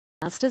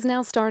Class is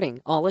now starting.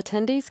 All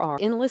attendees are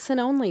in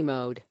listen-only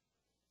mode.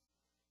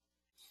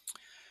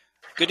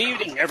 Good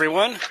evening,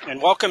 everyone,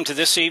 and welcome to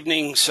this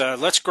evening's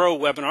Let's Grow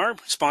webinar,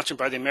 sponsored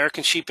by the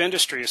American Sheep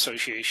Industry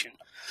Association.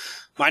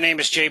 My name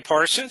is Jay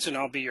Parsons, and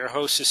I'll be your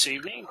host this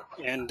evening.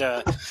 And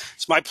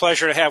it's my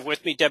pleasure to have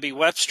with me Debbie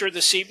Webster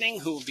this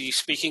evening, who will be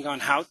speaking on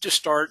how to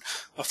start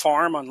a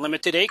farm on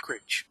limited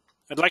acreage.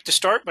 I'd like to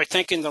start by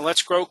thanking the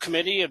Let's Grow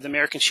Committee of the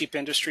American Sheep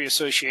Industry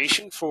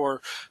Association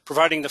for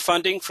providing the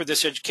funding for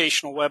this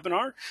educational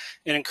webinar,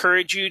 and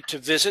encourage you to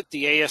visit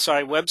the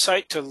ASI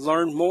website to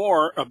learn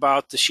more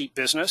about the sheep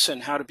business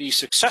and how to be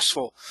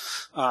successful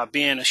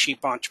being a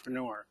sheep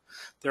entrepreneur.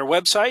 Their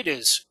website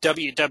is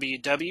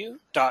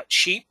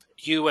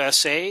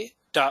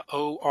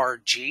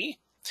www.sheepusa.org.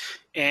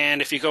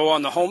 And if you go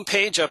on the home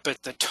page up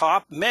at the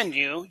top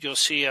menu, you'll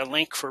see a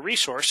link for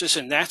resources,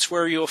 and that's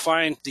where you'll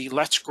find the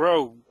Let's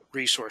Grow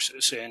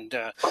resources. And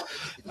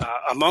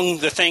among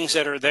the things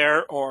that are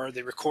there are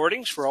the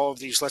recordings for all of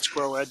these Let's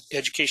Grow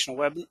educational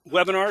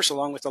webinars,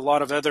 along with a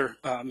lot of other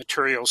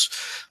materials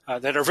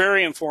that are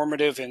very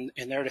informative and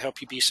there to help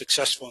you be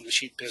successful in the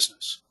sheep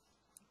business.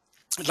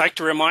 I'd like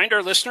to remind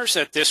our listeners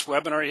that this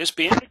webinar is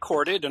being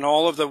recorded, and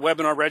all of the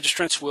webinar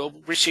registrants will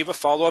receive a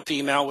follow-up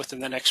email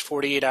within the next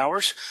 48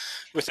 hours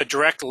with a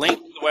direct link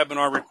to the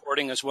webinar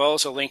recording, as well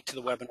as a link to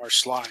the webinar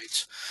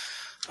slides.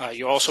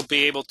 You'll also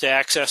be able to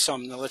access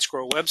on the Let's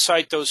Grow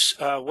website those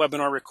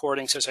webinar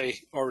recordings, as I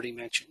already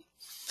mentioned.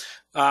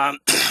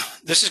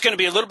 This is going to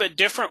be a little bit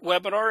different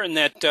webinar in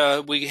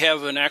that we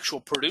have an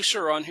actual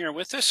producer on here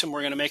with us, and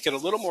we're going to make it a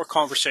little more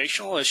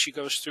conversational as she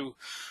goes through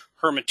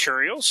her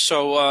materials.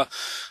 So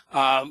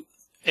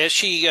as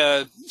she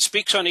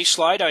speaks on each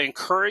slide, I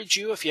encourage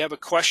you, if you have a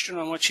question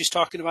on what she's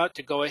talking about,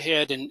 to go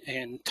ahead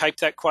and type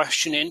that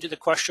question into the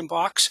question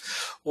box.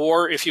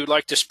 Or if you would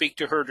like to speak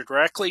to her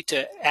directly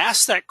to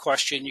ask that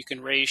question, you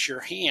can raise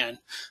your hand.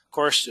 Of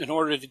course, in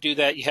order to do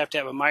that, you have to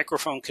have a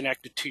microphone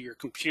connected to your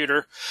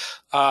computer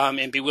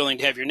and be willing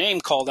to have your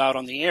name called out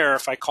on the air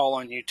if I call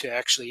on you to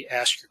actually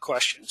ask your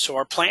question. So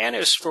our plan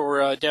is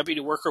for Debbie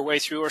to work her way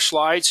through her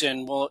slides,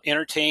 and we'll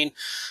entertain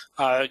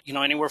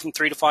anywhere from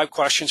 3 to 5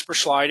 questions per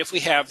slide if we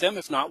have them.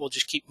 If not, we'll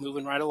just keep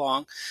moving right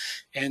along.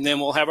 And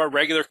then we'll have our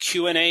regular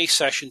Q&A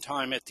session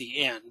time at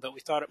the end. But we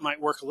thought it might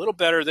work a little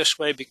better this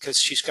way because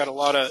she's got a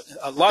lot of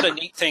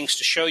neat things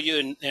to show you,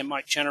 and it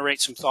might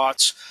generate some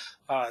thoughts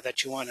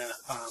that you want to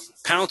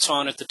pounce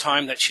on at the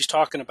time that she's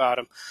talking about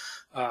them,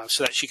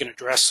 so that she can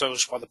address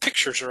those while the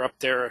pictures are up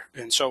there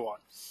and so on.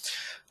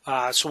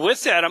 So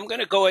with that, I'm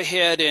going to go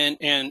ahead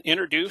and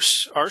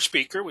introduce our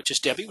speaker, which is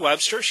Debbie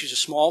Webster. She's a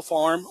small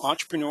farm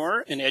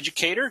entrepreneur and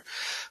educator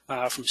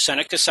from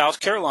Seneca, South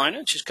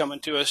Carolina. She's coming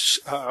to us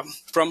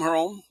from her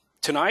home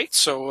tonight,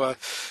 so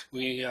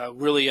we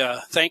really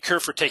thank her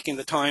for taking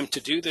the time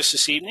to do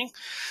this evening.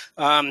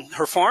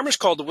 Her farm is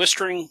called the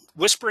Whispering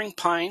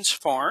Pines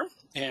Farm,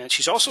 and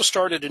she's also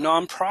started a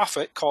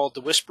nonprofit called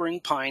the Whispering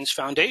Pines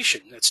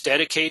Foundation that's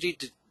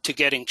dedicated to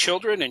getting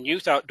children and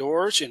youth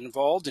outdoors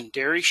involved in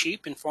dairy,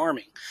 sheep, and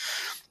farming.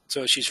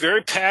 So she's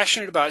very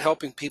passionate about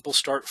helping people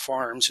start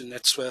farms, and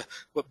that's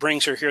what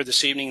brings her here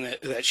this evening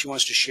that she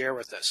wants to share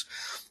with us.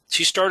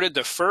 She started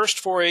the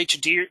first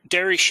 4-H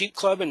dairy sheep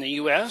club in the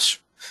U.S.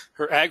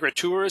 Her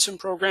agritourism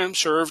program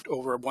served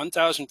over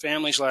 1,000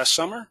 families last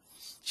summer.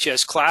 She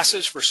has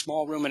classes for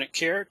small ruminant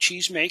care,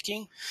 cheese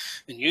making,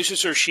 and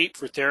uses her sheep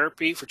for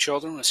therapy for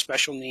children with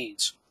special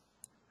needs.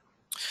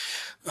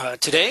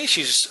 Today,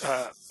 she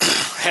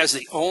has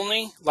the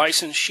only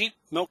licensed sheep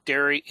milk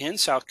dairy in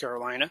South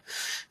Carolina.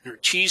 Her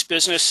cheese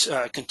business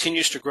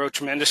continues to grow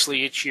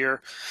tremendously each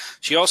year.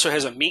 She also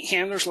has a meat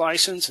handler's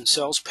license and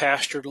sells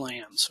pastured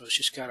lamb. So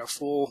she's got a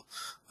full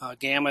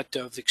gamut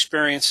of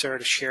experience there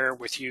to share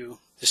with you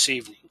this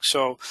evening.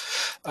 So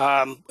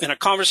in a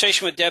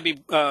conversation with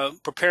Debbie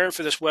preparing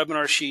for this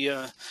webinar, she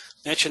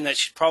mentioned that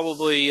she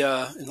probably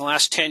in the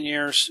last 10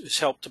 years has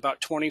helped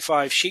about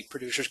 25 sheep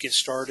producers get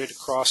started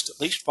across at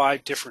least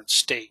 5 different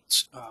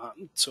states.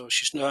 So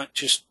she's not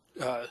just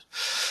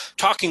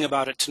talking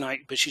about it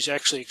tonight, but she's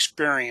actually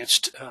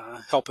experienced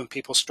helping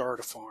people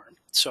start a farm.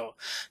 So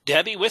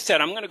Debbie, with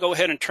that, I'm going to go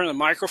ahead and turn the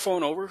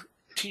microphone over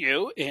to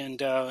you, and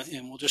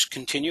we'll just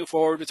continue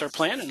forward with our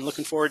plan, and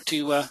looking forward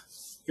to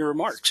your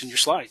remarks and your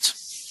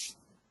slides.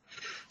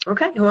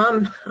 Okay,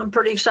 well, I'm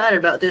pretty excited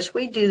about this.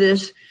 We do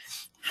this,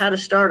 how to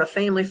start a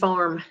family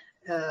farm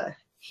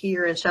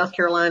here in South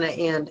Carolina,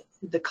 and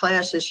the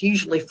class is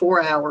usually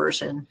 4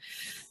 hours, and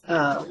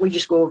we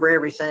just go over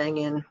everything.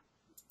 And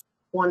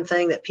one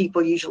thing that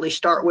people usually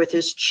start with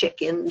is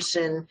chickens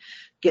and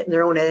getting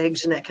their own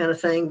eggs and that kind of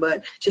thing.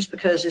 But just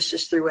because this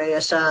is through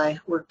ASI,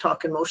 we're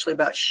talking mostly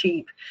about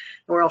sheep.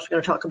 And we're also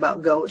going to talk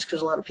about goats,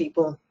 because a lot of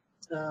people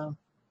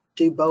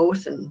do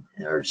both,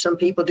 or some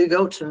people do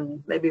goats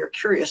and maybe are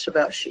curious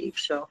about sheep.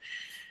 So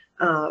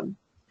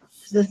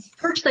the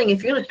first thing,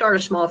 if you're going to start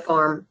a small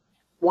farm,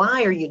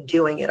 why are you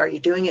doing it? Are you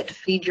doing it to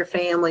feed your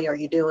family? Are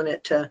you doing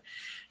it to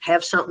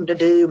have something to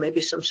do, maybe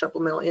some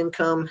supplemental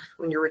income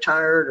when you're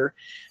retired?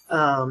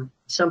 Or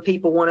some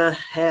people want to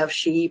have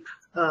sheep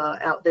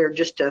out there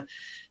just to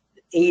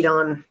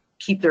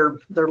keep their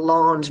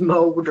lawns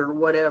mowed or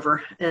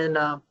whatever. And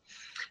I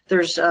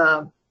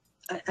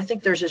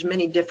think there's as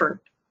many different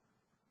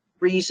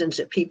reasons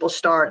that people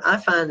start. I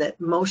find that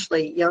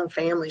mostly young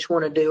families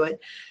want to do it,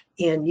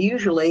 and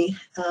usually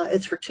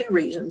it's for two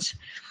reasons.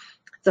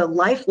 The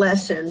life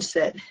lessons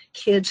that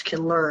kids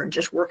can learn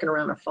just working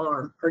around a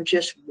farm are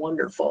just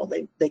wonderful.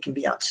 They can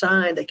be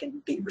outside, they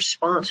can be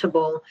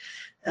responsible,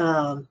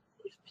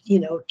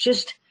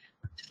 just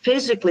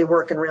physically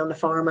working around the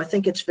farm. I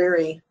think it's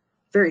very,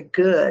 very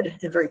good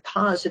and very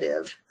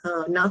positive.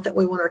 Not that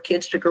we want our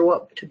kids to grow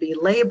up to be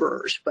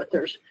laborers, but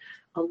there's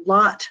a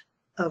lot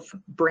of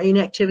brain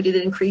activity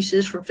that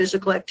increases from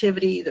physical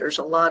activity. There's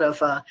a lot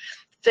of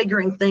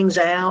figuring things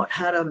out,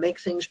 how to make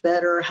things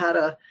better, how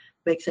to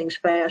make things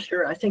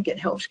faster. I think it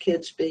helps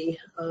kids be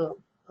a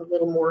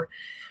little more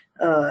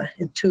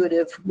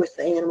intuitive with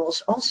the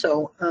animals.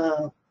 Also,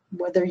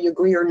 whether you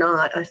agree or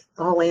not,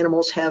 all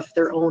animals have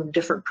their own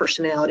different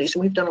personalities.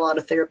 And we've done a lot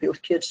of therapy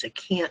with kids that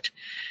can't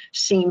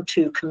seem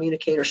to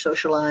communicate or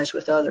socialize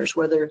with others,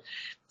 whether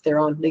they're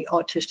on the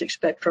autistic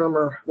spectrum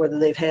or whether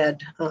they've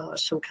had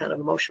some kind of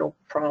emotional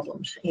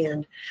problems.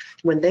 And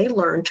when they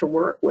learn to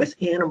work with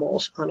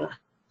animals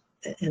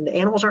and the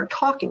animals aren't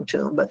talking to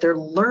them, but they're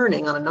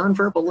learning on a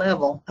nonverbal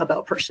level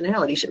about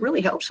personalities, it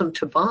really helps them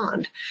to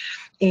bond.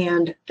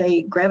 And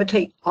they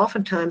gravitate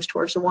oftentimes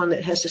towards the one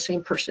that has the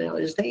same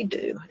personality as they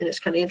do. And it's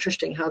kind of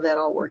interesting how that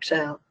all works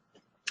out.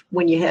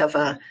 When you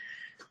have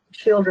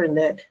children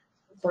that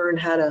learn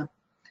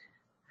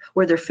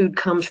where their food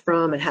comes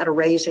from and how to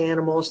raise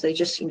animals, they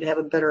just seem to have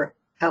a better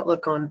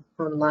outlook on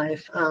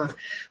life.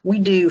 We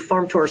do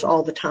farm tours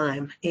all the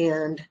time,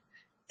 and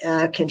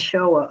can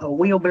show a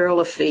wheelbarrow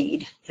of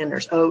feed, and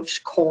there's oats,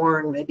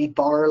 corn, maybe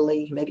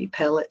barley, maybe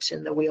pellets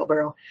in the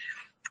wheelbarrow.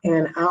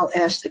 And I'll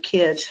ask the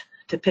kids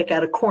to pick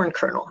out a corn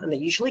kernel, and they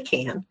usually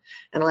can.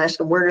 And I'll ask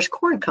them, where does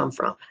corn come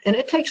from? And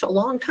it takes a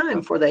long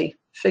time before they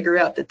figure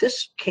out that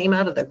this came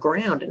out of the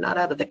ground and not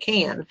out of the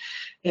can.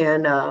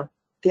 And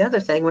the other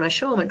thing, when I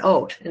show them an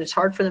oat, and it's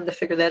hard for them to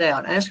figure that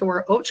out, I ask them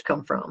where oats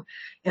come from.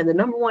 And the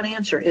number one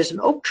answer is an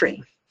oak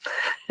tree.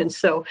 And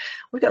so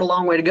we've got a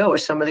long way to go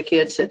with some of the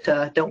kids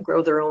that don't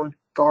grow their own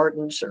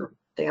gardens, or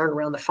they aren't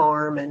around the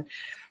farm. And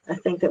I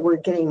think that we're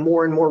getting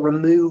more and more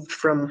removed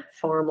from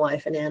farm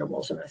life and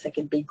animals. And I think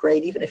it'd be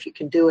great, even if you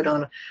can do it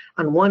on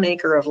 1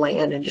 acre of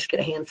land and just get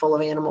a handful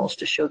of animals,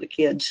 to show the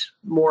kids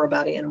more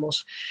about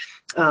animals.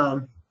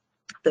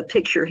 The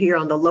picture here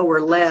on the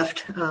lower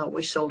left,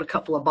 we sold a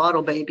couple of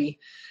bottle baby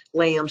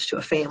lambs to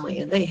a family,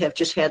 and they have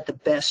just had the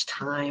best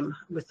time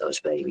with those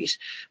babies.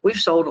 We've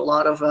sold a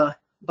lot of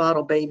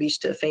bottle babies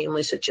to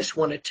families that just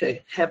wanted to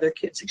have their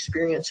kids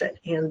experience it.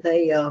 And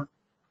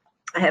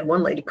I had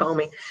one lady call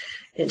me,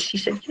 and she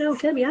said,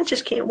 Debbie, I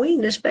just can't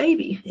wean this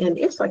baby, and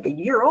it's like a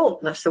year old.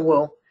 And I said,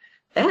 well,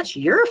 that's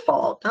your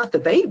fault, not the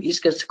baby's,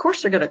 because of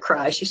course they're going to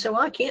cry. She said,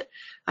 well, I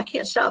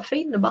can't stop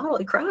feeding the bottle.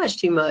 It cries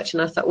too much.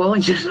 And I thought, well,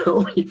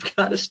 you've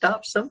got to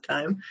stop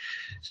sometime.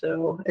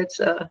 So it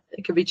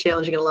can be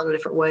challenging in a lot of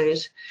different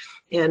ways.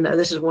 And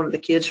this is one of the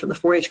kids from the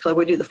 4-H club.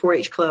 We do the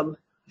 4-H club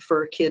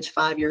for kids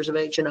 5 years of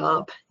age and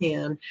up.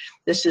 And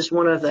this is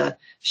one of the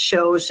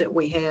shows that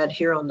we had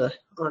here on the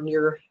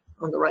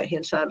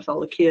right-hand side with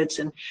all the kids.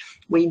 And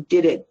we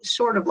did it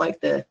sort of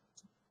like the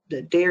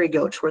dairy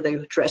goats, where they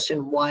were dressed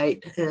in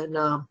white.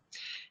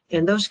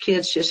 And those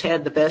kids just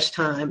had the best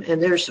time.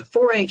 And there's a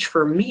 4-H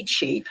for meat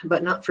sheep,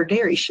 but not for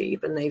dairy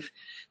sheep. And they've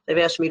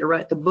asked me to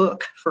write the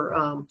book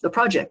for the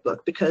project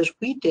book, because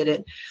we did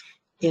it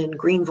in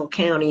Greenville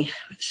County,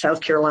 South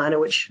Carolina,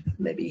 which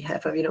maybe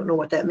half of you don't know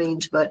what that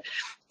means, but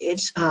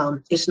it's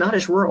not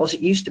as rural as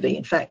it used to be.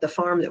 In fact, the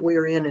farm that we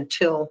were in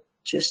until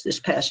just this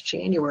past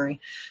January,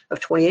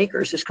 of 20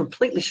 acres, is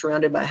completely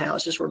surrounded by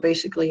houses. We're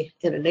basically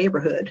in a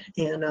neighborhood.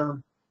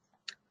 And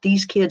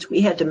these kids,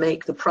 we had to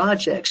make the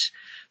projects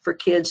for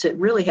kids that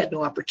really had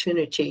no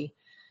opportunity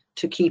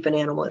to keep an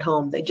animal at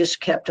home. They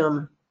just kept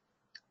them,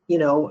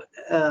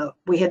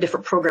 we had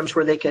different programs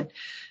where they could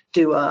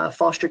do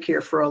foster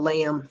care for a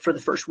lamb for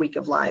the first week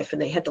of life,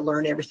 and they had to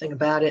learn everything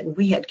about it. And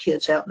we had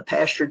kids out in the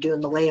pasture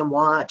doing the lamb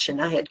watch,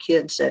 and I had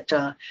kids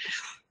that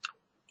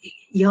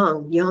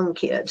young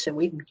kids, and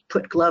we'd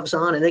put gloves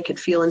on, and they could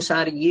feel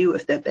inside of you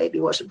if that baby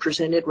wasn't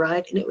presented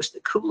right. And it was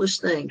the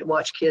coolest thing to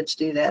watch kids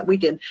do that. We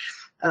did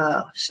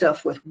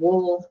stuff with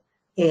wool,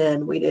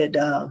 and we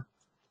didn't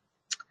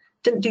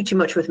do too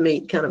much with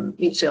meat. Kind of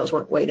meat sales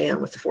went way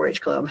down with the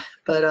 4-H club,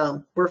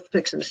 but we're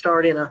fixing to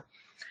start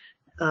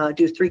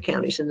do 3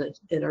 counties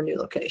in our new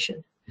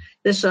location.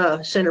 This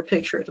center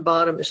picture at the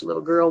bottom is a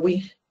little girl.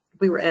 We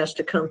were asked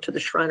to come to the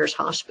Shriners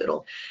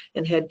Hospital,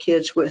 and had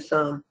kids with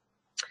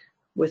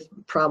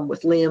problem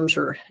with limbs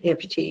or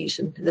amputees,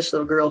 and this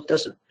little girl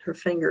her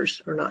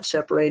fingers are not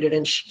separated,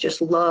 and she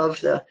just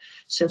loved the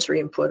sensory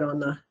input on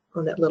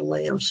that little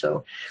lamb.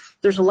 So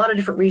there's a lot of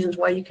different reasons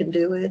why you can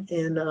do it,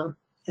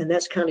 and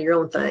that's kind of your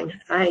own thing.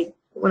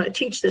 When I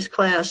teach this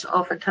class,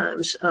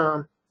 oftentimes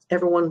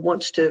everyone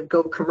wants to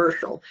go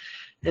commercial,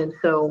 and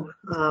so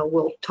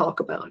we'll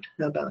talk about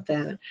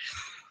that.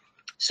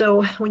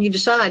 So when you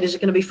decide, is it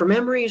going to be for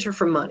memories or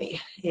for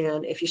money?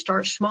 And if you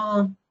start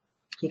small,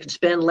 you can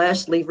spend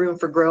less, leave room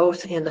for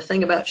growth. And the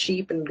thing about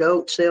sheep and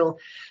goats, they'll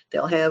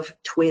have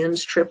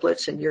twins,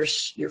 triplets, and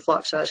your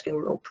flock size can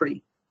grow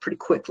pretty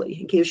quickly.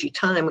 It gives you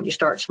time when you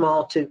start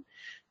small to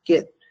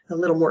get a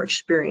little more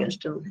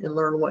experienced and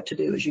learn what to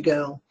do as you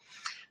go.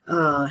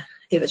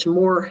 If it's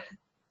more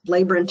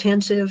labor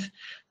intensive,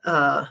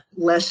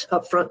 less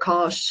upfront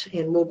costs,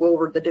 and we'll go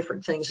over the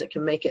different things that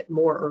can make it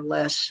more or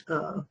less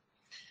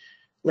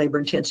labor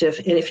intensive.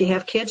 And if you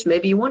have kids,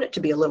 maybe you want it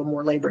to be a little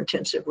more labor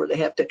intensive, where they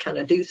have to kind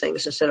of do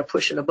things instead of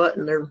pushing a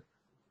button, they're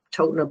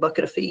toting a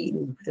bucket of feed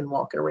and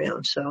walking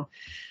around. So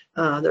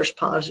there's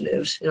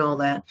positives in all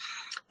that.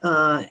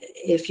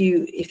 If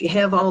you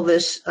have all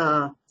this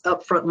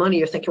upfront money,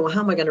 you're thinking, well,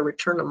 how am I going to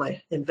return on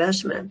my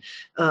investment?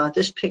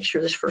 This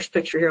first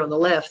picture here on the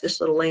left,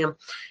 this little lamb,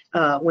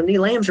 when the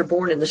lambs are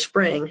born in the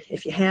spring,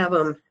 if you have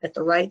them at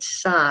the right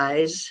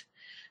size,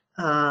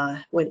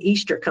 when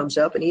Easter comes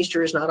up, and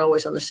Easter is not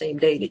always on the same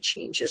date, it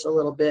changes a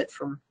little bit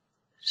from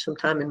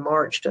sometime in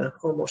March to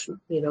almost,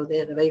 the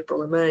end of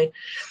April or May.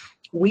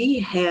 We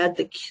had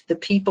the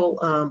people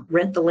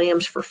rent the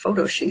lambs for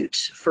photo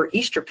shoots for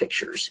Easter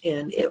pictures,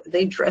 and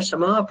they dress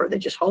them up or they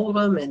just hold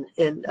them,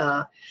 and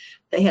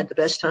they had the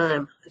best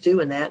time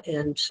doing that.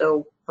 And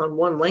so on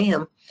one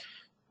lamb,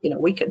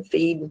 we could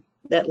feed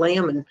that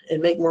lamb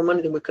and make more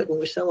money than we could when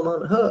we sell them on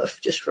the hoof,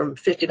 just from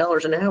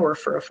 $50 an hour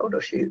for a photo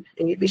shoot.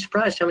 And you'd be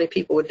surprised how many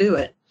people would do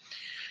it.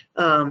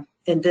 And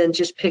then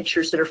just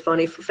pictures that are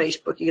funny for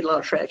Facebook, you get a lot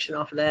of traction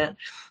off of that.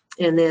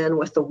 And then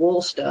with the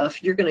wool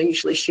stuff, you're going to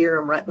usually shear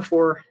them right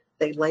before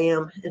they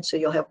lamb, and so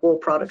you'll have wool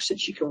products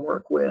that you can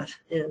work with,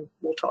 and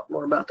we'll talk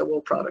more about the wool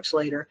products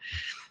later.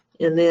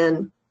 And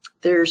then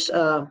there's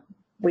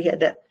we had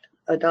that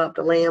Adopt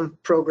a Lamb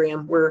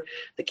program where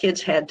the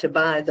kids had to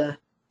buy the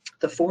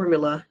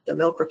formula, the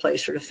milk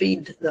replacer, to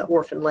feed the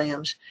orphan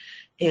lambs,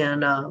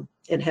 and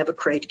have a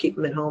crate to keep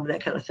them at home and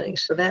that kind of thing.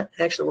 So that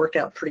actually worked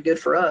out pretty good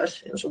for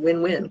us. It was a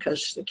win-win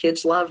because the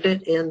kids loved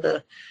it and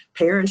the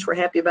parents were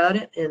happy about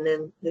it, and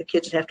then the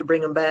kids would have to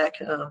bring them back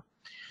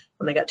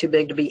when they got too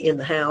big to be in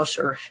the house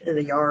or in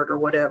the yard or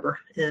whatever.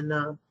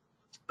 And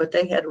but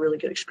they had a really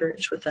good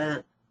experience with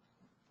that.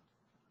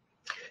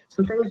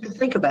 Some things to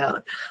think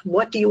about.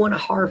 What do you want to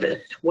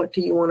harvest? What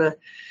do you want to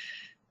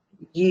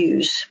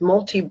use?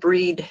 Multi-use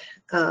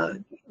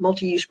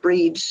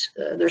breeds.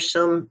 There's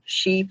some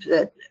sheep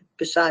that,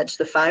 besides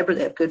the fiber,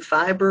 they have good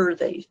fiber.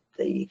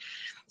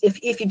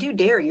 If you do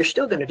dairy, you're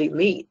still going to do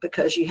meat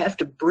because you have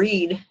to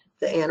breed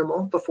the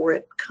animal before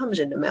it comes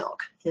into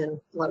milk. And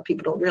a lot of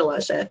people don't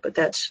realize that, but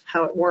that's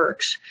how it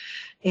works.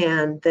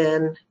 And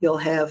then you'll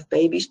have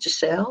babies to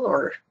sell,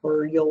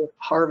 or you'll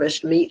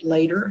harvest meat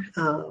later,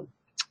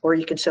 or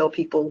you can sell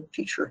people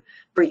future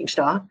breeding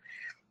stock.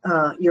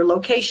 Your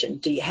location.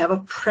 Do you have a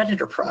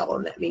predator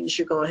problem? That means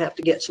you're going to have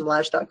to get some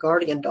livestock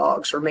guardian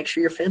dogs, or make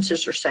sure your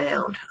fences are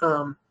sound.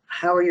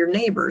 How are your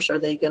neighbors? Are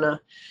they going to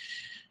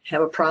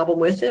have a problem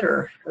with it,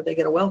 or are they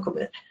going to welcome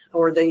it?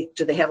 Or do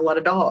they have a lot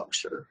of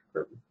dogs,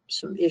 or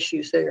some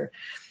issues there?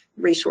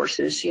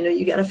 Resources.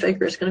 You got to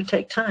figure it's going to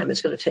take time.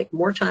 It's going to take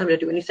more time to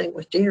do anything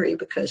with dairy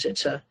because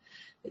it's an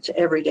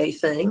everyday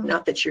thing.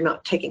 Not that you're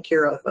not taking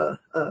care of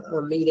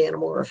a meat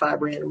animal or a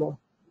fiber animal,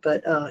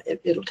 but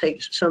it'll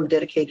take some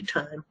dedicated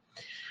time.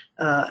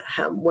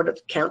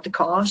 Count the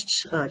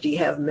costs? Do you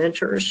have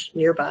mentors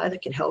nearby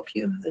that can help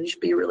you? These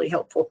would be really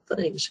helpful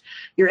things.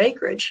 Your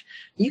acreage.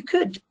 You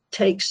could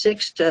take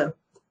 6 to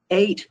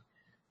 8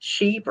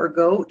 sheep or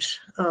goats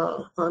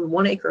on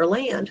 1 acre of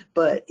land,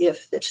 but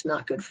if it's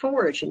not good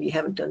forage and you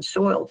haven't done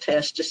soil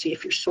tests to see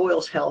if your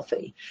soil's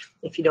healthy,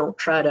 if you don't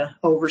try to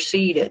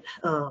overseed it,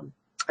 are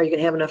you going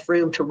to have enough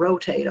room to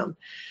rotate them?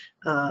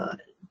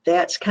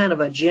 That's kind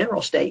of a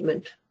general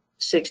statement.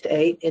 6 to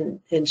 8, and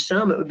in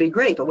some it would be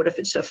great, but what if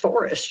it's a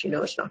forest?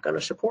 It's not going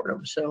to support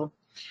them. So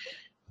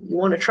you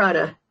want to try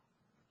to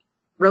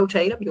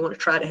rotate them. You want to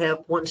try to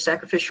have one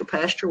sacrificial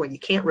pasture when you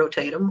can't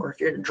rotate them, or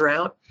if you're in a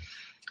drought.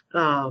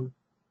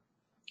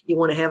 You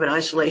want to have an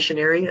isolation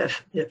area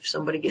if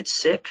somebody gets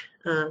sick,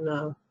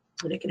 and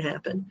it can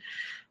happen.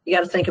 You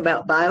got to think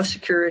about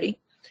biosecurity.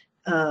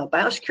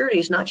 Biosecurity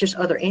is not just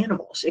other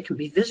animals. It can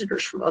be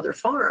visitors from other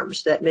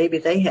farms that maybe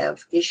they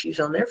have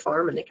issues on their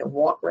farm, and they can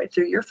walk right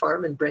through your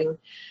farm and bring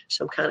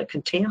some kind of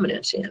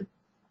contaminants in.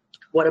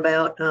 What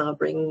about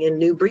bringing in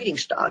new breeding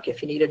stock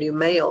if you need a new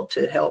male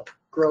to help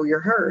grow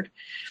your herd?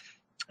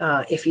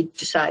 If you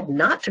decide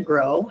not to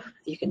grow,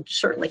 you can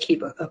certainly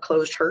keep a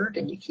closed herd,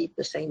 and you keep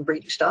the same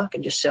breeding stock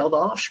and just sell the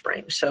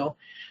offspring. So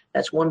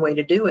that's one way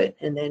to do it.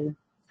 And then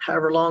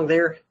however long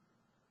they're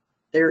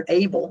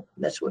able,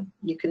 that's what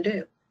you can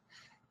do.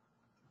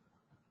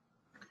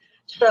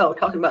 So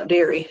talking about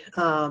dairy,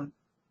 I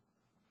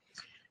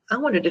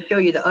wanted to show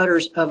you the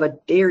udders of a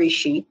dairy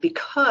sheep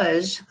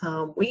because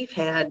we've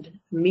had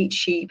meat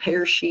sheep,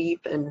 hair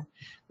sheep, and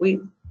we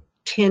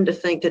tend to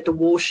think that the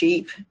wool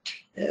sheep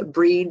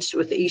breeds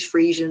with the East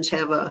Frisians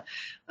have a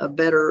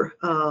better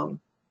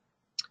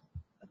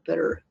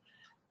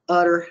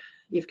udder.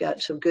 You've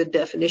got some good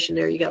definition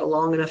there. You got a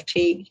long enough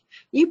teat.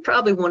 you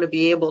probably want to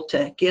be able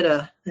to get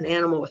an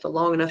animal with a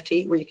long enough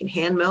teat where you can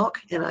hand milk.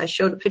 And I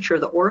showed a picture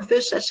of the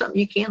orifice. That's something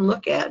you can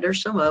look at.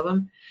 There's some of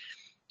them.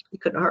 You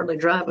couldn't hardly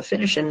drive a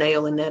finishing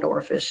nail in that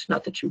orifice.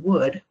 Not that you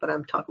would, but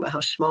I'm talking about how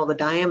small the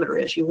diameter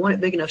is. You want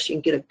it big enough so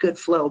you can get a good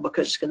flow,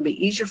 because it's going to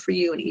be easier for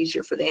you and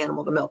easier for the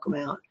animal to milk them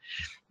out.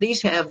 These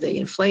have the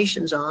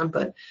inflations on,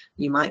 but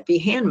you might be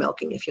hand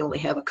milking if you only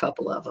have a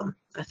couple of them.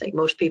 I think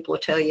most people will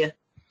tell you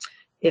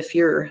if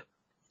you're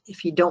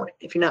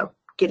not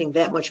getting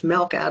that much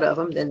milk out of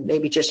them, then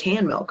maybe just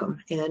hand milk them.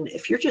 And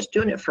if you're just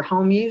doing it for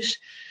home use,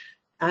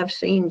 I've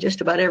seen just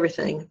about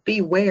everything.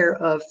 Beware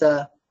of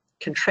the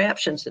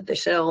contraptions that they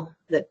sell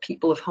that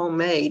people have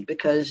homemade,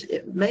 because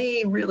it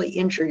may really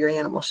injure your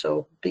animal.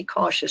 So be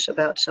cautious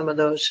about some of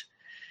those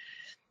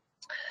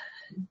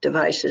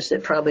devices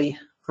that probably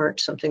aren't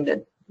something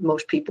that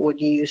most people would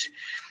use.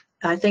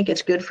 I think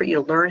it's good for you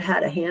to learn how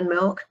to hand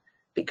milk,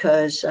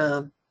 because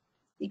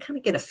you kind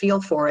of get a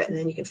feel for it, and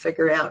then you can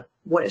figure out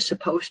what it's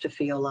supposed to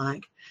feel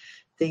like.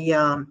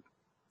 The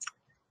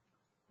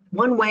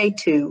one way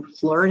to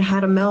learn how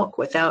to milk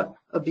without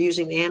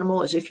abusing the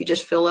animal is if you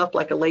just fill up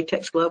like a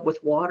latex glove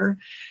with water,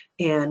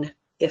 and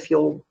if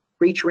you'll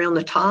reach around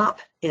the top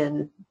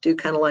and do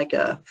kind of like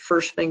a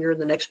first finger,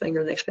 the next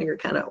finger, the next finger,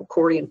 kind of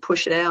accordion,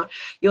 push it out,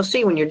 you'll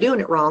see when you're doing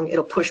it wrong,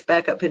 it'll push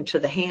back up into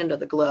the hand of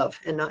the glove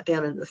and not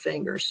down into the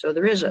fingers. So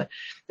there's a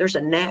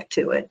knack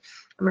to it.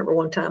 I remember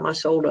one time I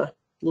sold a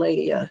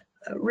lady a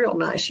real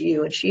nice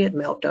ewe, and she had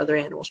milked other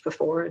animals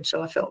before, and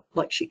so I felt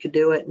like she could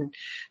do it. And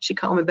she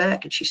called me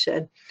back and she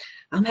said,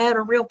 I'm having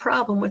a real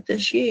problem with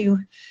this ewe.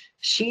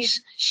 She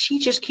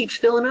just keeps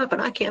filling up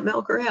and I can't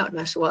milk her out. And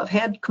I said, well, I've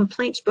had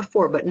complaints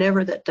before, but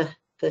never that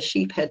the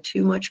sheep had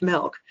too much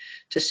milk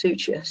to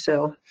suit you.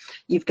 So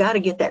you've got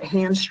to get that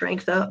hand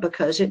strength up,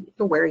 because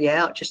it'll wear you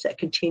out, just that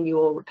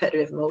continual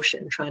repetitive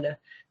motion trying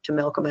to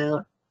milk them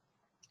out.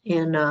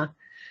 And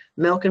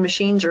milking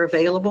machines are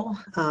available.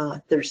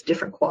 There's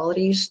different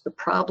qualities. The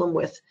problem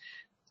with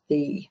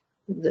the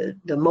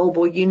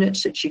mobile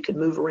units that you can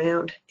move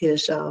around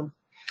is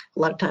a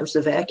lot of times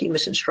the vacuum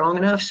isn't strong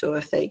enough. So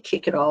if they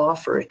kick it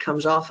off or it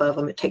comes off of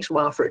them, it takes a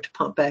while for it to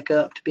pump back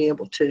up to be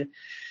able to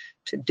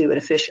do it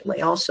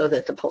efficiently. Also,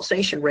 that the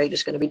pulsation rate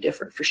is going to be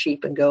different for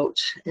sheep and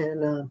goats.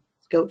 And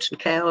goats and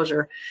cows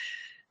are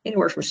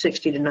anywhere from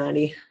 60 to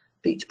 90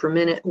 beats per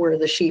minute, where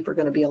the sheep are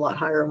going to be a lot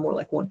higher, more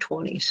like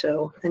 120.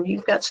 So, and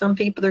you've got some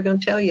people that are going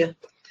to tell you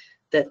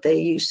that they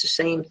use the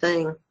same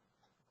thing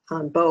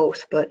on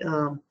both, but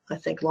I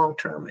think long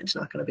term it's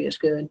not going to be as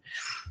good.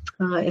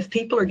 If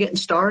people are getting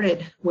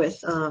started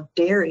with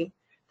dairy,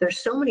 there's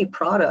so many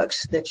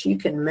products that you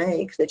can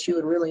make that you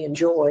would really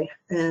enjoy.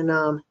 And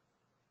a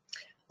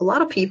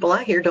lot of people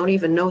I hear don't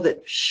even know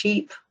that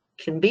sheep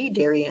can be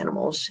dairy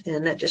animals,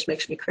 and that just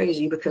makes me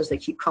crazy, because they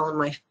keep calling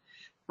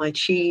my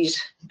cheese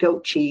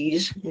goat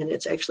cheese, and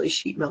it's actually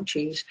sheep milk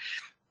cheese.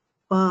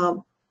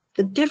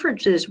 The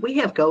difference is we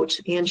have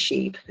goats and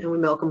sheep, and we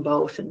milk them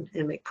both and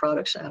make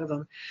products out of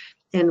them.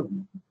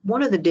 And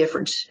one of the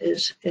differences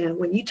is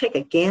when you take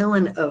a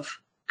gallon of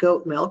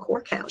goat milk or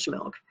cow's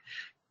milk,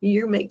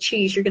 you make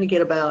cheese, you're going to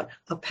get about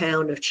a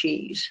pound of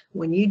cheese.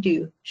 When you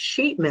do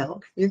sheep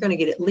milk, you're going to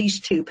get at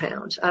least 2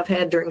 pounds. I've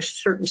had during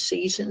certain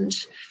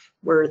seasons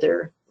where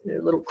they're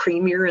a little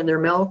creamier in their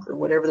milk, or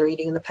whatever they're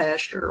eating in the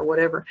pasture or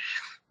whatever,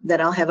 that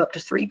I'll have up to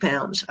 3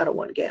 pounds out of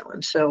 1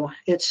 gallon. So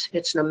it's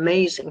an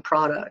amazing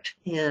product.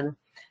 And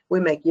we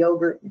make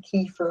yogurt and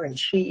kefir and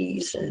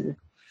cheese. And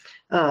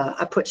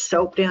I put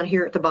soap down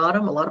here at the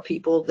bottom. A lot of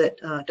people that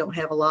don't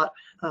have a lot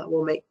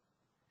will make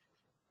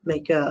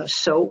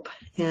soap,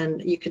 and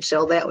you could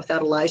sell that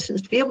without a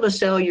license. To be able to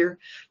sell your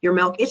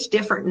milk, it's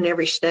different in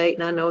every state.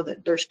 And I know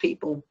that there's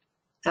people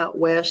out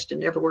west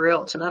and everywhere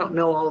else, and I don't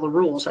know all the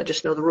rules. I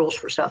just know the rules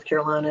for South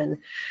Carolina. And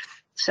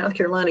South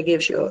Carolina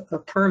gives you a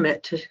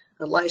permit,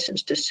 a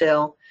license to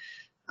sell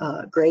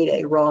grade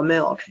A raw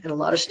milk, and a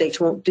lot of states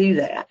won't do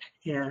that.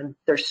 And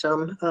there's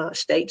some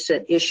states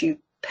that issue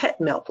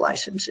pet milk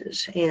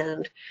licenses.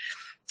 And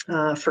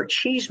for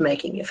cheese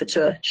making, if it's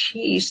a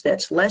cheese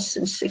that's less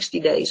than 60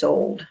 days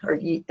old or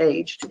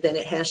aged, then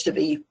it has to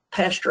be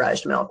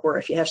pasteurized milk, where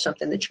if you have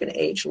something that you're going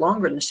to age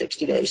longer than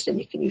 60 days, then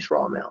you can use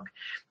raw milk.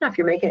 Now, if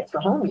you're making it for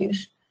home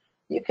use,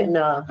 you can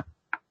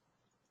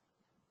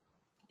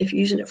if you're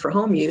using it for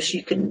home use,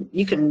 you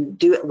can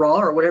do it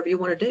raw or whatever you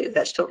want to do.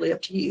 That's totally up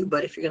to you.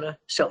 But if you're going to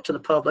sell it to the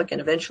public, and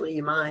eventually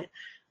you might,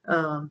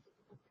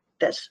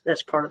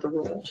 that's part of the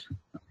rules.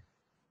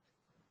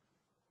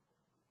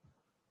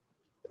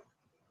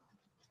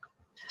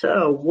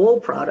 So wool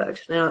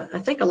products. Now, I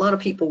think a lot of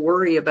people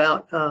worry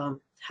about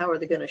how are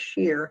they going to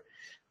shear,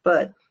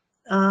 but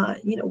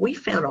we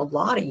found a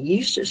lot of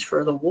uses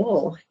for the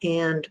wool.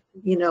 And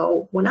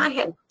when I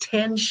had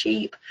 10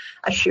 sheep,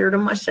 I sheared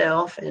them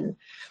myself. And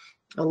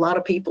a lot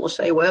of people will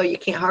say, well, you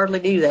can't hardly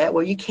do that.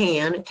 Well, you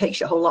can. It takes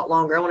you a whole lot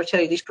longer. I want to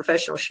tell you, these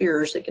professional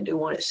shearers, they can do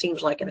one, it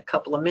seems like, in a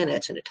couple of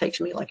minutes, and it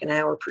takes me like an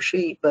hour per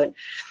sheep. But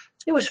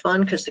it was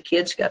fun because the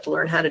kids got to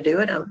learn how to do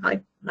it.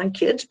 My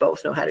kids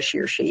both know how to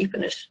shear sheep,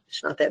 and it's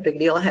not that big a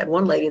deal. I had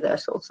one lady that I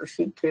sold some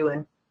sheep to,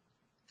 and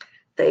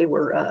they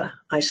were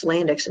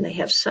Icelandics, and they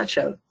have such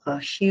a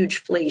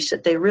huge fleece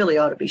that they really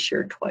ought to be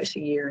sheared twice a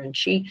year. And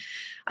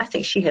I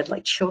think she had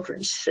like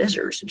children's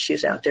scissors, and she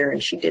was out there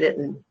and she did it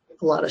in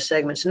a lot of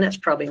segments, and that's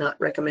probably not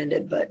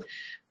recommended, but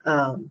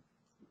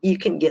you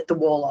can get the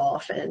wool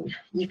off and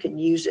you can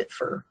use it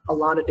for a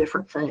lot of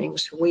different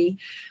things.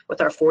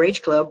 With our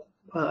 4-H club,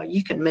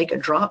 you can make a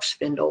drop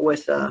spindle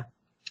with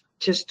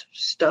just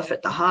stuff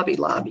at the Hobby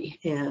Lobby,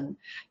 and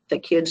the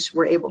kids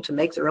were able to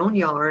make their own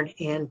yarn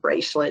and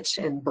bracelets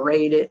and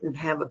braid it and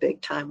have a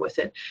big time with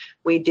it.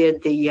 We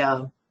did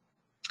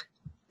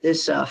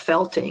this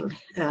felting.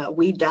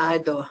 We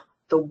dyed the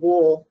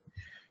wool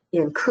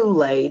in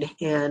Kool-Aid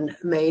and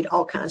made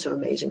all kinds of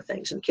amazing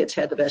things, and kids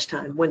had the best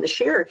time. When the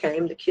shearer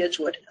came, the kids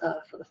would,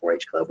 from the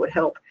 4-H club, would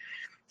help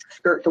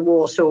skirt the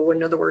wool. So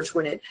in other words,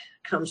 when it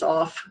comes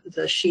off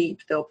the sheep,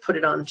 they'll put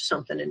it on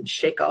something and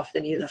shake off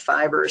the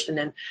fibers and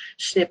then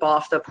snip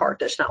off the part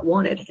that's not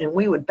wanted. And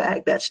we would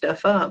bag that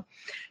stuff up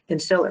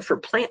and sell it for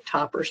plant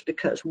toppers,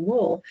 because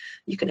wool,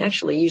 you can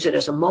actually use it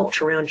as a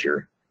mulch around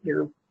your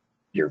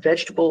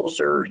vegetables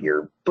or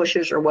your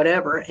bushes or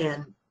whatever.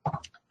 And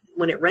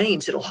when it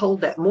rains, it'll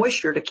hold that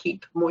moisture to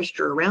keep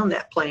moisture around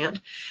that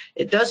plant.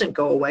 It doesn't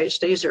go away. It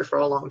stays there for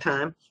a long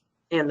time.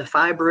 And the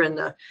fiber and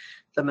the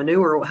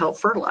manure will help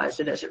fertilize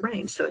it as it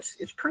rains. So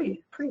it's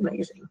pretty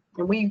amazing.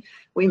 And we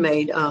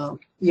made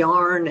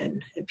yarn,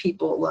 and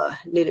people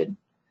knitted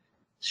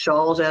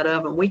shawls out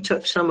of them. We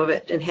took some of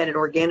it and had it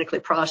organically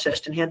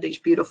processed and had these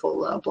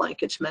beautiful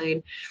blankets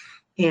made.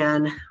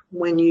 And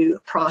when you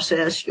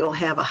process, you'll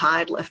have a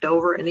hide left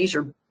over, and these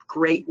are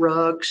great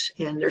rugs.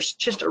 And there's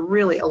just a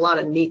lot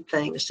of neat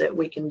things that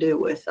we can do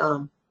with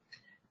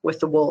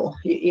the wool.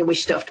 We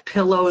stuffed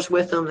pillows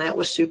with them. That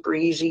was super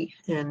easy.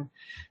 And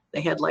they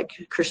had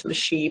like Christmas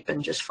sheep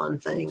and just fun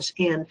things.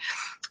 And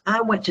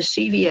I went to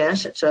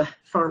CVS. It's a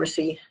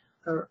pharmacy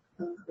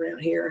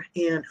around here.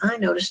 And I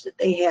noticed that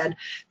they had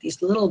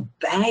these little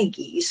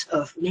baggies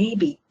of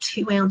maybe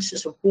 2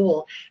 ounces of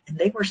wool, and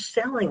they were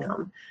selling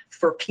them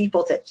for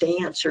people that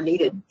dance or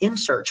needed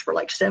inserts for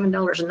like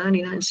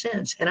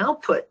 $7.99. And I'll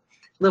put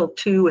little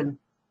 2 and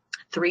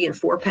 3 and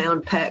 4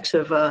 pound packs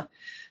of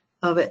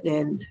it,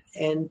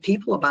 and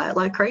people will buy it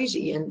like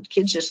crazy, and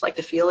kids just like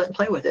to feel it and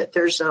play with it.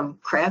 There's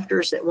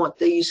crafters that want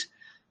these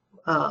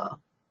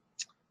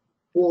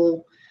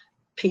wool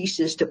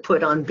pieces to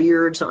put on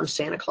beards on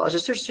Santa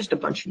Clauses. There's just a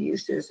bunch of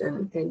uses,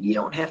 and you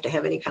don't have to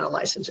have any kind of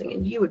licensing,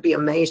 and you would be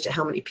amazed at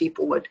how many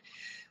people would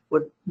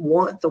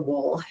want the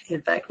wool.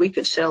 In fact, we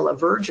could sell a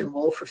virgin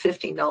wool for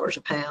 $15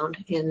 a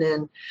pound, and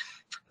then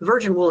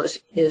virgin wool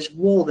is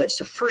wool that's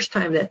the first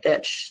time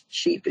that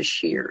sheep is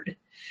sheared.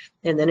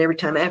 And then every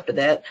time after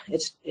that,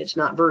 it's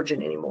not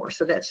virgin anymore.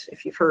 So that's,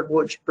 if you've heard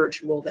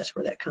virgin wool, that's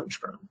where that comes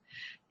from.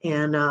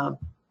 And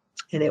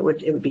it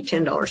would be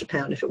 $10 a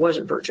pound if it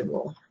wasn't virgin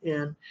wool.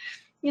 And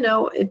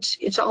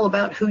it's all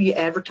about who you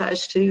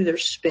advertise to.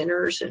 There's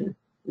spinners and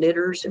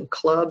knitters and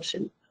clubs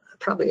and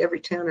probably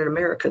every town in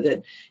America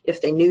that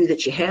if they knew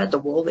that you had the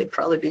wool, they'd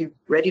probably be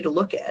ready to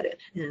look at it.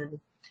 And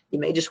you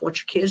may just want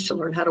your kids to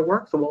learn how to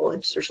work the wool.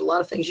 There's a lot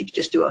of things. You could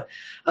just do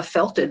a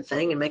felted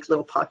thing and make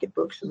little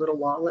pocketbooks and little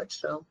wallets.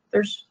 So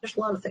there's a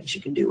lot of things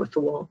you can do with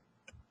the wool.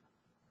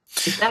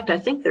 In fact, I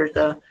think there's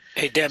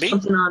Hey, Debbie.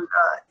 something on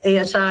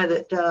ASI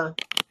that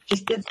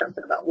just did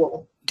something about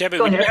wool. Debbie,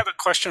 we do have a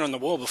question on the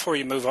wool before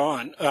you move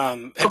on.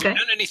 Have you done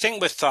anything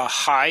with the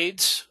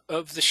hides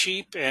of the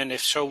sheep? And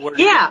if so, where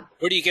do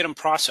you get them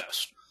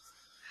processed?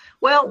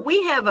 Well,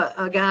 we have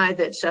a guy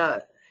that's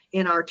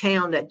in our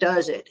town that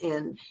does it,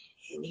 and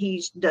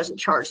he doesn't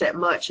charge that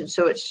much, and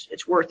so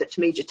it's worth it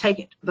to me to take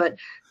it. But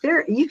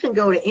you can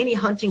go to any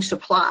hunting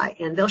supply,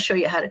 and they'll show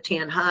you how to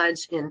tan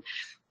hides. And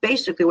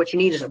basically what you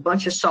need is a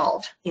bunch of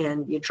salt,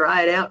 and you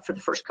dry it out for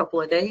the first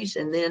couple of days,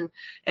 and then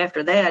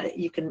after that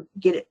you can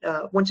get it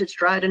once it's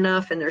dried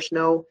enough and there's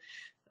no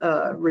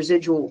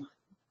residual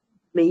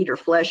meat or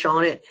flesh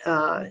on it,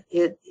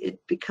 it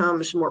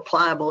becomes more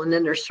pliable, and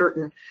then there's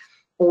certain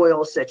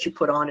oils that you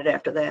put on it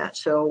after that.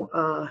 So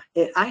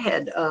I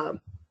had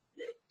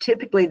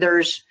typically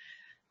there's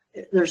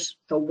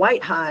the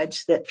white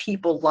hides that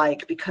people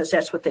like because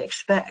that's what they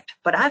expect.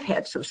 But I've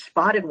had some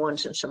spotted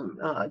ones and some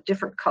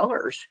different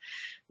colors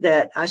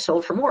that I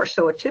sold for more.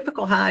 So a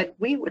typical hide,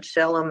 we would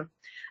sell them.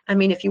 I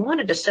mean, if you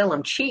wanted to sell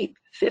them cheap,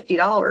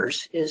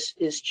 $50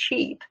 is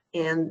cheap.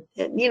 And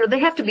they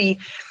have to be,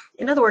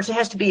 in other words, it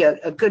has to be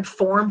a good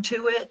form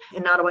to it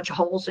and not a bunch of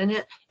holes in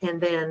it.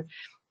 And then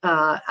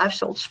I've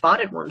sold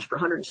spotted ones for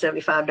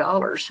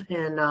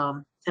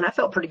 $175, and I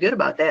felt pretty good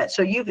about that.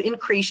 So you've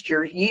increased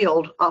your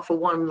yield off of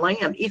one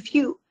lamb. If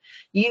you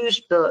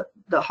use the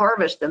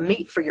harvest, the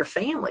meat for your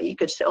family, you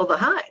could sell the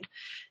hide.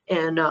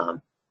 And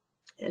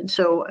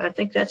so I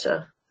think that's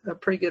a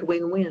pretty good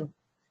win-win.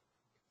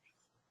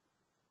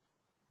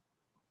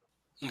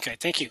 Okay,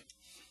 thank you.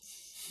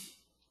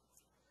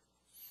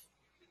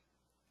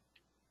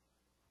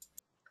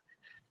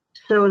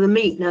 So the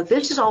meat, now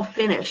this is all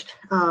finished.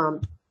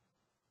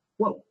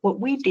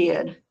 What we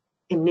did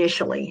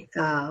initially,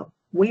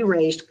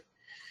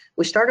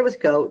 we started with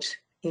goats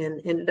and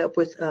ended up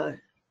with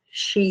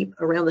sheep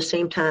around the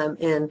same time,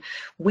 and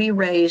we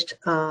raised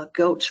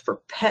goats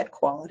for pet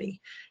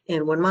quality.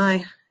 And when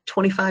my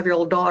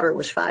 25-year-old daughter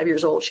was 5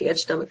 years old, she had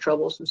stomach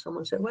troubles, and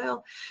someone said,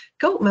 well,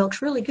 goat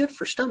milk's really good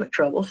for stomach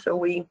trouble. So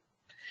we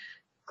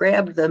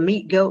grabbed the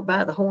meat goat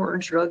by the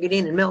horns, drug it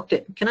in, and milked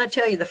it. Can I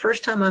tell you, the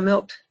first time I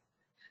milked,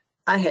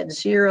 I had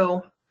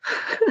zero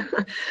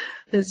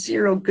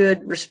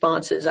good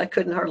responses. I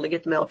couldn't hardly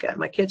get the milk out.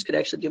 My kids could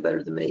actually do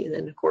better than me. And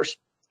then, of course,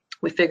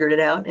 we figured it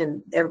out,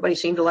 and everybody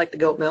seemed to like the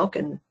goat milk,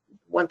 and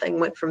one thing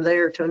went from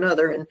there to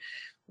another, and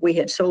we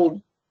had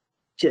sold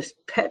just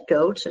pet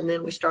goats, and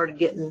then we started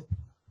getting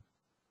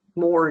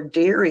more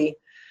dairy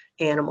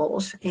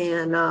animals.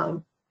 And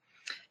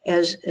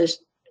as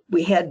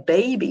we had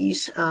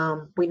babies,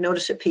 we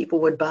noticed that people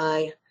would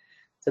buy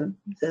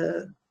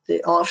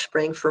the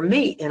offspring for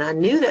meat, and I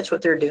knew that's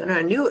what they're doing.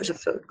 I knew it was a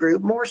food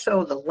group, more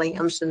so the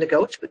lambs than the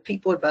goats, but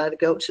people would buy the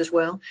goats as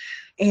well.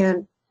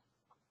 And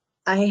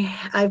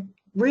I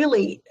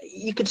really,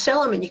 you could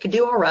sell them and you could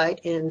do all right,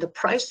 and the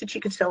price that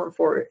you could sell them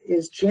for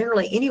is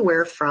generally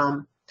anywhere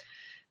from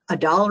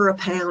 $1 a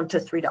pound to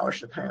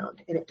 $3 a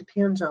pound, and it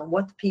depends on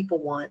what the people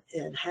want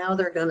and how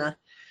they're going to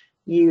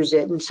use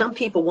it. And some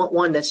people want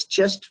one that's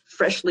just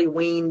freshly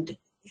weaned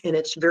and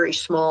it's very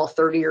small,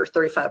 30 or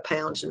 35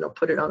 pounds, and they'll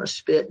put it on a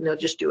spit and they'll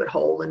just do it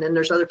whole. And then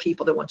there's other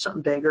people that want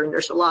something bigger, and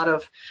there's a lot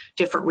of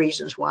different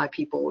reasons why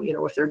people, you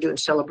know, if they're doing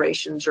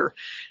celebrations or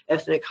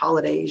ethnic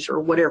holidays or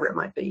whatever it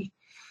might be.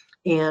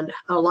 And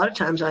a lot of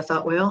times I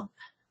thought, well,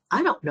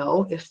 I don't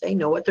know if they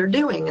know what they're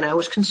doing, and I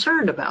was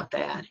concerned about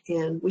that.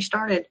 And we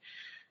started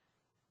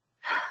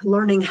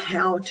learning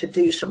how to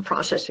do some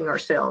processing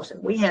ourselves.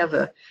 And we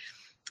have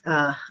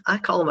I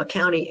call him a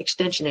county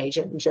extension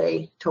agent, and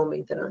Jay told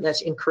me that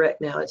that's incorrect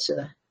now. It's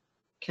a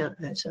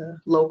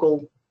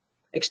local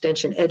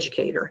extension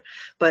educator,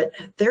 but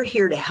they're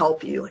here to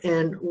help you.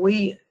 And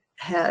we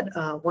had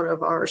one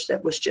of ours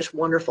that was just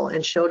wonderful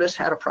and showed us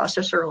how to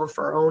process our own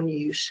for our own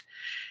use.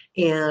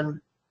 And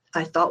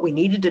I thought we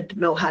needed to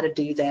know how to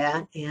do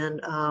that.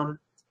 And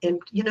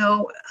you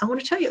know, I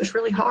want to tell you, it was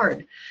really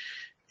hard.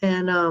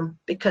 And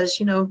because,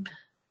 you know,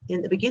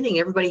 in the beginning,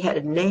 everybody had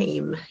a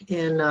name,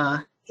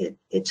 and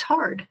it's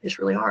hard. It's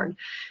really hard.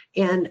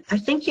 And I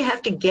think you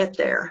have to get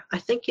there. I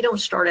think you don't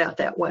start out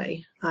that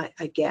way,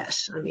 I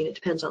guess. I mean, it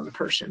depends on the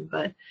person,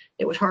 but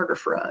it was harder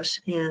for us.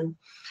 And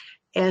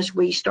as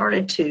we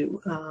started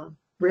to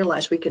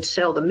realize we could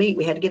sell the meat,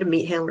 we had to get a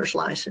meat handler's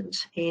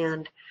license.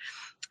 And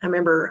I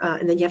remember,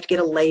 and then you have to get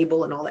a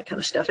label and all that kind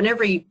of stuff. And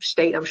every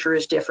state, I'm sure,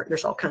 is different.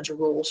 There's all kinds of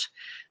rules.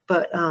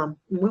 But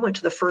we went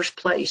to the first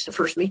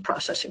meat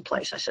processing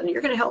place. I said,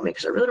 you're going to help me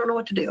because I really don't know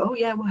what to do. Oh,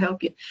 yeah, we'll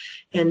help you.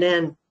 And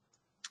then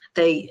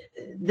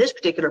this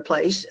particular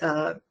place,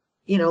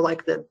 you know,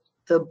 like the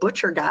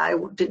butcher guy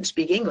didn't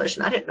speak English,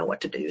 and I didn't know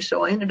what to do.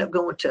 So I ended up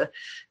going to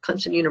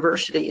Clemson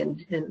University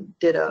and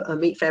did a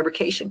meat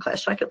fabrication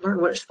class so I could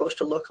learn what it's supposed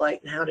to look like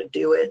and how to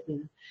do it.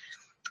 And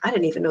I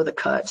didn't even know the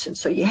cuts. And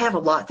so you have a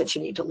lot that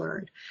you need to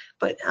learn.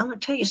 But I'm going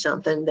to tell you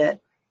something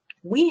that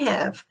we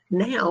have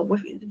now.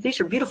 These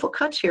are beautiful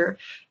cuts here.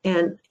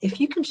 And if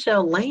you can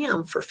sell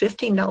lamb for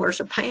 $15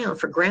 a pound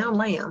for ground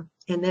lamb,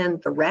 and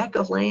then the rack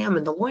of lamb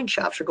and the loin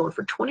chops are going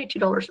for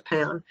 $22 a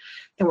pound,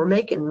 and we're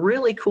making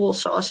really cool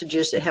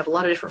sausages that have a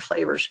lot of different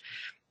flavors.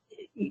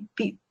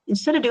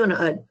 Instead of doing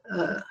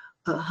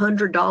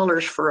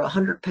 $100 for a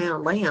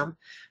 100-pound lamb,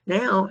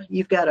 now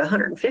you've got a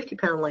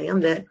 150-pound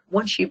lamb that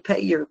once you pay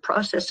your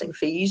processing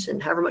fees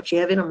and however much you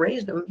have in them,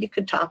 raise them, you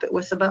could top it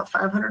with about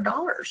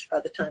 $500 by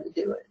the time you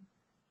do it.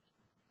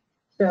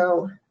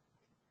 So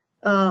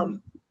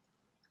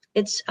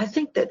I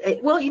think that,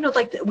 well, you know,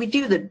 like we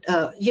do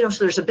you know,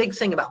 so there's a big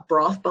thing about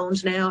broth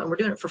bones now, and we're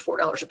doing it for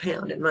 $4 a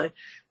pound. And my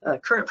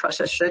current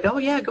processor said, oh,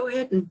 yeah, go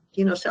ahead and,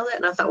 you know, sell that.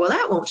 And I thought, well,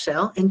 that won't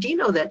sell. And do you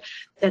know that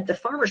at the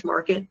farmer's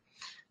market,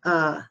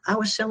 I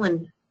was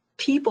selling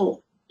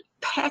people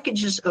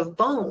packages of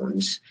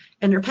bones,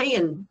 and they're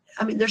paying,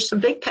 I mean, there's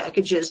some big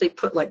packages, they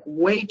put like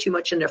way too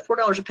much in there,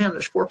 $4 a pound,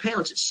 there's 4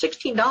 pounds, it's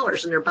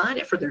 $16, and they're buying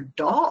it for their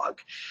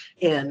dog.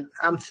 And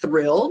I'm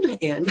thrilled,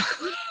 and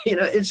you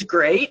know, it's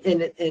great,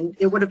 and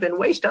it would have been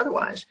waste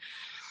otherwise.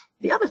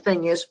 The other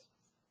thing is,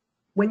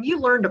 when you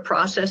learn to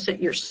process it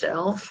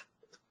yourself,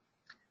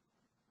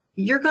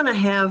 you're going to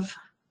have,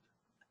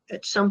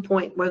 at some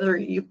point, whether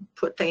you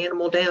put the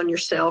animal down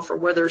yourself or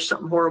whether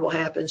something horrible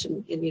happens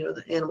and you know,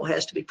 the animal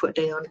has to be put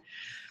down,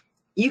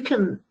 you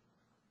can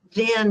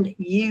then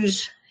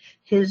use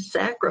his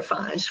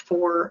sacrifice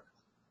for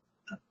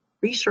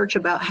research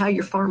about how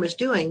your farm is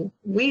doing.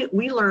 We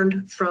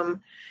learned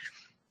from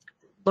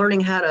learning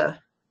how to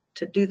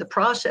do the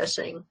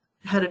processing,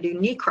 how to do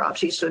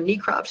necropsies. So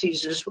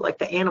necropsies is like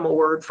the animal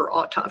word for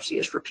autopsy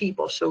is for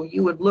people. So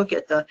you would look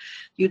at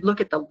you'd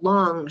look at the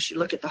lungs, you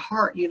look at the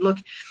heart, you look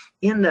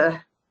in the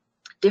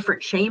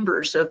different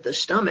chambers of the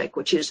stomach,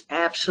 which is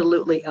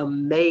absolutely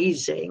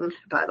amazing,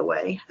 by the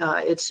way.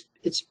 It's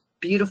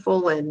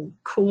beautiful and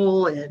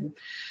cool, and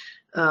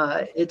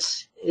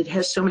it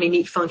has so many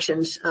neat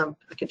functions. I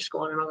could just go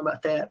on and on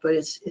about that, but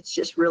it's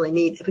just really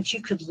neat. But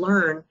you could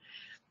learn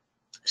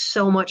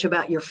so much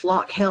about your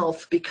flock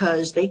health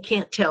because they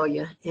can't tell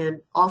you.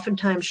 And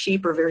oftentimes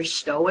sheep are very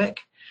stoic,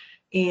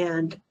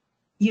 and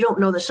you don't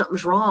know that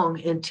something's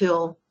wrong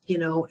until, you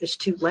know, it's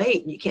too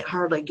late and you can't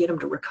hardly get them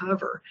to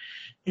recover.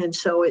 And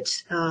so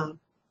it's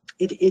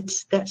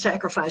that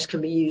sacrifice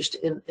can be used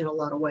in a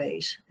lot of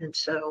ways. And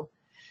so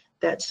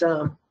that's,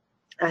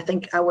 I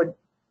think I would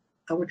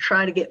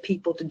try to get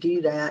people to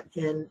do that.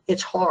 And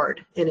it's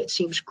hard and it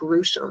seems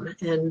gruesome,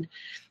 and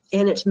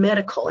it's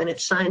medical and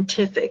it's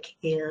scientific,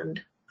 and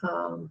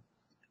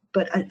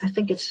but I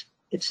think it's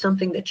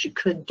something that you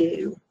could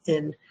do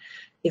and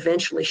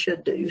eventually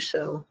should do.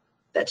 So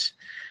that's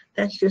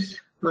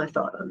just my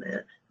thought on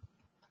that.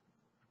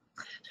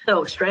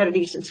 So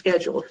strategies and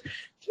schedules.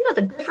 You know,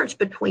 the difference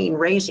between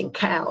raising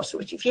cows,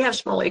 which if you have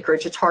small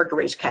acreage, it's hard to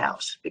raise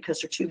cows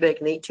because they're too big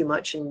and they eat too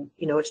much, and,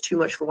 you know, it's too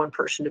much for one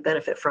person to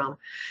benefit from.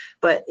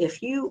 But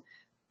if you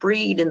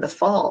breed in the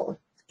fall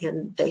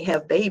and they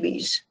have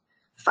babies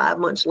 5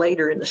 months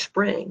later in the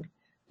spring,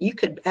 you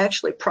could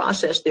actually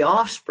process the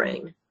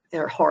offspring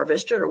or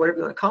harvest it or whatever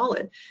you want to call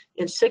it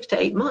in 6 to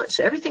 8 months.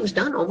 Everything's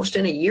done almost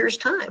in a year's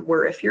time,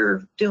 where if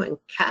you're doing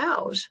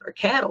cows or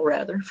cattle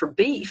rather for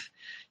beef,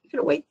 you're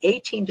going to wait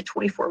 18 to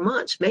 24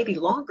 months, maybe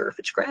longer if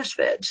it's grass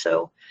fed.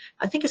 So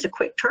I think it's a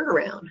quick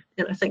turnaround.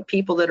 And I think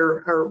people that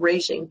are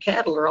raising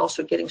cattle are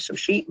also getting some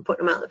sheep and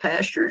putting them out in the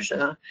pastures.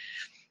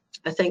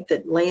 I think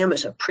that lamb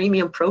is a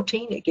premium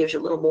protein. It gives you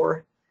a little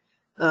more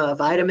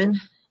vitamin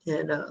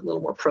and a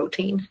little more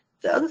protein.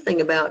 The other thing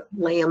about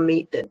lamb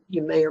meat that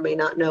you may or may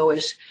not know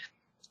is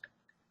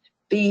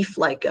beef,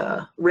 like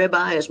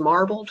ribeye, is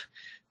marbled,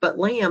 but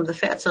lamb, the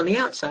fat's on the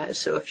outside.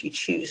 So if you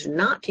choose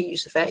not to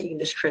use the fat, you can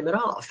just trim it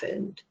off,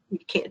 and you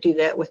can't do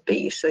that with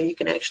beef. So you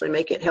can actually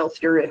make it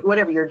healthier.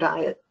 Whatever your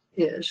diet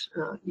is,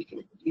 you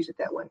can use it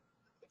that way.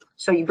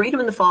 So you breed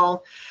them in the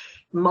fall.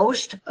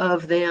 Most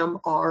of them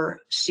are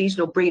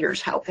seasonal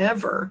breeders.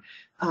 However,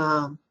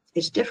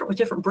 it's different with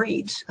different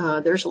breeds.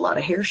 There's a lot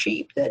of hair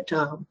sheep that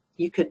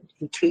you could,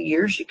 in 2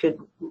 years, you could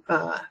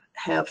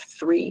have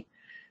 3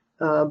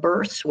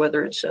 births,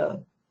 whether it's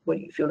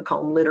if you want to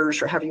call them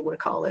litters or however you want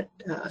to call it.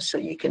 So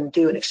you can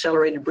do an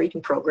accelerated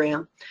breeding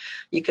program.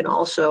 You can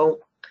also,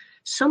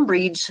 some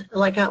breeds,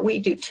 like we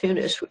do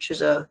Tunis, which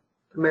is a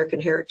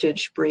American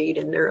heritage breed,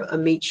 and they're a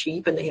meat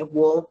sheep and they have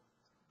wool.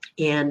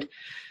 And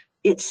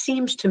it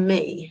seems to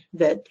me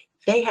that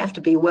they have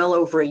to be well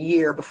over a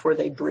year before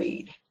they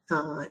breed.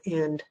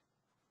 And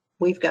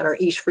we've got our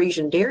East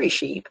Frisian dairy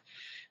sheep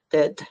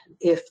that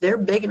if they're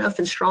big enough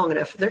and strong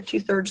enough, they're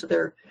 2/3 of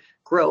their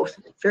growth,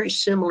 very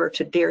similar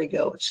to dairy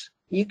goats.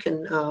 You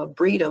can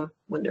breed them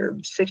when they're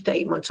 6 to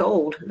 8 months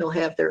old. They'll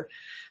have their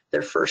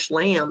first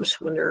lambs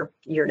when they're a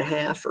year and a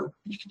half, or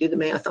you can do the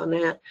math on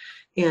that.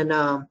 And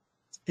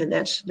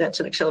that's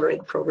an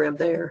accelerated program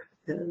there.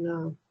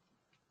 And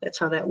that's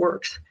how that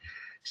works.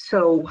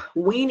 So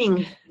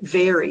weaning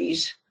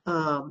varies,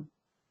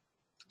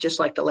 just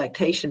like the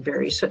lactation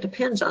varies. So it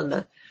depends on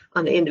the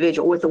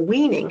individual. With the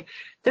weaning,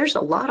 there's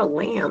a lot of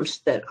lambs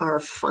that are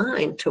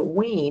fine to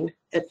wean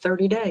at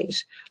 30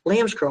 days.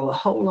 Lambs grow a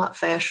whole lot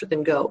faster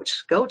than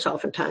goats. Goats,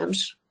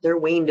 oftentimes, they're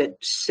weaned at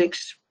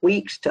 6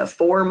 weeks to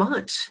 4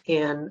 months,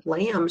 and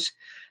lambs,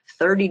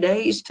 30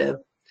 days to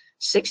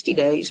 60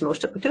 days,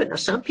 most of them do it. Now,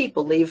 some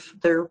people leave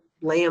their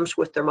lambs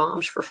with their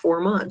moms for 4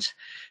 months.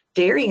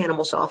 Dairy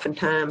animals,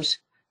 oftentimes,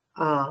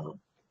 the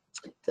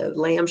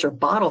lambs are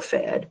bottle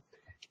fed,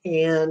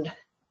 and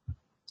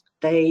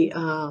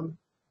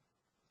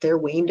they're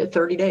weaned at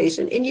 30 days.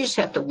 And you just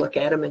have to look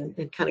at them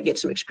and kind of get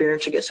some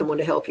experience or get someone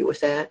to help you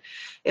with that.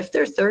 If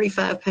they're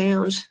 35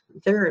 pounds,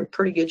 they're in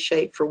pretty good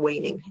shape for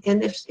weaning.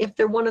 And if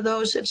they're one of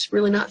those that's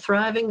really not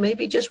thriving,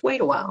 maybe just wait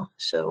a while.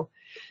 So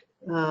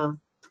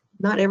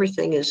not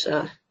everything is,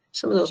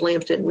 some of those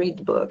lambs didn't read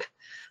the book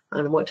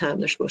on what time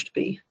they're supposed to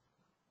be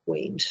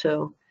weaned.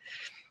 So,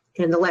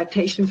 and the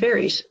lactation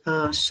varies.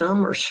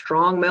 Some are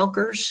strong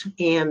milkers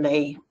and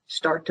they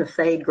start to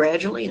fade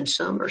gradually, and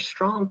some are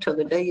strong till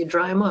the day you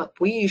dry them up.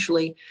 We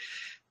usually,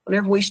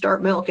 whenever we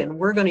start milking,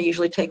 we're going to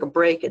usually take a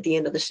break at the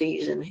end of the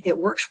season. It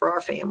works for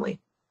our family.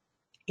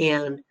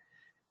 And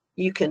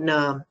you can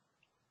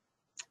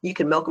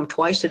milk them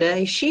twice a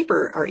day. Sheep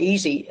are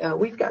easy.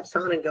 We've got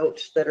Saanen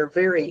goats that are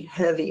very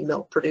heavy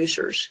milk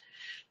producers.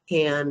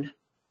 And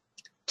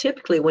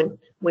typically when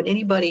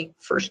anybody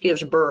first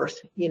gives birth,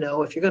 you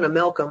know, if you're going to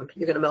milk them,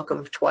 you're going to milk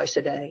them twice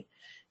a day.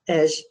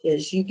 As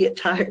you get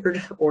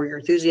tired or your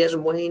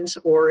enthusiasm wanes,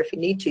 or if you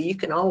need to, you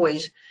can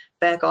always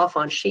back off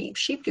on sheep.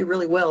 Sheep do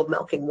really well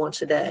milking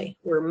once a day,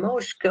 where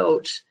most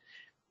goats,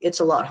 it's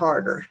a lot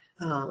harder.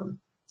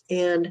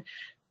 And,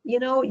 you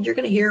know, you're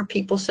going to hear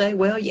people say,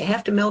 well, you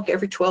have to milk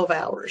every 12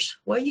 hours.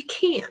 Well, you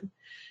can.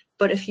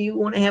 But if you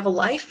want to have a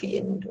life,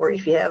 or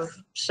if you have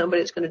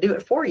somebody that's going to do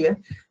it for you,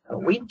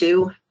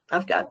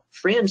 I've got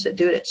friends that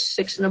do it at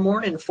 6 in the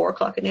morning and 4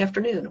 o'clock in the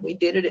afternoon. We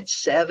did it at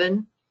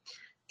 7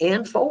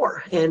 and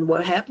 4. And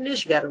what happened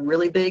is you got a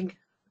really big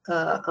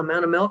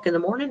amount of milk in the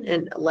morning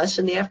and less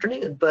in the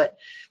afternoon. But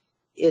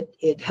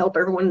it helped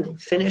everyone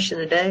finish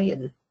in a day,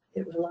 and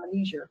it was a lot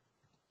easier.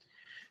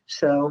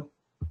 So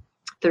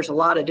there's a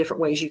lot of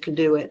different ways you can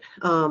do it.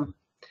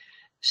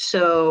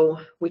 So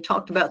we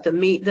talked about the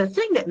meat. The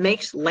thing that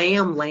makes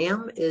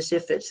lamb is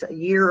if it's a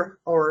year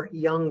or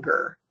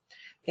younger.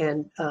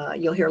 And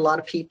you'll hear a lot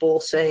of people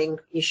saying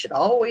you should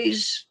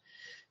always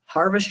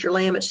harvest your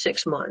lamb at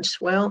 6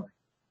 months. Well,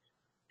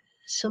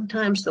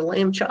 sometimes the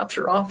lamb chops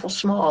are awful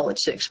small at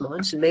 6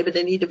 months, and maybe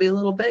they need to be a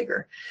little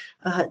bigger.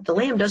 The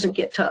lamb doesn't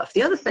get tough.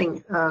 The other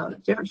thing,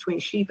 difference between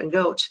sheep and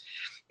goats,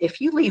 if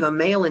you leave a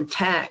male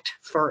intact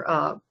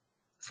for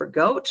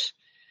goats,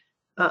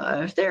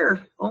 if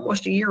they're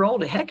almost a year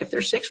old, heck, if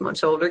they're 6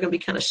 months old, they're going to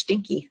be kind of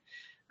stinky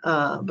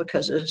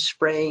because of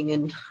spraying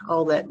and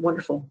all that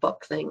wonderful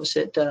buck things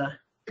that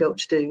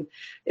goats do.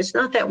 It's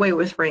not that way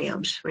with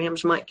rams.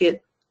 Rams might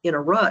get in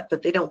a rut,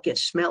 but they don't get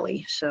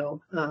smelly.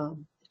 So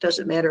it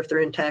doesn't matter if they're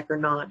intact or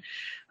not.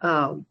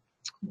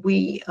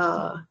 We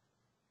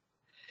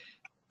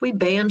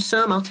banned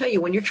some. I'll tell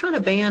you, when you're trying to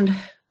ban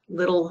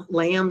little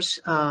lambs,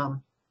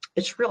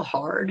 it's real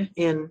hard.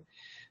 And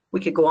we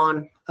could go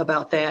on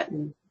about that,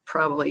 and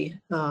probably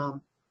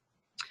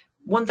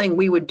one thing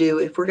we would do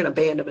if we're going to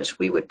ban them is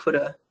we would put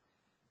a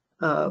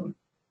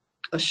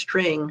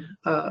string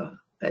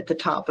at the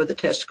top of the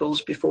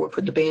testicles before we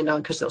put the band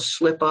on, because they'll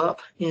slip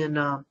up. And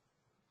I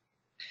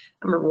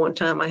remember one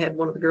time I had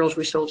one of the girls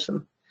we sold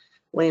some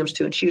lambs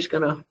to, and she was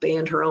going to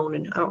band her own,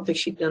 and I don't think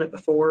she'd done it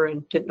before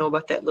and didn't know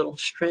about that little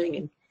string.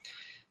 And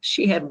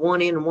she had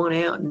one in and one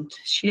out, and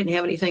she didn't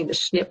have anything to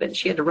snip it.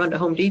 She had to run to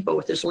Home Depot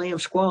with this lamb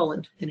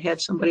squalling and had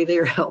somebody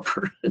there help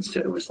her. And so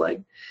it was like,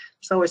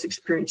 it's always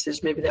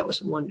experiences. Maybe that was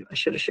the one I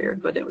should have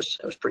shared, but it was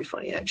pretty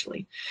funny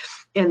actually.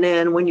 And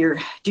then when you're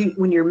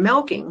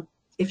milking,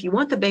 if you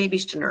want the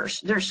babies to nurse,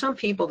 there's some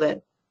people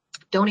that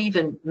don't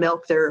even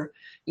milk their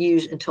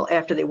ewes until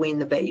after they wean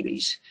the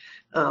babies.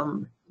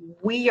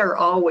 We are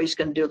always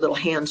going to do a little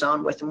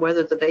hands-on with them,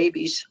 whether the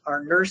babies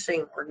are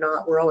nursing or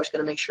not. We're always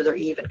going to make sure they're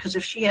even, because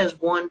if she has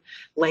one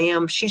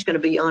lamb, she's going to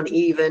be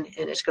uneven,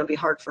 and it's going to be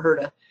hard for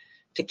her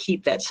to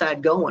keep that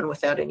side going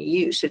without any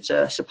use. It's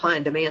a supply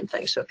and demand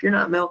thing. So if you're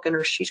not milking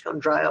her, she's going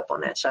to dry up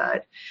on that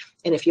side.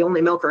 And if you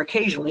only milk her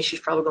occasionally,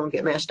 she's probably going to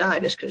get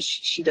mastitis because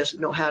she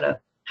doesn't know how to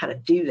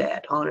do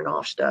that on and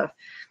off stuff.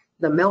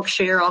 The milk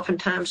share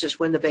oftentimes is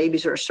when the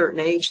babies are a certain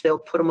age, they'll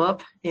put them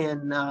up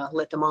and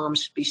let the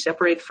moms be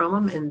separated from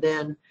them, and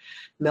then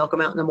milk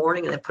them out in the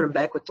morning and then put them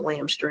back with the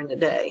lambs during the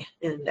day.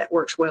 And that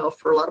works well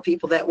for a lot of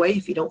people that way.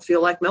 If you don't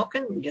feel like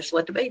milking, you just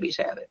let the babies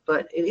have it.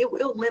 But it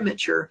will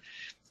limit your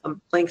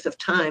length of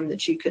time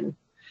that you can.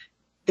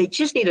 They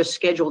just need a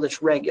schedule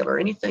that's regular.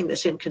 Anything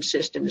that's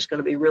inconsistent is going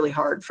to be really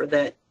hard for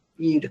that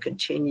ewe to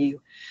continue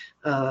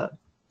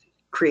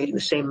creating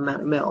the same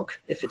amount of milk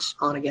if it's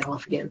on again,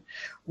 off again.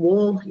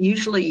 Wool,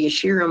 usually you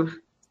shear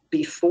them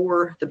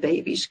before the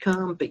babies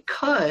come,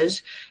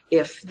 because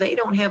if they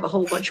don't have a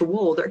whole bunch of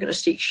wool, they're going to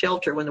seek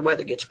shelter when the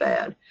weather gets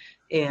bad.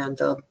 And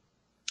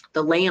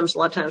the lambs, a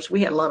lot of times, we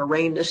had a lot of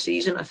rain this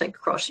season. I think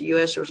across the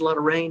U.S. there was a lot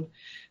of rain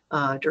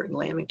during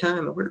lambing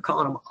time, and we were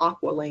calling them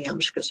aqua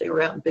lambs because they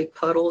were out in big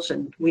puddles,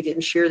 and we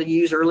didn't shear the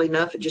ewes early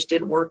enough. It just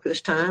didn't work this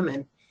time.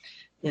 And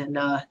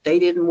they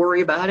didn't worry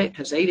about it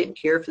because they didn't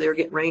care if they were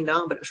getting rained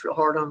on, but it was real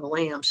hard on the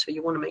lambs. So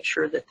you want to make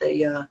sure that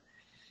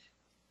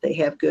they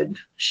have good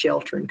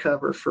shelter and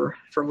cover for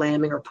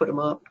lambing, or put them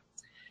up.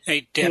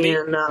 Hey, Debbie,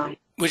 And,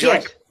 would you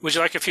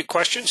like a few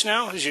questions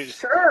now?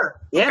 Sure.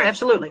 Yeah, okay.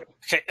 Absolutely.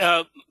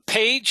 Okay.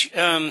 Paige,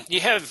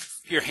 you have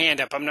your hand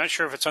up. I'm not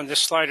sure if it's on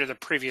this slide or the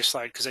previous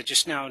slide because I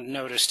just now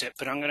noticed it,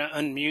 but I'm going to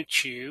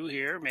unmute you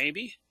here,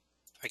 maybe.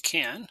 If I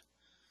can.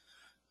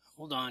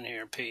 Hold on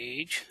here,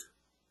 Paige.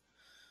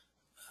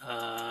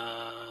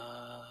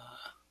 Well,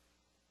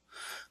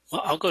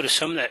 I'll go to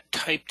some that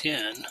typed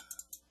in.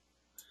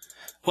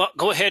 Well,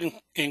 go ahead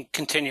and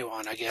continue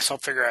on, I guess. I'll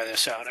figure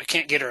this out. I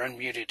can't get her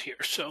unmuted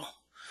here, so.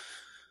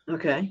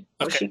 Okay.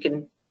 Well,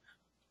 okay.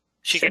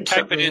 She can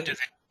type it into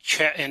the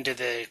chat, into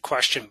the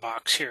question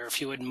box here, if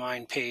you wouldn't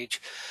mind,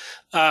 Paige.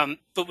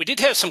 But we did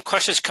have some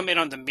questions come in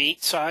on the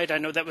meat side. I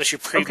know that was your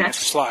previous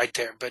slide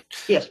there, but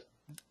yes.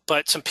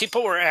 But some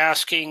people were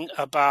asking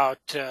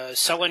about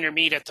selling your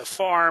meat at the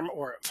farm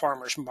or at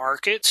farmers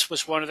markets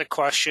was one of the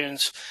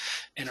questions.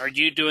 And are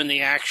you doing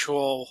the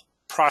actual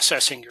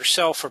processing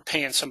yourself or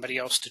paying somebody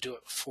else to do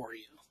it for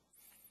you?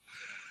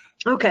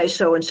 Okay,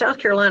 so in South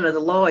Carolina, the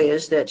law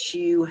is that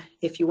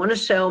if you want to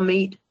sell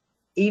meat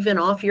even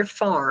off your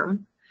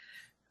farm,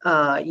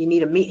 you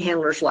need a meat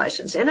handler's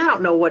license. And I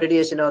don't know what it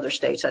is in other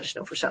states. I just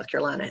know for South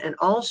Carolina. And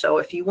also,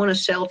 if you want to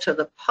sell to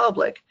the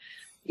public,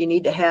 you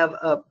need to have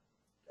a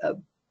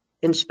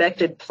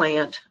inspected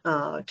plant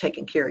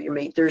taking care of your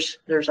meat. There's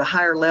a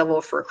higher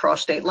level for across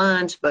state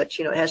lines, but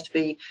it has to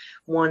be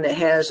one that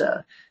has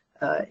a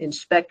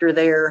inspector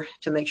there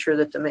to make sure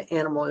that the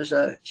animal is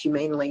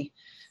humanely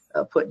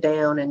put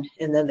down, and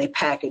then they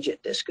package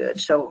it this good.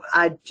 So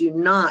I do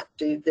not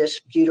do this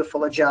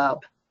beautiful a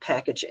job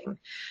packaging,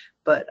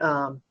 but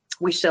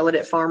we sell it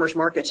at farmers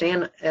markets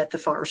and at the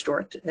farm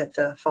store at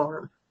the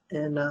farm.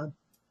 And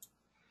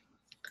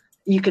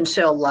you can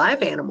sell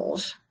live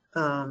animals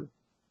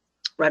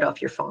right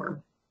off your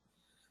farm.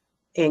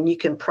 and you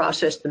can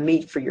process the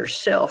meat for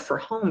yourself for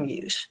home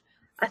use.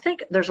 I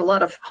think there's a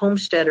lot of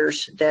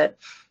homesteaders that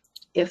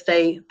if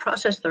they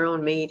process their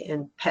own meat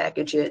and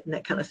package it and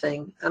that kind of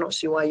thing, I don't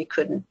see why you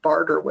couldn't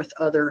barter with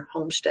other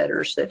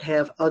homesteaders that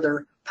have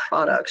other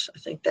products. I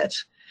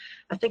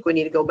think we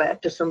need to go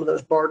back to some of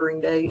those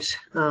bartering days.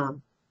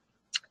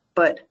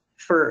 But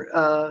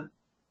for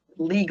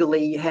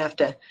legally, you have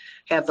to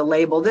have the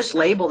label. This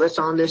label that's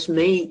on this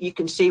meat, you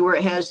can see where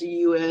it has the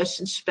U.S.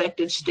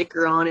 inspected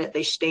sticker on it.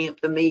 They stamp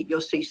the meat.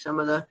 You'll see some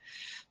of the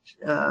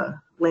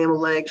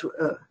leg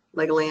of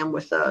lamb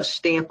with a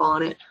stamp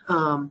on it.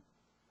 And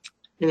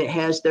it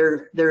has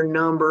their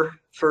number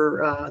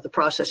for the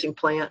processing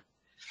plant.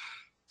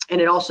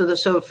 And it also,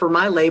 so for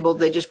my label,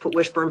 they just put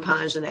Wishburne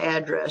Pines and the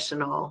address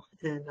and all.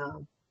 And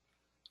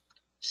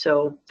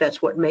so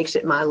that's what makes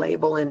it my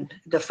label. And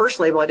the first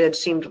label I did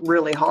seemed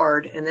really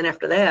hard. And then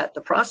after that,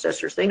 the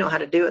processors, they know how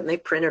to do it, and they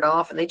print it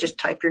off and they just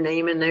type your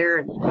name in there.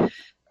 And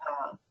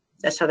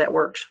that's how that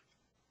works.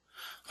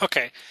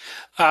 Okay.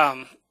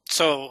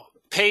 So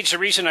Paige, the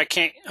reason I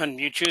can't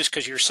unmute you is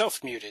because you're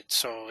self-muted.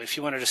 So if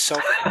you wanted to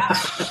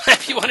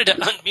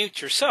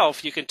unmute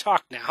yourself, you can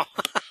talk now.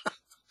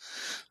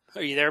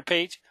 Are you there,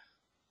 Paige?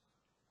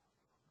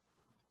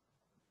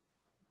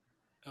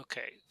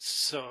 Okay,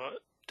 so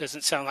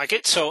doesn't sound like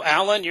it. So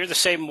Alan, you're the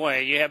same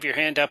way. You have your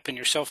hand up and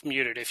you're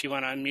self-muted. If you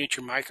want to unmute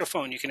your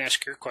microphone, you can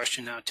ask your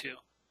question now too.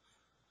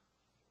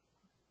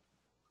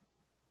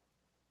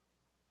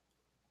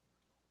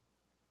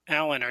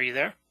 Alan, are you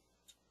there?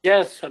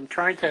 Yes, I'm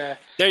trying to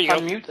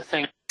unmute the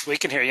thing. We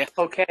can hear you.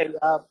 Okay.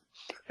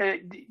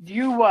 Do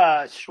you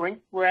shrink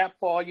wrap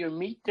all your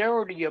meat there,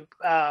 or do you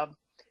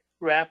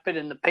wrap it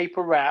in the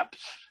paper wraps?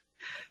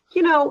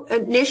 You know,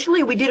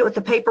 initially we did it with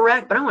the paper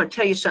rack, but I want to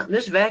tell you something.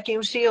 This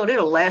vacuum sealed,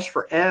 it'll last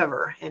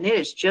forever, and it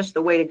is just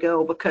the way to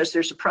go because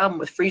there's a problem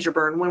with freezer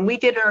burn. When we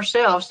did it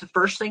ourselves, the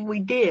first thing we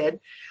did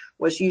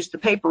was use the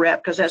paper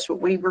wrap because that's what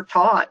we were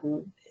taught,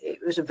 and it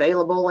was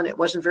available, and it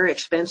wasn't very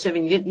expensive,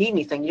 and you didn't need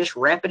anything. You just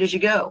wrap it as you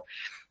go.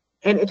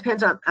 And it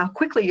depends on how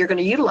quickly you're going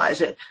to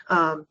utilize it.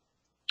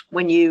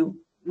 When you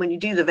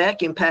do the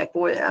vacuum pack,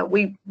 boy,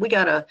 we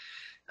got a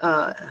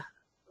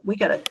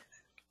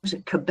was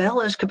it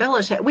Cabela's?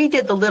 We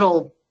did the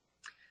little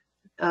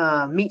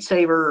meat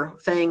saver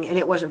thing, and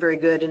it wasn't very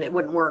good, and it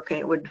wouldn't work,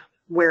 and it would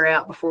wear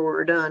out before we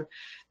were done.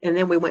 And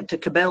then we went to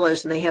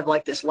Cabela's, and they have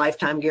like this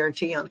lifetime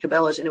guarantee on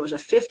Cabela's, and it was a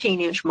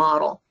 15-inch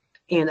model.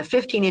 And a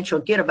 15-inch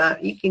you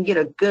can get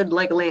a good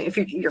leg of lamb. If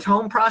you're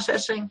home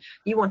processing,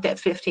 you want that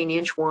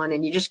 15-inch one,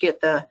 and you just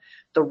get the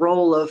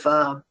roll of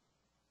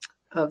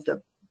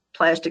the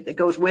plastic that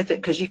goes with it,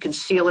 because you can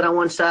seal it on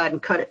one side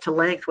and cut it to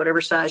length,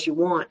 whatever size you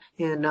want,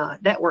 and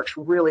that works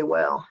really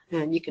well.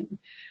 And you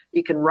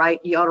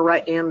ought to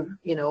write down,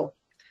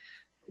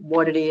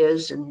 what it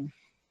is and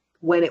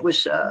when it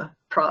was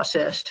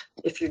processed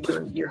if you're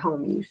doing your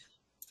home use.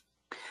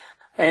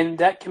 And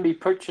that can be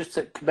purchased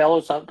at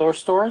Cabela's outdoor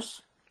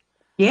stores?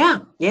 Yeah.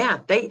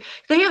 They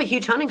have a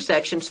huge hunting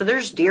section, so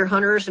there's deer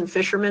hunters and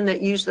fishermen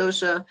that use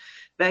those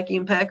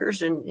vacuum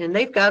packers, and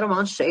they've got them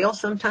on sale.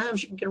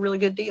 Sometimes you can get a really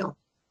good deal.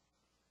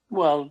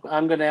 Well,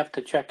 I'm going to have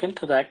to check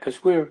into that because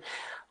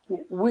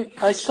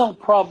I sell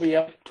probably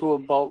up to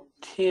about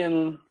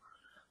 10,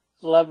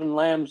 11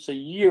 lambs a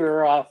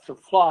year off the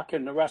flock,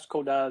 and the rest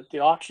go to the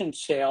auction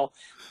sale.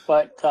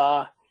 But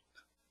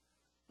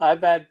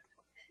I've had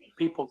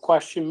people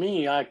question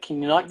me,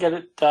 can you not get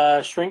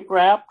it shrink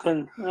wrapped?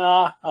 And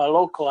a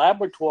local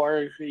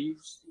abattoir,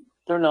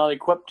 they're not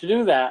equipped to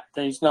do that.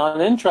 And he's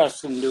not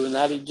interested in doing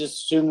that. He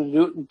just assumed to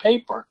do it in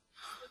paper.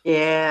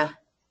 Yeah,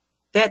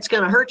 that's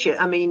going to hurt you.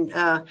 I mean,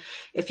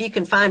 if you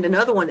can find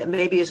another one that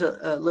maybe is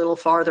a little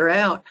farther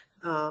out,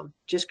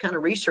 just kind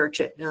of research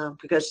it,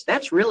 because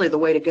that's really the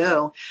way to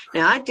go.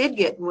 Now, I did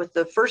get with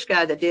the first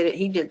guy that did it,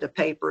 he did the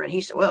paper, and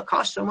he said, well, it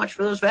costs so much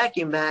for those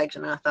vacuum bags.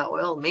 And I thought,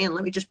 well, man,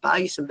 let me just buy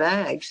you some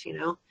bags,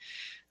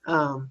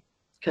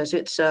 because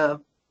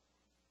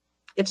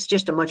it's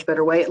just a much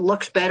better way. It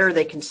looks better.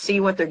 They can see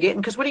what they're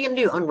getting. Because what are you going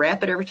to do?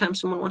 Unwrap it every time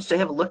someone wants to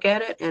have a look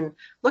at it? And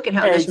look at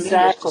how this meat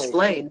is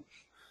displayed.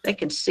 They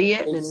can see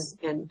it,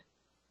 and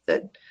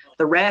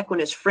the rack, when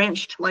it's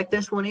Frenched like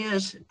this one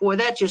is, boy,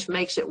 that just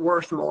makes it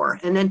worth more.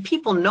 And then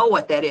people know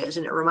what that is,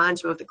 and it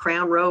reminds them of the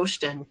crown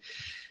roast, and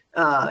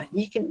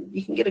you can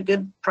get a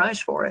good price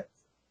for it.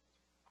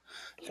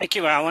 Thank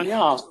you, Alan.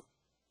 Yeah,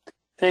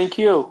 thank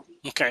you.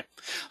 Okay,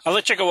 I'll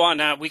let you go on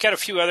now. We got a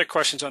few other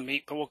questions on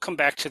meat, but we'll come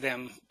back to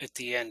them at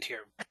the end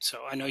here. So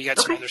I know you got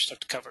some other stuff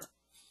to cover.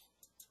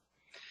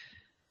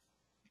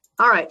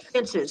 All right,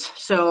 fences.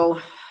 So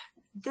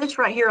this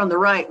right here on the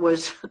right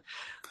was,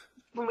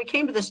 when we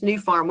came to this new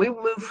farm, we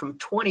moved from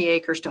 20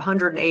 acres to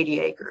 180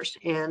 acres.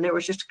 And there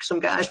was just some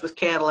guys with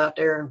cattle out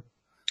there. And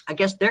I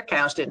guess their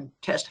cows didn't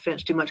test the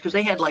fence too much, because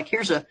they had like,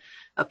 here's a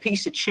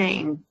piece of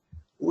chain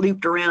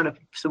looped around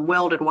some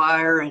welded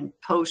wire and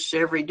posts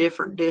every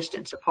different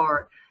distance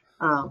apart.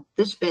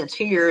 This fence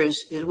here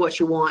is what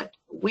you want.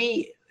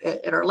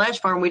 At our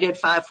last farm, we did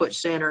 5-foot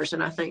centers,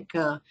 and I think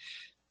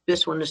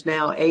this one is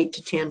now 8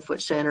 to 10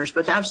 foot centers.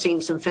 But I've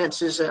seen some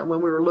fences when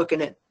we were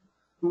looking at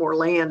more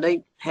land,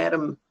 they had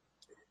them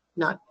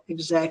not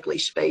exactly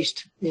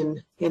spaced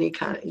in any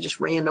kind of,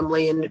 just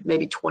randomly, and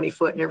maybe 20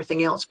 foot and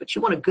everything else. But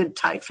you want a good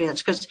tight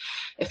fence, because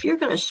if you're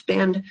going to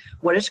spend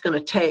what it's going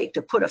to take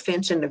to put a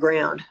fence in the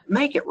ground,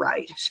 make it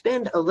right.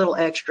 Spend a little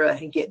extra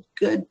and get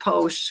good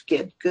posts,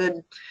 get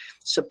good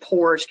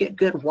supports, get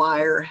good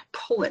wire,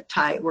 pull it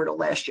tight where it'll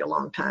last you a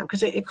long time,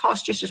 because it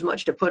costs just as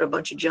much to put a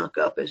bunch of junk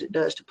up as it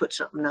does to put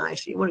something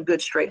nice. You want a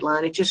good straight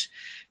line. It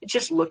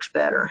just looks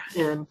better.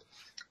 And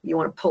you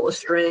want to pull a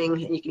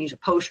string, and you can use a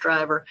post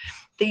driver.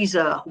 These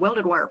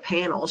welded wire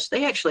panels,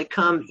 they actually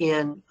come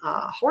in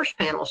horse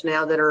panels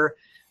now that are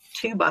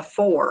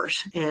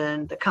 2x4s,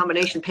 and the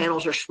combination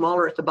panels are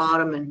smaller at the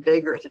bottom and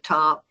bigger at the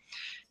top.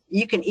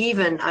 You can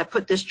even, I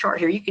put this chart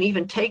here, you can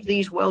even take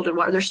these welded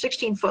wire, they're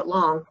 16 foot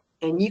long,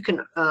 and you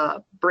can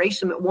brace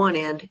them at one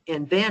end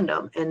and bend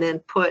them, and then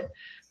put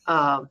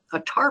a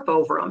tarp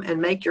over them and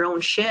make your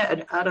own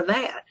shed out of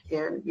that.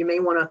 And you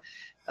may want to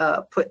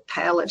put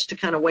pallets to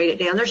kind of weight it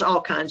down. There's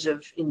all kinds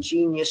of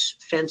ingenious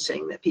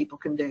fencing that people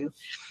can do.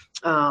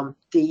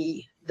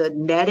 The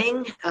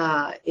netting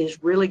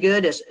is really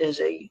good as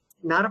a,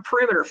 not a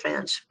perimeter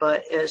fence,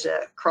 but as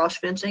a cross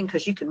fencing,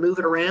 because you can move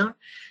it around.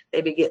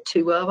 Maybe get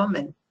 2 of them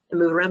and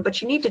move around.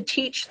 But you need to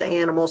teach the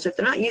animals, if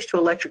they're not used to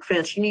electric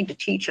fence, you need to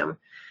teach them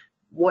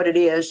what it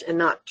is, and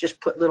not just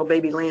put little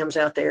baby lambs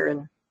out there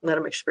and let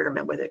them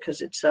experiment with it,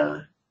 because it's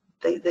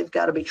they've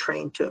got to be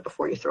trained to it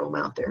before you throw them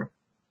out there.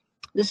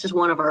 This is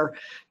one of our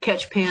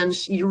catch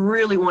pens. You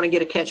really want to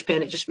get a catch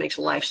pen. It just makes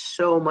life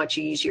so much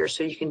easier.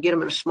 So you can get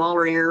them in a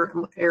smaller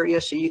area,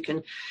 so you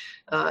can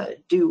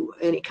do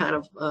any kind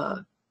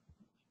of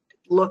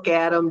look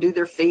at them, do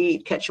their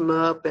feet, catch them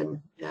up,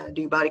 and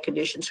do body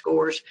condition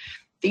scores.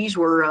 These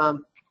were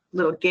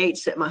little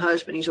gates that my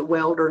husband, he's a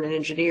welder and an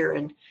engineer,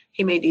 and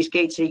he made these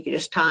gates that he could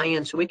just tie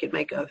in, so we could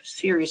make a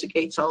series of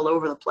gates all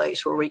over the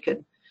place where we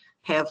could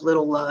have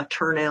little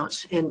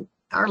turnouts. And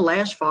our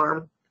last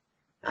farm,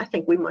 I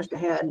think we must have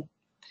had,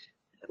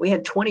 we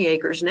had 20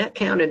 acres, and that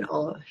counted,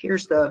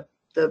 here's the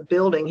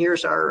building,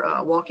 here's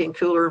our walk-in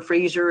cooler and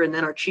freezer, and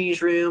then our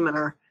cheese room,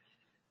 and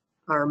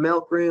our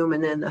milk room,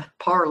 and then the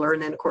parlor,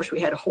 and then of course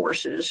we had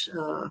horses,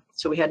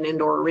 so we had an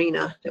indoor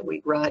arena that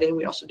we'd ride in.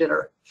 We also did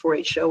our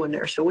 4-H show in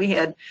there, so we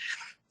had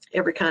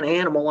every kind of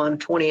animal on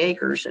 20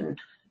 acres, and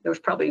there was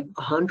probably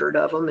 100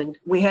 of them, and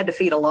we had to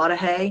feed a lot of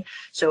hay.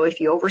 So if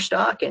you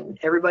overstock, and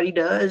everybody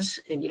does,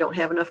 and you don't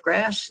have enough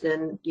grass,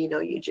 then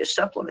you just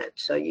supplement.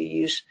 So you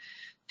use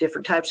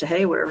different types of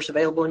hay, whatever's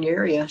available in your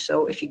area.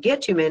 So if you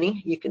get too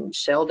many, you can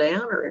sell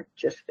down or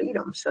just feed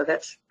them. So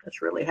that's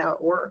really how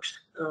it works.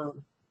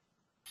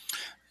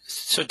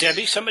 So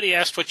Debbie, somebody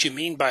asked what you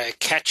mean by a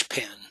catch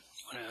pen.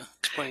 You want to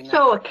explain that?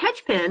 So a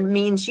catch pen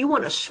means you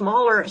want a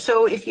smaller,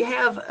 so if you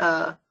have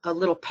a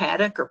little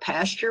paddock or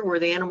pasture where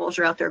the animals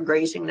are out there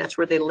grazing, that's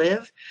where they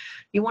live,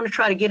 you want to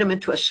try to get them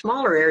into a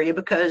smaller area,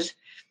 because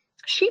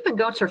sheep and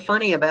goats are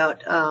funny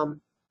about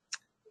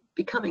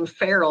becoming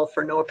feral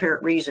for no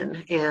apparent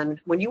reason. And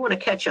when you want to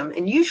catch them,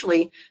 and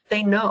usually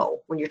they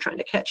know when you're trying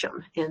to catch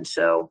them, and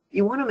so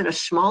you want them in a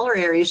smaller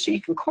area so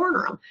you can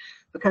corner them,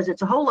 because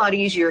it's a whole lot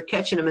easier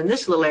catching them in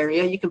this little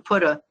area. You can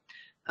put a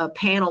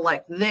panel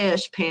like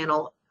this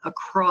panel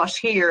across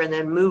here and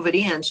then move it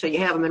in, so you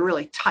have them in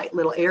really tight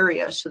little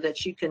areas so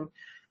that you can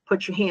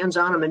put your hands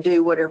on them and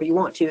do whatever you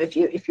want to.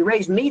 If you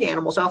raise meat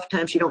animals,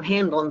 oftentimes you don't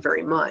handle them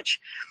very much.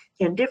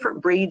 And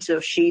different breeds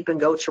of sheep and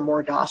goats are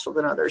more docile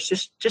than others.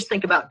 Just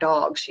think about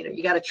dogs.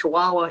 You got a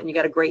Chihuahua and you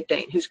got a Great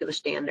Dane. Who's going to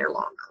stand there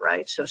longer,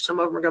 right? So some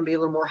of them are going to be a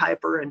little more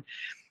hyper, and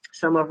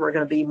some of them are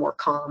going to be more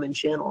calm and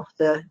gentle.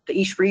 The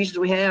East Friesians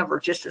we have are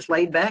just as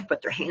laid back,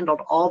 but they're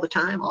handled all the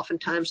time.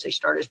 Oftentimes they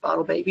start as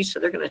bottle babies, so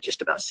they're going to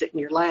just about sit in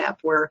your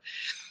lap, where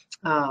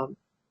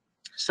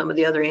some of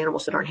the other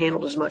animals that aren't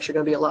handled as much are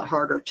going to be a lot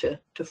harder to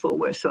fool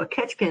with. So a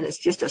catch pen is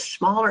just a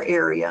smaller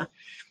area,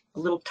 a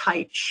little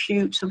tight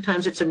chute.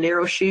 Sometimes it's a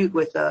narrow chute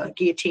with a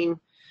guillotine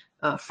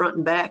front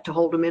and back to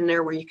hold them in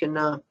there, where you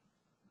can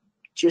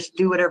just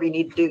do whatever you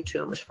need to do to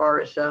them as far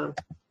as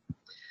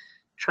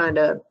trying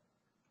to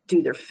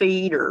do their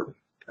feed or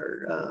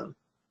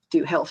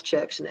do health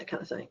checks and that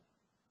kind of thing.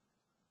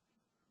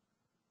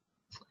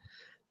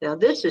 Now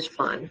this is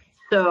fun.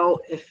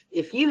 So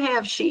if you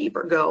have sheep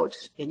or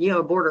goats and you have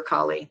a border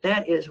collie,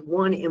 that is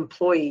one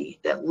employee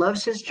that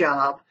loves his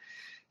job,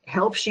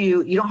 helps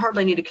you. You don't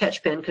hardly need a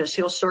catch pen, because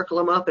he'll circle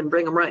them up and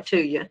bring them right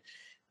to you.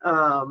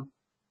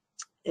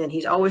 And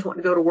he's always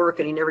wanting to go to work,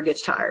 and he never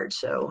gets tired.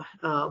 So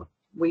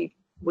we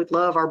would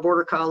love our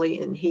border collie,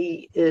 and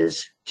he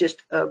is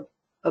just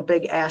a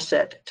big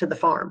asset to the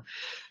farm.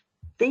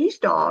 These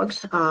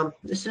dogs,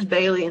 this is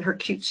Bailey and her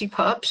cutesy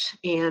pups,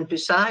 and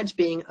besides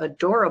being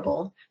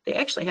adorable, they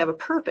actually have a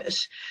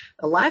purpose.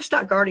 A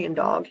livestock guardian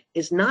dog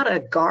is not a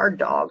guard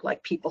dog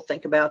like people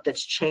think about,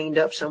 that's chained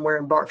up somewhere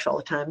and barks all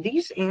the time.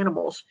 These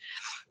animals,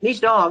 these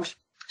dogs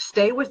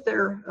stay with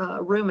their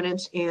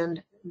ruminants,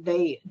 and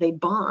they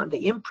bond,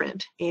 they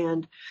imprint,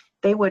 and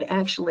they would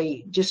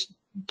actually just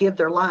give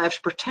their lives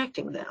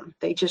protecting them.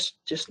 They just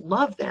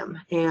love them.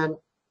 And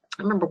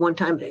I remember one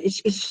time,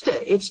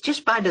 it's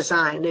just by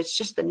design. It's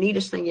just the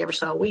neatest thing you ever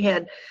saw. We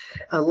had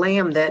a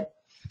lamb that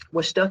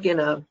was stuck in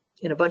a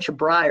bunch of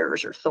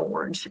briars or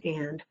thorns,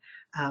 and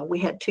we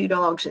had two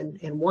dogs,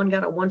 and one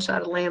got on one side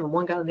of the lamb and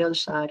one got on the other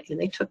side, and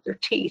they took their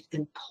teeth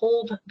and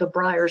pulled the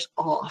briars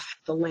off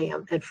the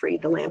lamb and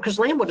freed the lamb, because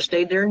the lamb would have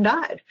stayed there and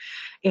died.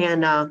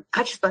 And I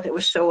just thought it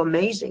was so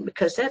amazing,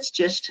 because that's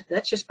just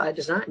by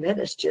design. That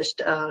is just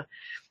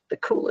the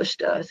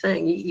coolest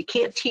thing. You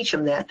can't teach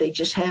them that. They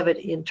just have it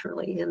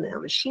internally in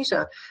them. And she's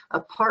a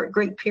part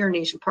Great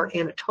Pyrenees and part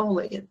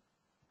Anatolian.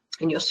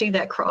 And you'll see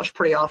that cross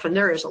pretty often.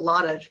 There is a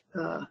lot of,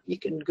 you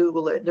can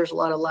Google it, there's a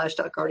lot of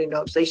livestock guardian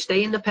dogs. They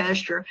stay in the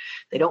pasture.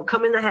 They don't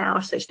come in the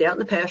house. They stay out in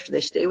the pasture.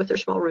 They stay with their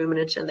small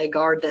ruminants, and they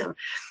guard them.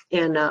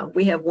 And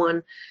we have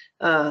one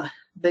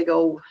big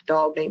old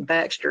dog named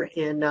Baxter,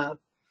 and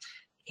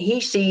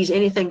he sees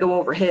anything go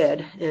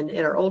overhead. And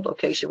at our old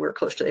location, we were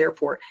close to the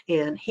airport,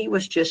 and he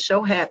was just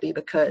so happy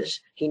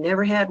because he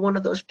never had one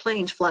of those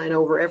planes flying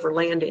over ever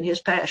land in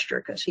his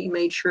pasture, because he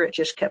made sure it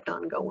just kept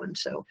on going.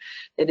 So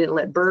they didn't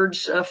let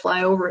birds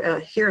fly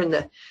over.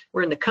 Here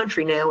we're in the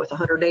country now with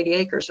 180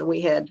 acres, and we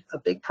had a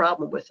big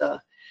problem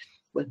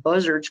with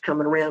buzzards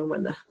coming around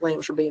when the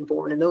lambs were being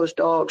born, and those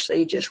dogs,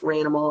 they just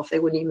ran them off. They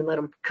wouldn't even let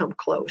them come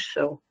close.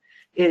 So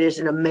it is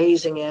an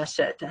amazing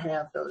asset to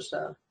have those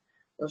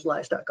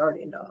livestock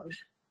guardian dogs.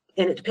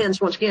 And it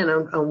depends, once again,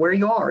 on where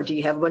you are. Do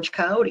you have a bunch of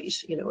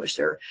coyotes? Is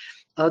there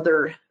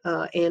other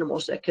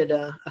animals that could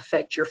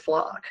affect your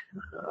flock?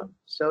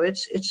 So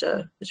it's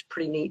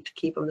pretty neat to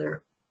keep them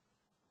there.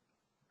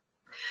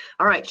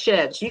 All right,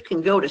 sheds. You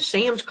can go to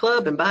Sam's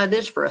Club and buy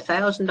this for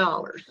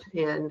 $1,000.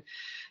 And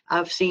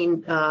I've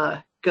seen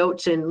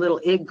goats in little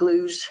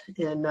igloos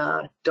and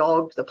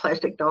the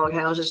plastic dog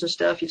houses and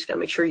stuff. You just got to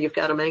make sure you've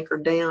got them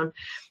anchored down.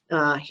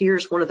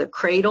 Here's one of the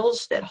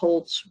cradles that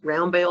holds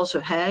round bales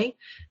of hay,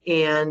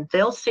 and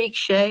they'll seek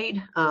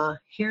shade.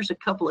 Here's a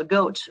couple of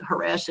goats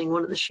harassing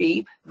one of the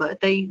sheep,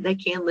 but they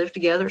can live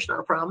together. It's not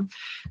a problem.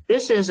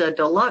 This is a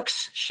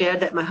deluxe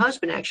shed that my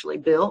husband actually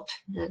built.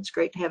 It's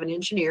great to have an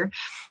engineer.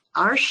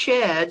 Our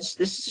sheds,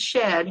 this is a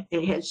shed,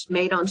 and it's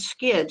made on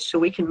skids, so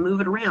we can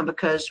move it around,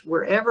 because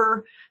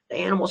wherever the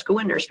animals go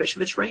in there,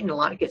 especially if it's raining a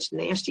lot, it gets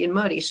nasty and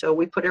muddy. So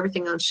we put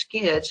everything on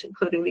skids,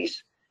 including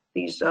these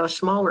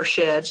smaller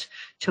sheds,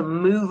 to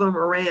move them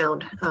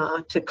around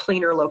to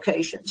cleaner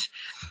locations.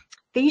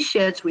 These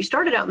sheds, we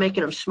started out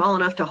making them small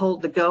enough to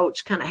hold the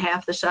goats, kind of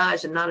half the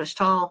size and not as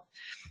tall.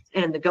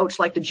 And the goats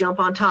like to jump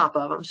on top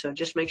of them, so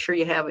just make sure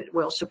you have it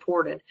well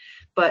supported.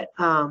 But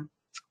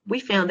we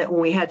found that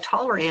when we had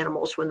taller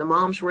animals, when the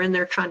moms were in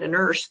there trying to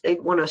nurse,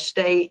 they'd want to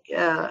stay,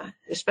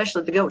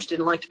 especially if the goats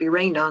didn't like to be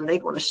rained on,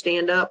 they'd want to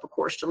stand up, of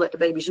course, to let the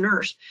babies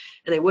nurse.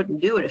 And they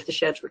wouldn't do it if the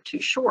sheds were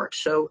too short.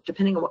 So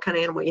depending on what kind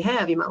of animal you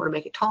have, you might want to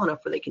make it tall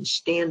enough where they can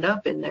stand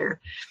up in there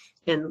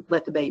and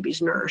let the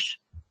babies nurse.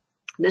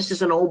 This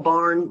is an old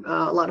barn.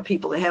 A lot of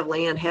people that have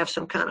land have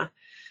some kind of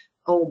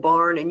old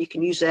barn, and you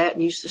can use that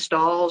and use the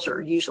stalls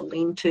or use a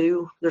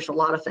lean-to. There's a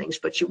lot of things,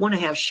 but you want to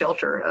have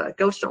shelter.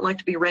 Goats don't like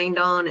to be rained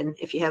on, and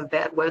if you have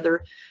bad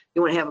weather,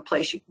 you want to have a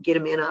place you can get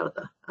them in out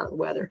of the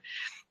weather.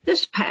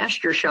 This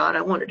pasture shot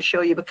I wanted to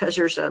show you because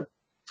there's a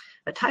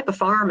type of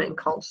farming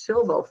called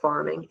silvo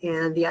farming,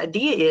 and the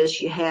idea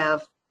is you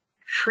have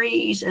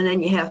trees and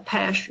then you have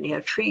pasture, and you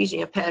have trees and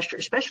you have pasture,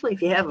 especially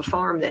if you have a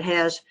farm that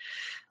has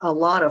a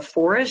lot of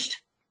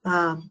forest.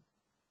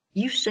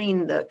 You've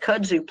seen the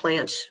kudzu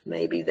plants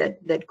maybe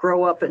that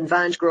grow up, and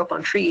vines grow up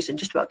on trees and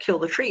just about kill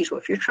the trees. Well,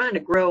 if you're trying to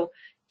grow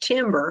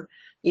timber,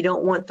 you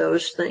don't want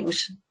those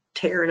things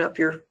tearing up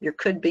your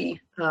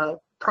could-be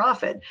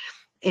profit.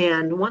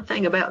 And one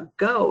thing about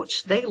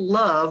goats, they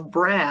love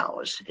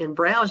browse, and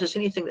browse is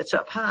anything that's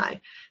up high.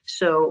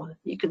 So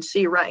you can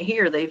see right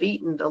here, they've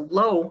eaten the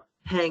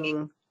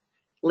low-hanging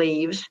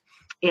leaves,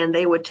 and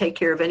they would take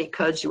care of any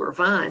kudzu or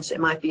vines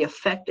that might be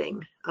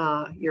affecting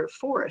your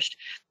forest.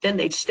 Then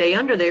they'd stay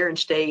under there and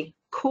stay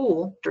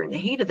cool during the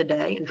heat of the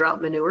day and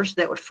drop manures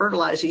that would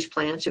fertilize these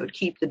plants. It would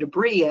keep the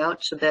debris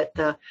out so that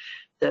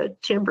the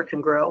timber can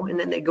grow, and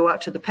then they go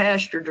out to the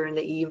pasture during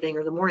the evening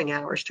or the morning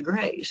hours to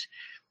graze.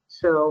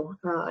 So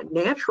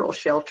natural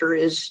shelter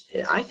is,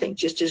 I think,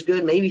 just as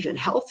good, maybe even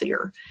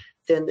healthier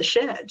than the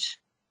sheds.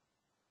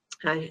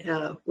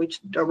 We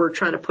were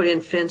trying to put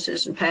in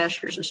fences and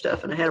pastures and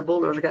stuff, and I had a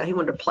bulldozer guy. He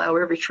wanted to plow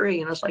every tree,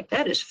 and I was like,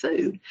 that is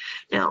food.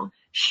 Now,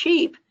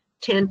 sheep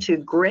tend to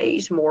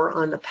graze more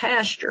on the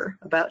pasture,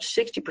 about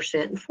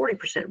 60% and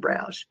 40%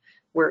 browse,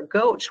 where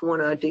goats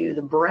want to do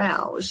the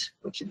browse,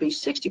 which would be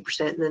 60%,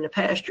 and then the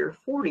pasture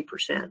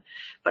 40%.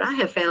 But I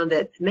have found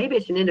that maybe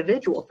it's an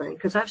individual thing,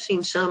 because I've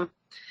seen some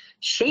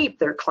sheep,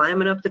 they're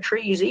climbing up the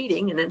trees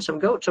eating, and then some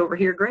goats over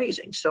here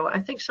grazing. So I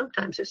think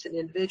sometimes it's an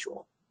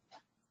individual.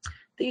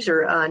 These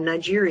are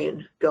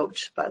Nigerian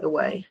goats, by the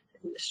way.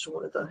 And this is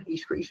one of the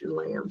East Frisian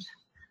lambs.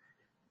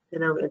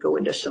 And I'm going to go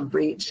into some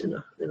breeds in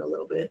a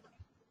little bit.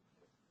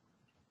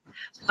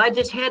 I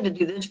just had to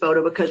do this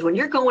photo because when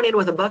you're going in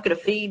with a bucket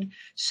of feed,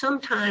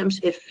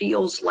 sometimes it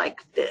feels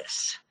like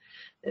this.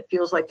 It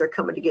feels like they're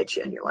coming to get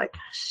you, and you're like,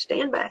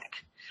 stand back.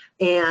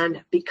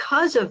 And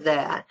because of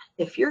that,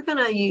 if you're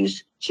going to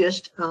use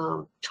just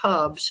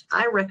tubs,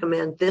 I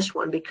recommend this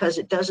one because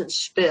it doesn't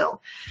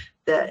spill.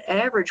 The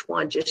average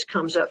one just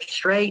comes up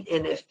straight,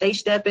 and if they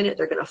step in it,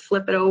 they're going to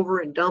flip it over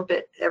and dump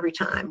it every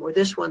time. Where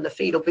this one, the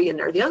feed will be in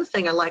there. The other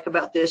thing I like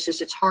about this is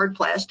it's hard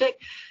plastic,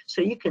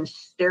 so you can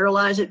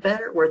sterilize it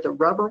better, where the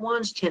rubber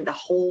ones tend to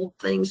hold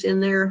things in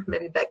there,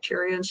 maybe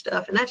bacteria and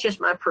stuff. And that's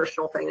just my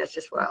personal thing. That's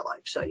just what I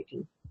like. So you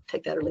can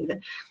take that or leave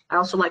it. I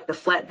also like the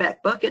flat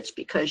back buckets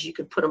because you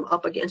can put them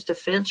up against a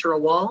fence or a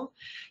wall,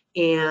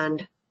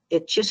 and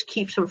it just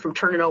keeps them from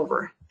turning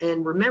over.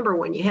 And remember,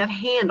 when you have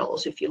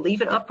handles, if you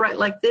leave it upright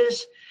like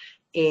this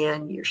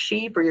and your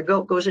sheep or your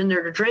goat goes in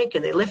there to drink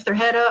and they lift their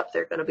head up,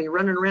 they're going to be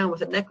running around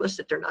with a necklace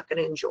that they're not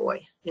going to enjoy.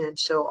 And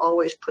so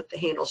always put the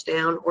handles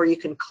down, or you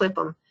can clip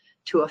them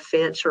to a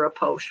fence or a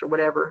post or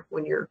whatever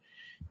when you're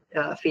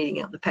feeding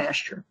out the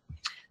pasture.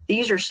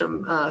 These are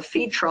some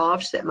feed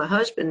troughs that my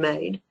husband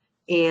made,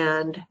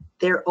 and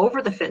they're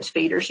over the fence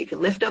feeders. You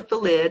can lift up the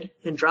lid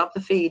and drop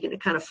the feed, and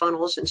it kind of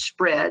funnels and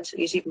spreads.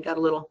 He's even got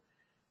a little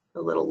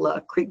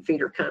creek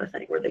feeder kind of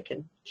thing where they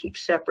can keep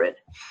separate.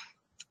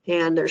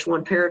 And there's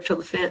one parallel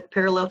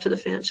to the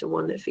fence and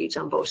one that feeds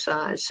on both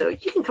sides. So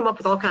you can come up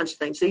with all kinds of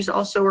things. These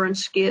also are in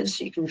skids,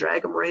 so you can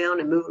drag them around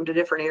and move them to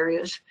different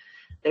areas.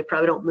 They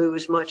probably don't move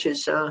as much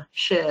as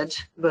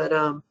sheds, but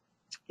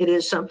it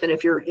is something.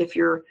 If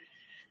you're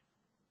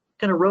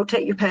going to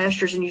rotate your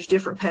pastures and use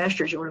different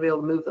pastures, you want to be able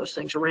to move those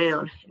things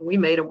around. And we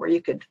made them where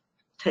you could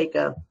take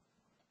a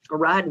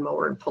riding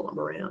mower and pull them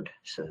around.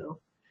 So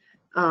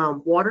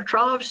water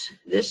troughs,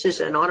 this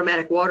is an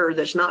automatic water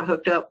that's not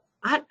hooked up.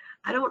 I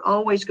don't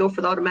always go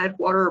for the automatic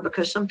water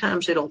because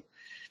sometimes it'll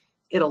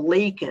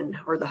leak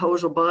or the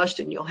hose will bust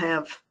and you'll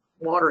have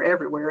water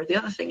everywhere. The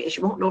other thing is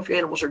you won't know if your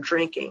animals are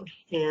drinking,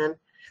 and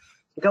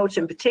goats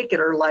in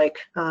particular like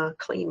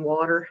clean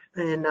water.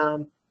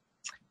 And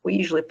we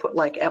usually put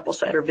like apple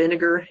cider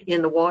vinegar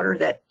in the water.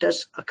 That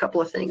does a couple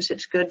of things.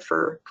 It's good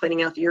for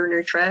cleaning out the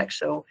urinary tract.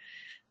 So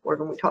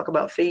when we talk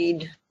about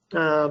feed,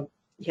 you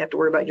have to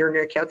worry about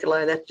urinary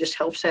calculi. That just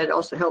helps that. It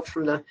also helps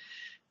from the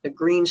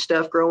green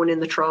stuff growing in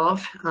the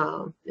trough.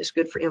 It's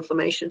good for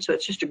inflammation. So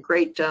it's just a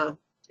great,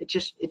 it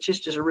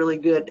just is a really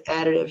good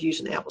additive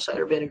using apple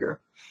cider vinegar.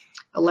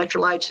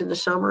 Electrolytes in the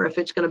summer, if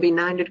it's going to be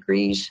 90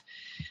 degrees,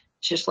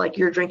 just like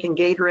you're drinking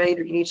Gatorade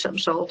or you need something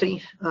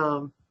salty,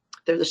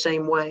 they're the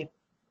same way.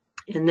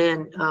 And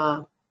then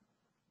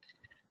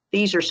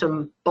these are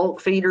some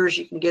bulk feeders.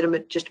 You can get them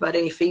at just about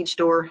any feed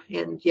store.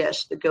 And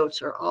yes, the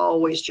goats are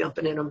always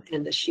jumping in them,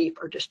 and the sheep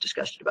are just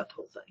disgusted about the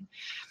whole thing.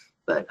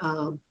 But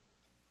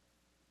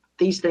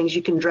these things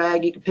you can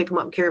drag, you can pick them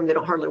up and carry them. They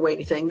don't hardly weigh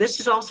anything. This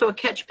is also a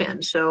catch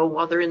pen. So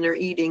while they're in there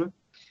eating,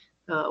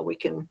 we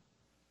can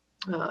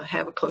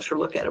have a closer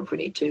look at them if we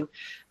need to.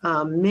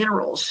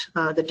 Minerals.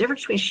 The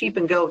difference between sheep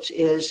and goats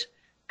is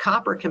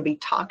copper can be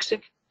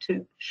toxic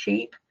to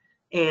sheep,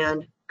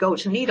 and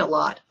goats need a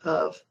lot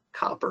of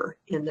copper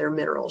in their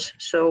minerals.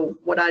 So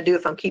what I do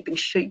if I'm keeping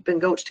sheep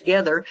and goats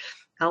together,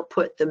 I'll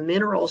put the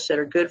minerals that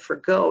are good for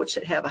goats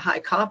that have a high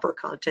copper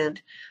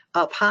content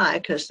up high,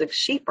 because the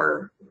sheep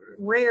are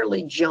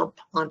rarely jump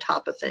on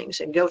top of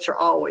things, and goats are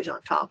always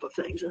on top of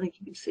things. I think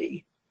you can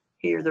see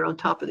here they're on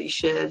top of these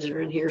sheds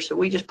or in here. So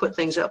we just put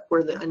things up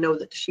where I know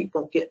that the sheep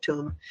won't get to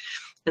them.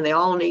 And they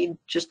all need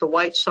just the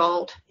white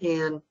salt.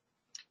 And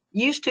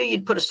used to,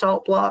 you'd put a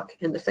salt block,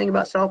 and the thing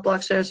about salt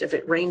blocks is if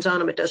it rains on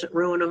them, it doesn't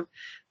ruin them.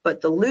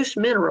 But the loose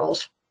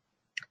minerals,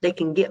 they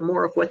can get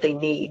more of what they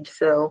need.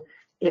 So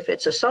if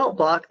it's a salt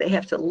block, they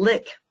have to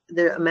lick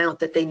the amount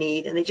that they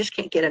need, and they just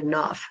can't get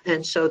enough.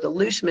 And so the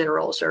loose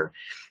minerals are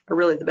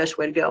really the best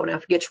way to go. Now,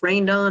 if it gets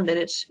rained on, then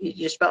you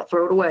just about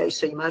throw it away.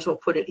 So you might as well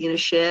put it in a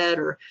shed,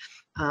 or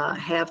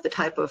have the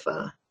type of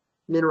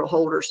mineral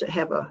holders that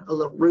have a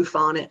little roof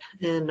on it.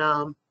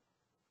 And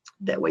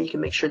that way you can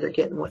make sure they're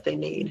getting what they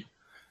need.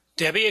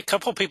 Debbie, a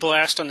couple people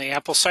asked on the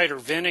apple cider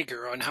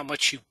vinegar on how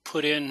much you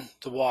put in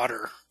the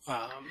water.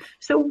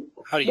 So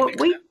how do you mix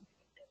that?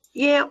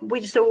 Yeah,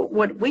 so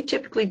what we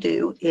typically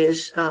do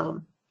is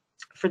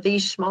for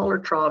these smaller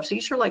troughs,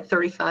 these are like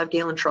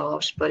 35-gallon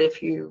troughs, but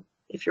if you're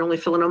only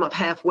filling them up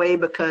halfway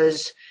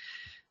because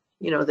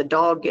the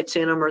dog gets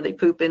in them or they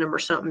poop in them or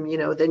something,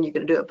 then you're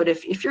going to do it. But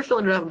if you're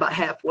filling it up about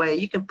halfway,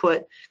 you can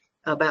put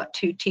about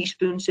 2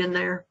 teaspoons in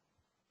there,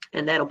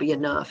 and that'll be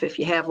enough. If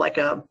you have like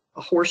a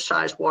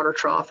horse-sized water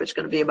trough, it's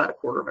going to be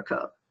about 1/4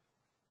 cup.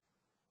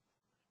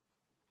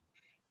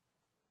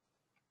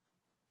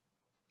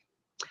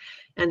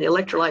 And the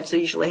electrolytes, they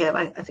usually have,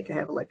 I think I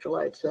have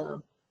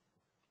electrolytes.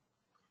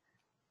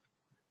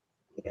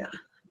 Yeah,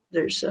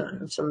 there's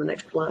some on the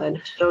next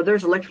slide. So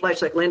there's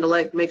electrolytes like Land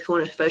O'Lakes makes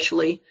one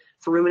especially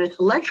for ruminants.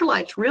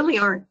 Electrolytes really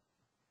aren't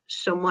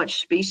so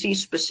much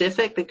species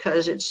specific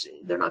because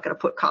they're not going to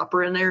put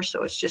copper in there.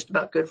 So it's just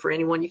about good for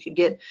anyone. You can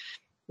get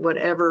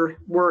whatever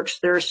works.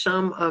 There are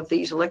some of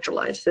these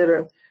electrolytes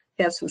that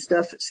have some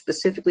stuff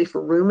specifically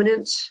for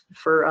ruminants,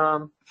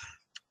 for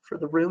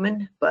the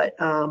rumen, but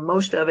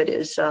most of it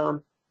is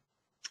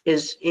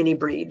any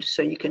breed,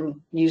 so you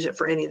can use it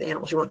for any of the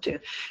animals you want to.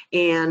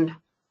 And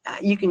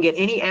you can get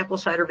any apple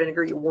cider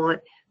vinegar you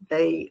want.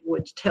 They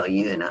would tell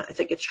you, and I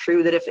think it's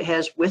true, that if it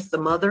has with the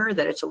mother,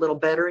 that it's a little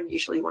better, and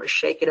usually you want to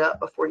shake it up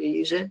before you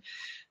use it.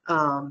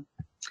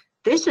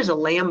 This is a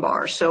lamb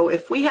bar. So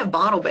if we have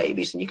bottle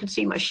babies, and you can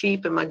see my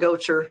sheep and my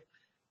goats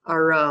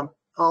are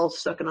all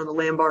sucking on the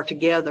lamb bar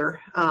together,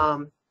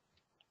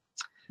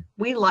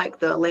 we like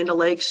the Land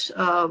O'Lakes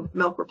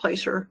milk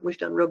replacer. We've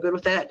done real good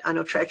with that. I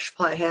know Tractor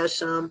Supply has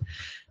some.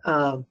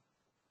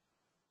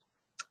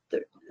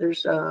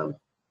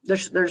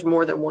 There's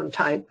more than one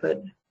type,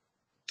 but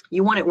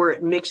you want it where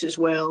it mixes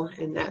well,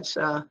 and that's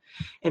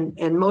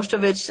and most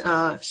of it's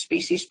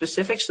species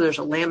specific. So there's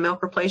a lamb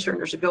milk replacer and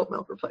there's a goat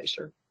milk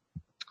replacer.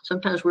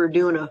 Sometimes we're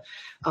doing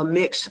a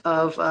mix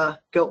of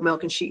goat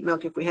milk and sheep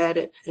milk if we had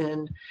it,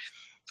 and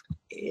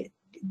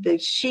the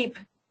sheep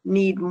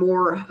need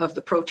more of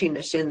the protein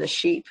that's in the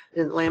sheep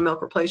in the lamb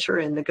milk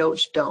replacer, and the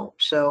goats don't.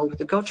 So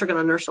the goats are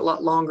going to nurse a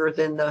lot longer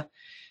than the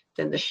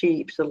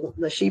sheep. So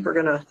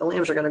the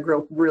lambs are going to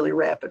grow really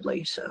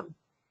rapidly. So,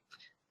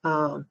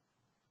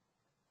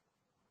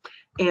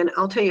 and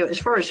I'll tell you, as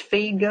far as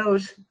feed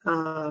goes,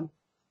 a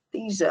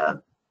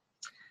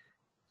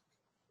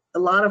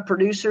lot of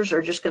producers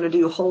are just going to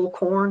do whole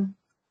corn.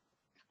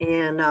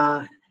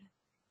 And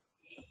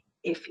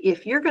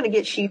if you're going to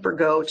get sheep or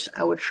goats,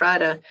 I would try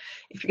to,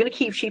 if you're going to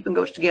keep sheep and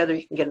goats together,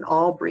 you can get an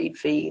all breed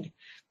feed.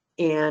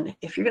 And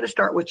if you're going to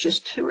start with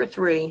just 2 or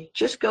 3,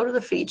 just go to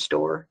the feed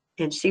store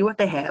and see what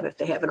they have. If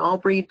they have an all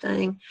breed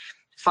thing,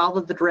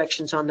 follow the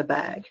directions on the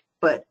bag.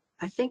 But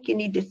I think you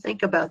need to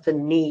think about the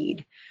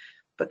need,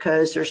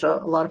 because there's a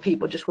lot of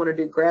people just want to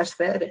do grass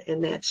fed,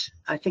 and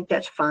I think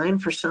that's fine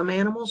for some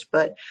animals,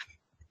 but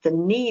the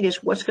need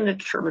is what's going to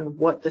determine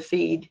what the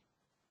feed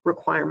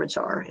requirements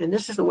are. And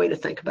this is the way to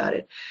think about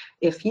it.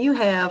 If you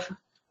have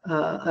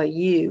a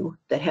ewe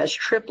that has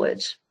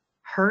triplets,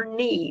 her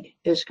need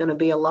is going to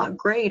be a lot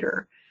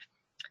greater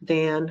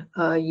than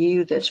a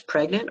ewe that's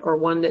pregnant, or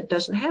one that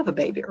doesn't have a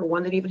baby, or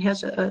one that even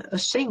has a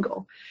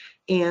single.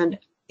 And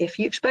if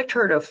you expect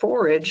her to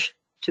forage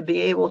to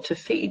be able to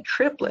feed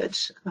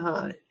triplets,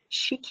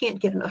 she can't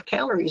get enough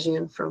calories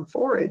in from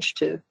forage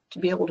to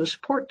be able to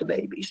support the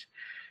babies.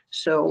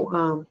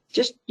 So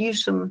just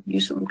use some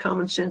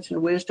common sense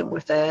and wisdom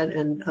with that,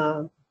 and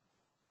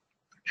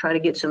try to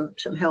get some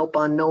help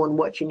on knowing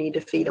what you need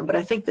to feed them. But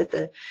I think that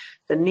the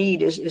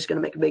need is going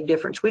to make a big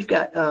difference. We've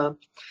got the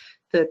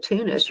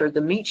tunas, or the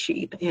meat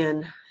sheep,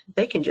 and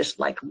they can just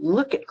like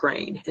look at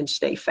grain and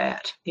stay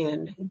fat,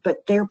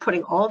 but they're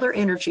putting all their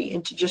energy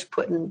into just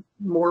putting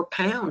more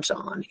pounds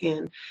on.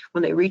 And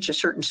when they reach a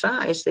certain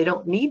size, they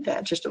don't need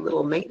that. Just a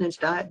little maintenance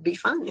diet be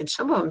fine. And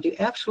some of them do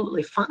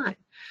absolutely fine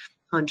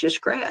on just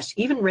grass,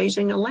 even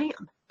raising a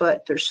lamb.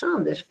 But there's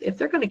some that if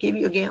they're going to give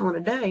you a gallon a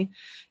day,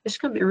 it's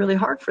going to be really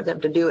hard for them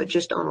to do it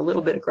just on a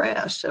little bit of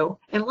grass. So,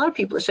 and a lot of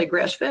people that say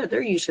grass fed,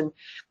 they're using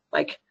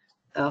like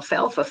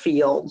alfalfa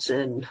fields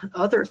and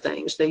other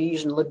things. They're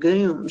using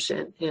legumes,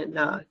 and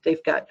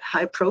they've got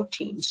high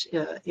proteins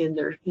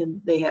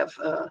they have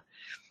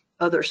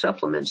other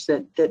supplements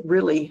that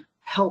really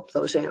help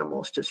those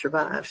animals to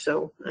survive.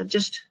 So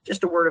just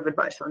a word of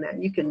advice on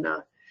that. You can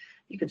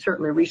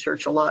certainly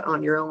research a lot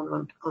on your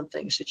own on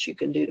things that you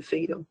can do to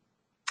feed them.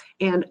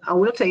 And I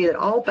will tell you that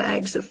all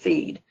bags of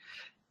feed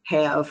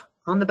have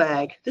on the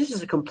bag, this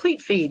is a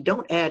complete feed,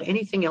 don't add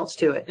anything else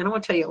to it. And I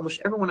want to tell you,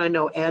 almost everyone I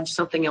know adds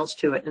something else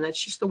to it, and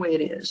that's just the way it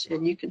is.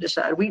 And you can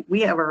decide.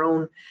 We have our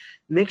own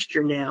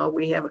mixture now.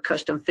 We have a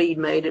custom feed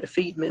made at a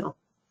feed mill.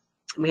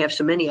 And we have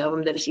so many of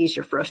them that it's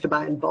easier for us to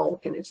buy in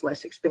bulk, and it's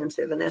less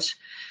expensive. And that's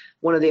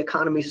one of the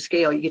economies of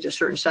scale. You get to a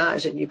certain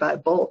size and you buy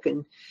bulk,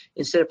 and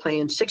instead of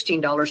paying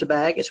 $16 a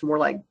bag, it's more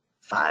like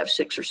 $5,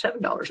 $6, or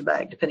 $7 a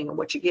bag, depending on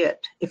what you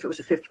get, if it was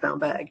a 50-pound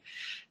bag.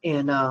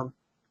 And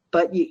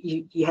but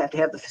you have to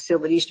have the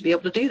facilities to be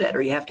able to do that,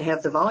 or you have to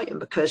have the volume,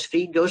 because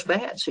feed goes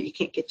bad. So you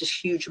can't get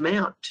this huge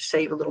amount to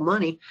save a little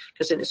money,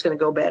 because then it's going to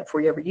go bad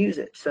before you ever use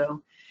it.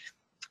 So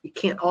you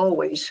can't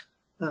always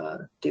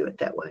do it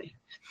that way.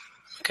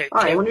 Okay.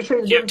 All right.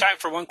 Kim, you have time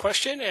for one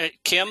question?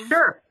 Kim?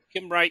 Sure.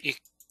 Kim Wright,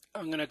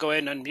 I'm going to go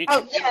ahead and unmute you.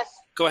 Oh, yes.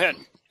 Go ahead.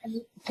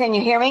 Can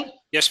you hear me?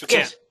 Yes, we can.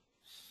 Yes.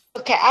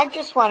 Okay, I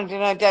just wanted to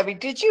know, Debbie,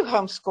 did you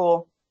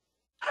homeschool?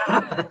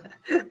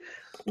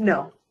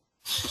 No.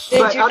 Did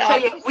But you I'll not? tell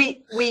you,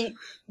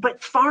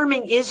 but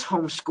farming is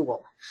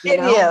homeschool. It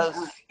is.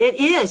 It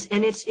is,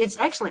 and it's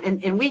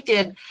excellent. And we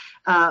did,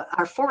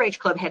 our 4-H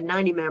club had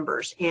 90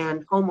 members,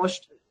 and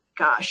almost,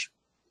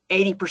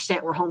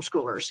 80% were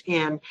homeschoolers.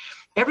 And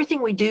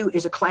everything we do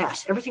is a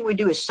class. Everything we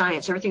do is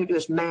science. Everything we do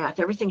is math.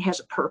 Everything has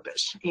a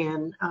purpose.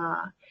 And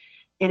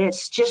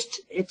it's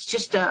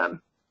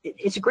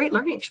a great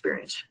learning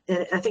experience.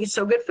 And I think it's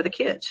so good for the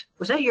kids.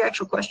 Was that your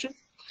actual question?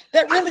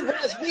 That really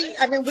was. We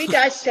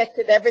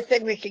dissected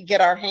everything we could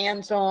get our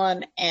hands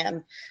on.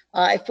 And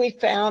if we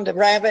found a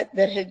rabbit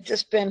that had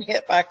just been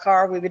hit by a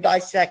car, we would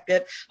dissect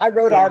it. I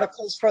wrote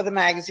articles for the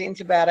magazines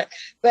about it.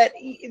 But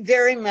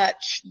very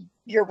much,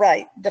 you're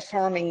right, the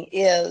farming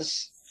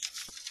is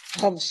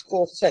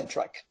homeschool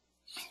centric.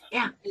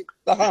 Yeah.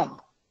 The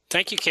home.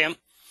 Thank you, Kim.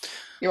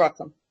 You're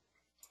welcome.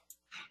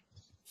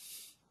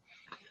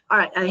 All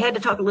right, I had to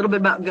talk a little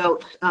bit about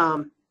goats.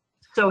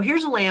 So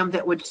here's a lamb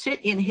that would sit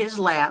in his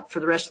lap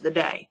for the rest of the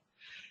day.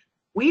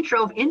 We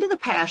drove into the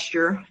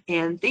pasture,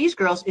 and these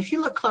girls, if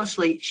you look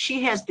closely,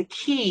 she has the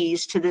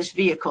keys to this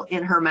vehicle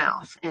in her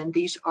mouth. And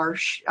these are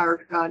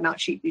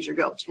not sheep, these are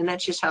goats, and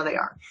that's just how they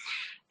are.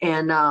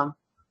 And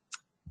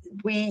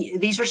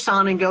these are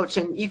Saanen goats,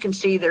 and you can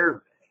see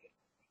they're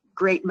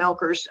great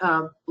milkers.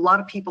 A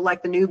lot of people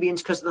like the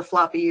Nubians because of the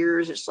floppy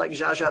ears. It's like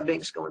Zsa Zsa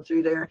Binks going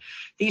through there.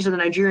 These are the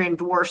Nigerian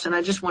dwarfs, and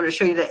I just wanted to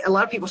show you that a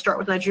lot of people start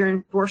with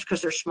Nigerian dwarfs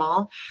because they're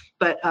small.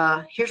 But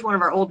here's one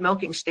of our old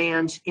milking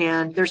stands,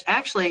 and there's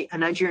actually a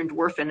Nigerian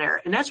dwarf in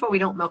there, and that's why we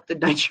don't milk the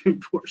Nigerian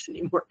dwarfs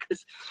anymore.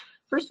 Because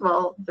first of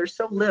all, they're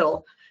so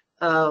little.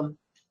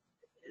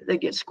 They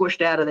get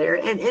squished out of there.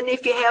 And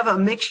if you have a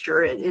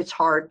mixture, it's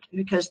hard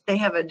because they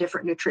have a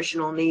different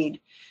nutritional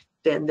need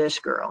than this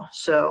girl.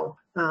 So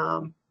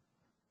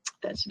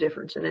that's the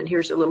difference. And then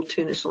here's a little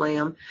Tunis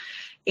lamb.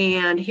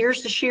 And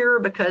here's the shearer,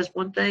 because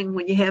one thing,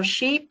 when you have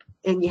sheep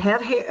and you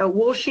have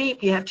wool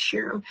sheep, you have to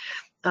shear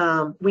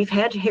them. We've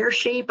had hair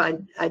sheep. I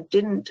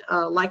didn't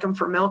like them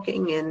for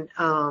milking, and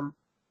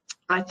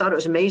I thought it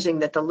was amazing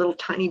that the little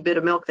tiny bit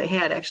of milk they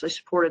had actually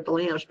supported the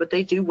lambs, but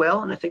they do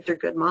well, and I think they're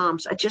good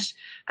moms. I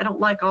don't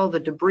like all the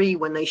debris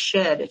when they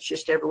shed. It's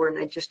just everywhere, and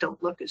they just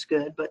don't look as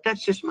good, but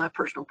that's just my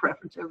personal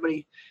preference.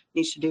 Everybody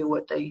needs to do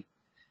what they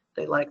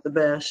like the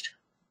best.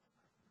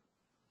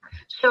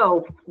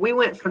 So we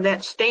went from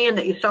that stand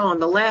that you saw on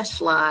the last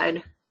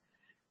slide,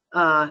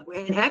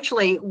 and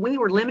actually we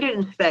were limited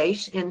in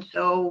space, and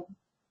so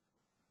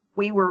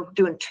we were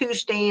doing 2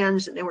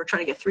 stands, and then we're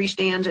trying to get 3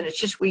 stands, and it's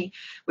just we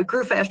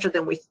grew faster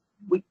than we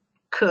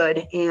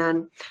could.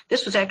 And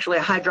this was actually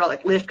a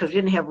hydraulic lift because we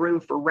didn't have room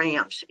for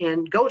ramps.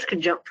 And goats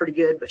can jump pretty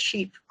good, but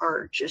sheep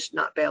are just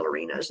not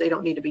ballerinas. They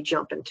don't need to be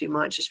jumping too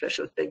much,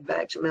 especially with big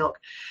bags of milk.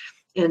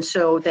 And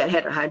so that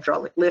had a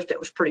hydraulic lift that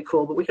was pretty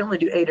cool, but we can only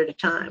do 8 at a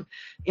time.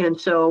 And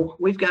so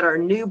we've got our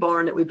new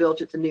barn that we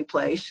built at the new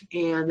place,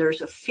 and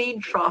there's a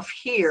feed trough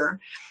here.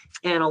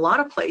 And a lot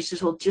of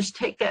places will just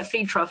take that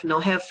feed trough and they'll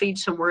have feed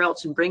somewhere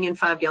else and bring in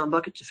 5-gallon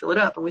buckets to fill it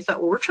up. And we thought,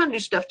 well, we're trying to do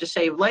stuff to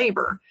save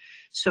labor.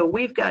 So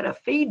we've got a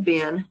feed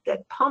bin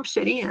that pumps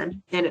it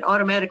in, and it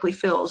automatically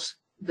fills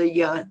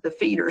the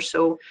feeder.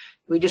 So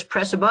we just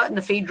press a button,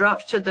 the feed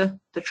drops to the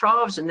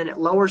troughs, and then it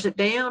lowers it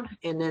down,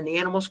 and then the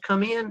animals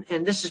come in.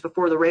 And this is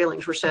before the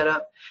railings were set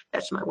up.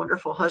 That's my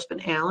wonderful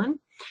husband, Alan.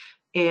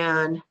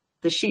 And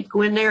the sheep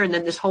go in there, and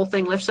then this whole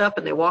thing lifts up,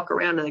 and they walk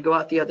around, and they go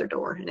out the other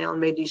door. And Alan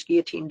made these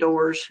guillotine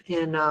doors.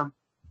 And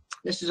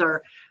this is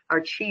our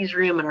cheese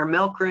room and our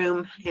milk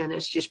room, and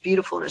it's just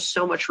beautiful, and there's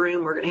so much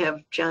room. We're going to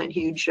have giant,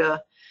 huge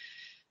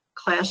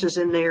classes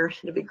in there.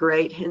 It'll be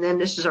great. And then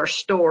this is our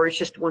store. It's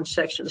just one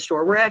section of the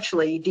store. We're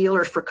actually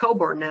dealers for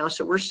Coborn now,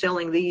 so we're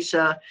selling these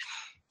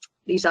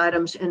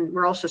items, and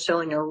we're also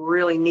selling a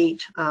really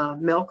neat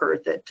milker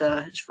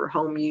that is for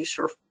home use,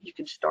 or you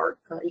can start.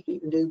 You can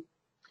even do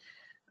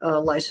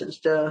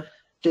licensed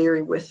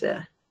dairy with.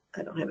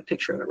 I don't have a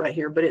picture of it right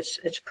here, but it's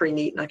pretty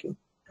neat, and I can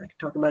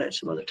talk about it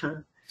some other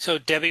time. So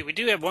Debbie, we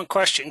do have one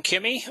question.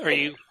 Kimmy, are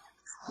you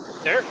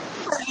there?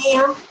 I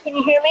am. Can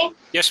you hear me?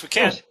 Yes, we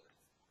can. Yes.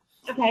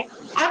 Okay.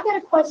 I've got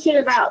a question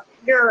about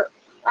your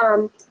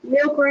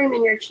milk room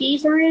and your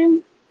cheese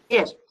room.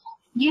 Yes.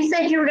 You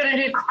said you were going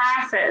to do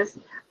classes.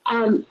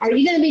 Are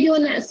you going to be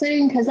doing that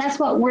soon? Because that's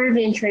what we're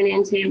venturing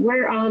into.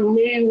 We're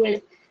new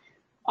with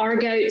our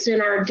goats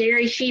and our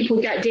dairy sheep.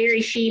 We've got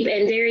dairy sheep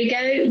and dairy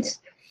goats.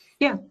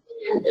 Yeah.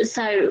 And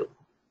so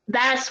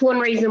that's one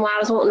reason why I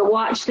was wanting to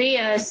watch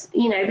this,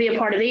 be a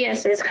part of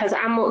this, is because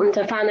I'm wanting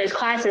to find those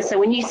classes. So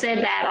when you said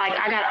that,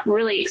 I got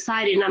really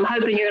excited, and I'm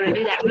hoping you're going to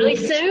do that really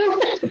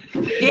soon.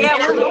 Yeah,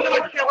 I'm in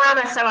North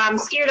Carolina, so I'm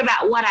scared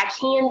about what I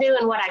can do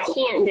and what I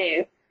can't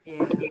do.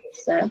 Yeah.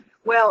 So.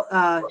 Well,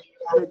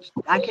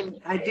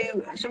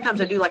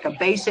 sometimes I do like a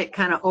basic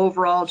kind of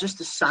overall, just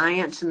the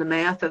science and the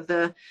math of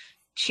the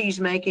cheese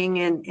making,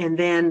 and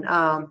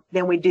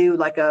then we do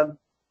like a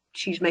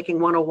cheese making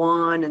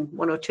 101 and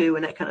 102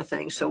 and that kind of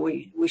thing. So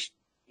we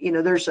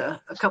there's a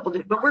couple,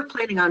 but we're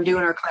planning on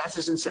doing our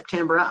classes in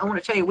September. I want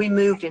to tell you, we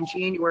moved in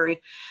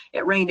January.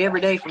 It rained every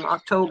day from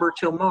October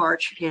till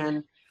March,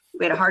 and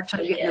we had a hard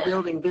time getting the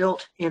building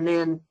built. And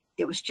then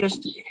it was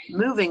just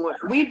moving.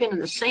 We've been in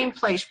the same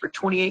place for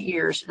 28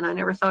 years, and I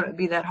never thought it would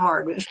be that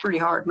hard. It was pretty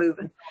hard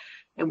moving,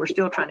 and we're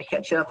still trying to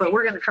catch up. But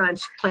we're going to try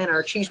and plan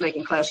our cheese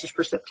making classes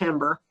for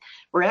September.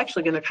 We're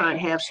actually going to try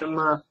and have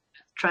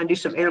try and do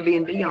some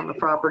Airbnb on the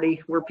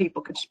property where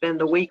people could spend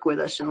the week with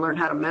us and learn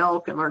how to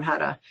milk and learn how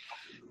to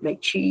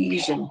make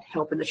cheese and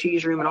help in the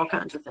cheese room and all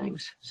kinds of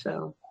things.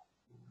 So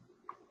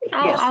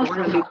yes, we're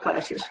going to do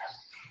classes.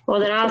 Well,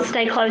 then I'll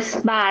stay close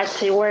by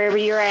to wherever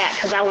you're at,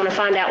 because I want to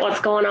find out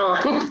what's going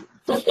on.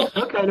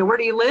 Okay, now where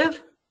do you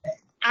live?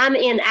 I'm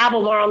in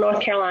Albemarle,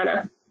 North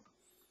Carolina.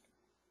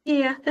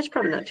 Yeah, that's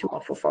probably not too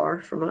awful far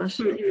from us.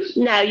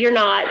 No, you're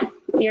not.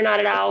 You're not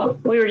at all.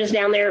 We were just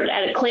down there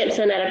at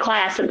Clemson at a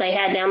class that they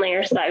had down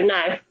there, so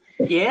no.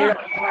 Yeah. You're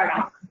not far at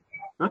all.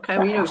 Okay,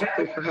 well, you know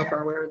exactly how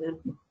far we are then.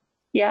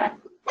 Yeah.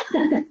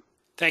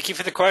 Thank you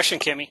for the question,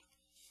 Kimmy.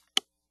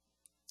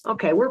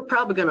 Okay, we're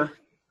probably going to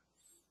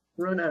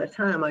run out of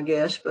time, I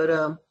guess,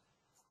 but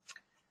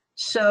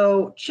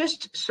so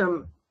just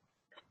some,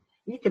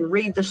 you can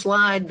read the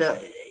slide.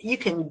 You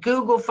can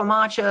Google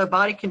FAMACHA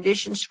body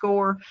condition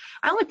score.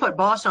 I only put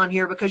BOSS on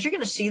here because you're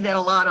going to see that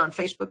a lot on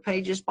Facebook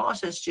pages.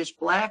 BOSS is just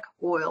black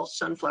oil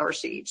sunflower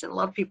seeds, and a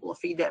lot of people will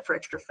feed that for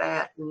extra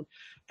fat and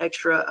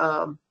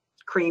extra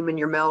cream in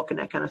your milk and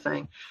that kind of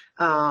thing.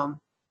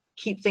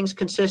 Keep things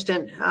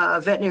consistent.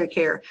 Veterinary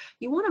care.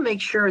 You want to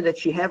make sure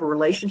that you have a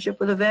relationship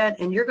with a vet,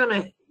 and you're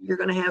gonna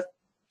have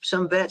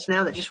some vets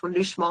now that just want to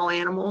do small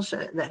animals.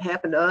 That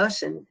happened to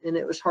us, and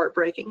it was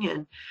heartbreaking.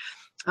 And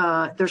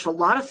there's a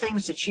lot of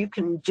things that you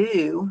can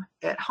do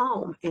at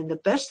home, and the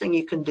best thing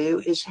you can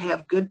do is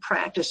have good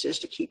practices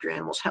to keep your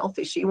animals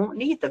healthy, so you won't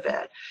need the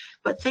vet.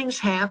 But things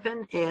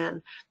happen,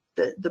 and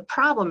the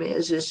problem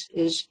is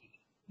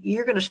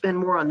you're going to spend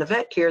more on the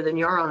vet care than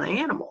you are on the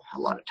animal a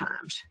lot of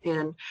times.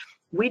 And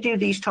we do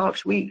these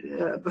talks.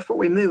 Before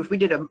we moved, we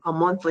did a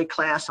monthly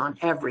class on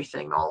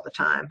everything all the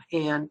time.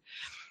 And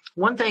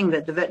one thing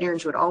that the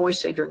veterinarians would always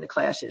say during the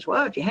class is,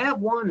 well, if you have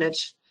one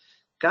that's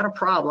got a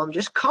problem,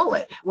 just call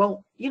it.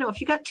 Well, if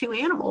you got two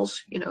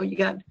animals, you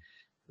got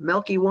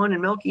Milky 1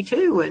 and Milky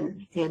 2,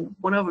 and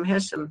one of them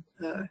has some,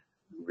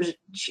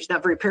 she's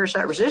not very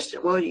parasite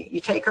resistant. Well,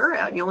 you take her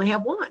out and you only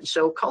have one.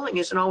 So culling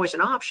isn't always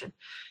an option.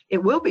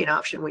 It will be an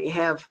option when you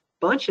have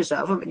bunches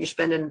of them and you're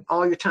spending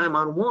all your time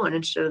on one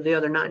instead of the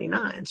other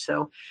 99.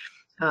 So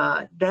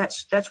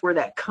that's where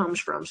that comes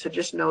from. So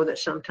just know that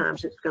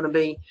sometimes it's going to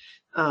be,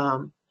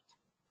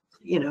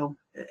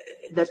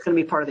 that's going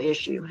to be part of the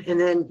issue. And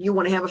then you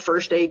want to have a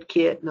first aid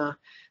kit and a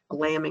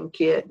lambing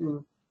kit.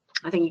 And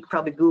I think you can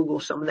probably Google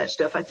some of that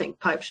stuff. I think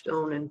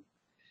Pipestone and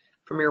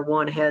Premier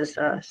One has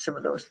some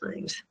of those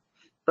things.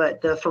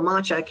 But the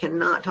FAMACHA, I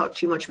cannot talk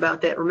too much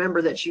about that.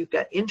 Remember that you've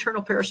got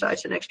internal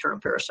parasites and external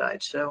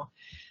parasites. So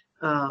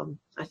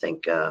I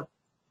think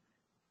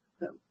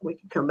we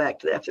can come back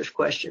to that if there's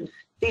questions.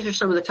 These are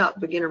some of the top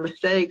beginner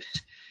mistakes.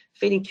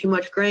 Feeding too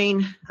much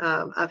grain.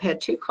 I've had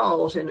 2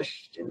 calls in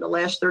the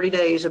last 30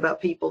 days about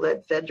people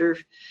that fed their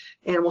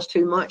animals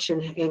too much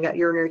and got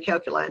urinary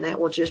calculi, and that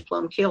will just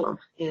plumb kill them.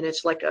 And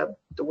it's like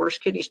the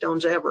worst kidney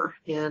stones ever.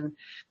 And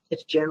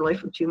it's generally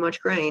from too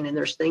much grain. And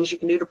there's things you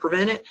can do to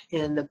prevent it.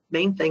 And the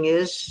main thing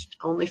is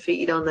only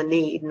feed on the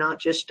need, not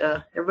just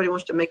everybody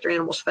wants to make their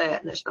animals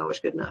fat, and that's not always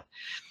good enough.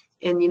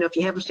 And, if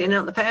you have them standing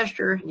out in the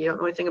pasture and you don't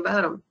know anything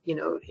about them,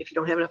 if you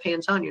don't have enough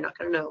hands on, you're not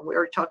going to know. We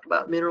already talked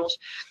about minerals.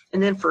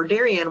 And then for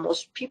dairy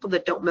animals, people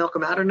that don't milk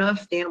them out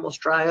enough, the animals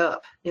dry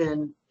up.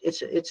 And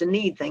it's a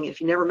need thing.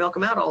 If you never milk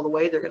them out all the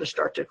way, they're going to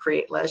start to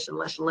create less and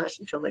less and less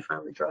until they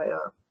finally dry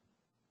up.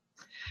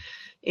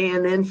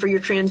 And then for your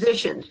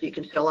transitions, you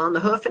can still on the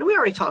hoof. And we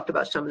already talked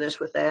about some of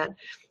this with that.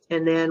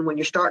 And then when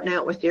you're starting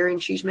out with dairy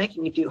and cheese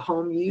making, you do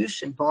home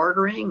use and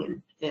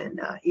bartering and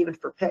even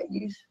for pet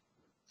use.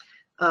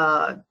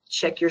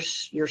 Check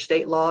your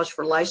state laws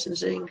for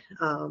licensing.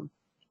 The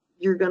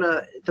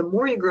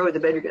more you grow, the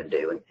better you're going to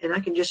do. And I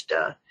can just,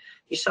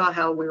 you saw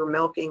how we were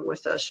milking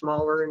with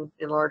smaller and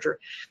larger.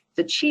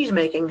 The cheese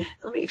making,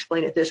 let me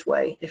explain it this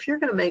way. If you're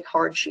going to make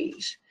hard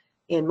cheese,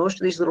 and most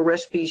of these little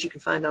recipes you can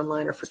find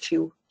online are for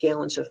 2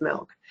 gallons of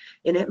milk,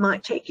 and it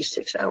might take you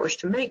 6 hours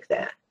to make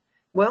that.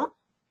 Well,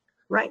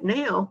 right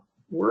now,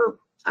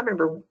 I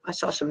remember I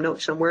saw some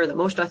notes somewhere that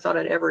most I thought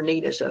I'd ever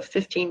need is a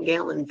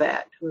 15-gallon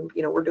vat.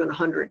 We're doing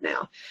 100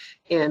 now.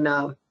 And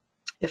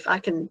if I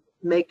can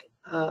make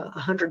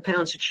 100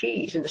 pounds of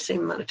cheese in the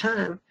same amount of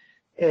time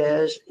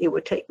as it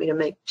would take me to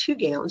make 2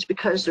 gallons,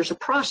 because there's a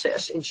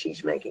process in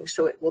cheese making,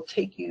 so it will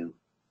take you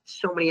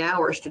so many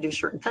hours to do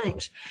certain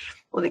things.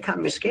 Well, the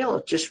economy of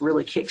scale just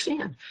really kicks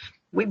in.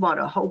 We bought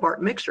a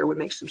Hobart mixer. We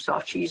make some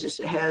soft cheeses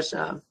that has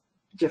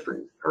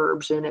different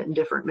herbs in it and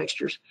different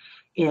mixtures.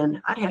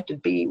 And I had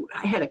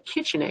a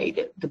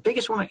KitchenAid. The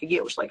biggest one I could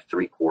get was like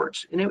 3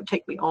 quarts, and it would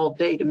take me all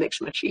day to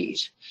mix my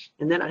cheese.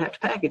 And then I'd have to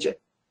package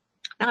it.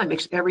 And I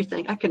mix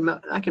everything. I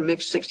can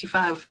mix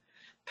 65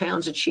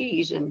 pounds of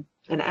cheese in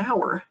an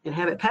hour and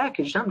have it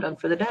packaged. I'm done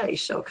for the day.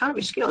 So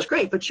economy of scale is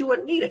great, but you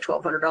wouldn't need a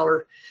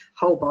 $1,200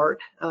 Hobart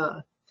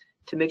to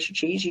mix your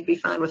cheese. You'd be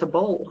fine with a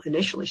bowl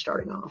initially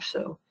starting off.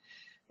 So,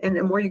 and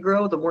the more you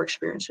grow, the more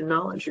experience and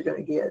knowledge you're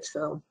going to get.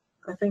 So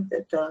I think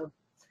that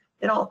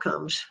it all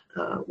comes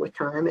with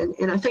time.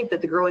 And I think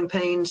that the growing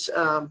pains,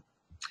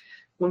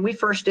 when we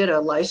first did a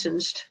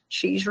licensed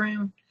cheese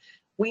room,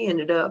 we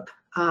ended up,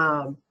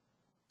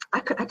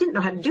 I didn't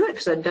know how to do it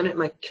because I'd done it in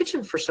my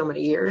kitchen for so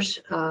many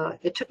years.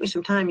 It took me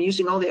some time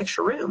using all the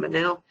extra room. And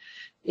now,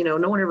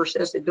 no one ever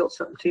says they built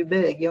something too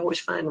big. You always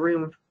find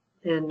room,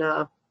 and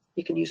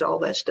you can use all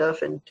that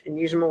stuff and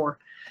use more.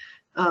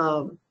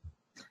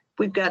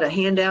 We've got a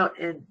handout,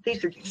 and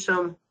these are just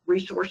some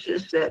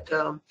resources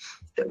that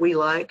we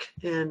like,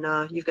 and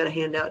you've got a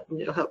handout,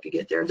 and it'll help you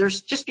get there.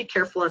 Just be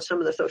careful on some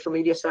of the social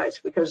media sites,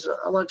 because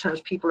a lot of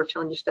times people are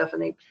telling you stuff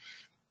and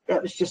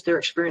that was just their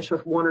experience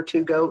with 1 or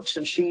 2 goats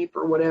and sheep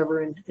or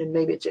whatever, and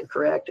maybe it's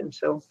incorrect, and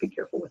so be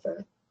careful with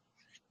that.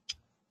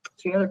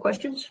 Any other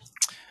questions?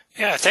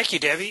 Yeah, thank you,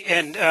 Debbie.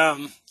 And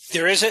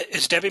There is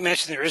as Debbie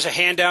mentioned, there is a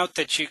handout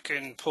that you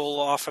can pull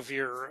off of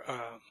your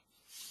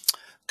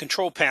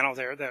control panel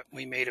there that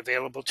we made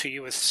available to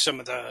you with some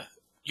of the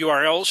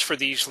URLs for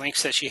these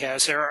links that she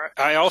has there.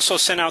 I also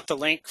sent out the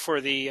link for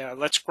the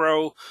Let's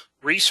Grow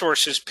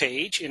resources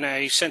page, and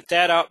I sent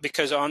that out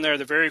because on there,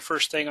 the very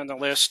first thing on the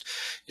list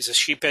is a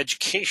sheep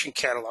education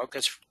catalog.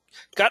 That's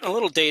gotten a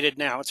little dated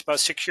now. It's about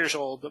 6 years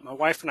old, but my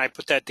wife and I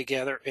put that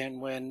together.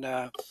 And when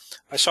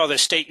I saw the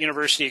State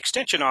University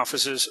Extension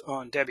offices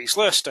on Debbie's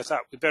list, I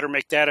thought we better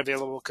make that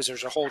available because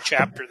there's a whole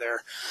chapter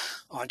there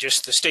on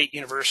just the State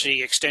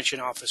University Extension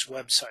office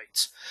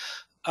websites.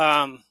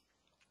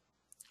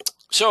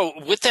 So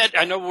with that,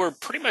 I know we're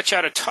pretty much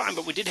out of time,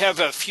 but we did have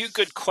a few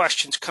good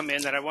questions come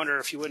in that I wonder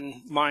if you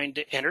wouldn't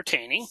mind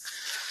entertaining.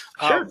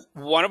 Sure.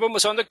 One of them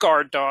was on the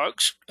guard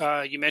dogs.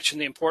 You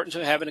mentioned the importance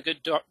of having a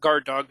good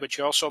guard dog, but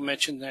you also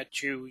mentioned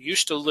that you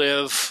used to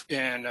live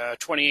in a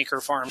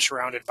 20-acre farm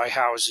surrounded by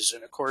houses.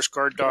 And, of course,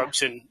 guard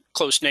dogs and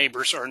close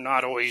neighbors are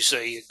not always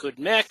a good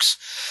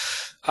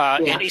mix.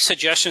 Any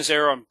suggestions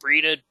there on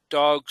breeded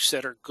dogs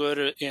that are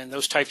good in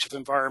those types of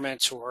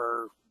environments,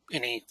 or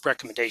any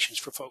recommendations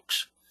for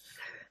folks?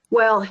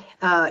 Well,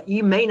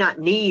 you may not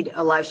need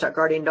a livestock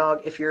guardian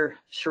dog if you're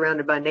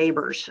surrounded by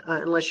neighbors,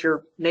 unless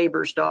your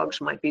neighbors' dogs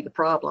might be the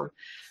problem.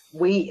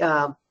 We,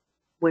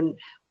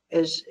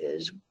 as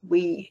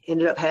we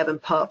ended up having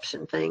pups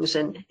and things,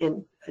 and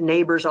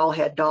neighbors all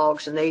had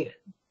dogs, and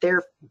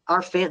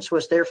our fence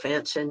was their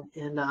fence, and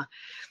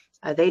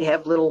they'd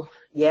have little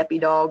yappy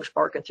dogs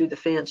barking through the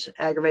fence,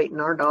 aggravating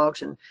our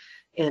dogs, and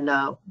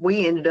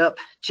we ended up,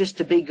 just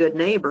to be good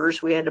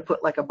neighbors, we had to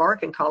put like a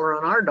barking collar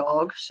on our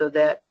dog so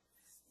that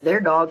their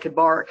dog could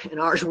bark and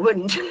ours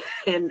wouldn't.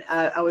 And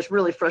I was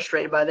really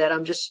frustrated by that.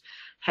 I'm just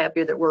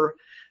happy that we're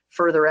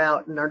further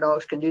out and our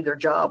dogs can do their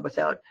job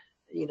without,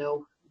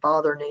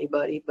 bothering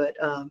anybody. But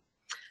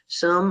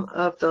some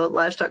of the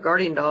livestock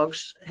guardian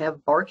dogs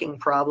have barking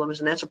problems,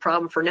 and that's a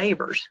problem for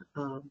neighbors.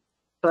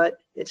 But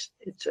it's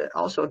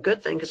also a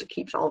good thing because it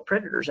keeps all the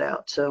predators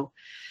out. So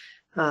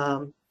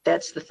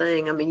that's the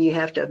thing. I mean, you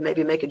have to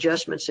maybe make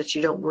adjustments that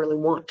you don't really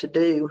want to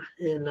do.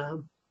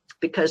 And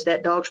because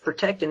that dog's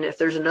protecting. If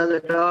there's another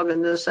dog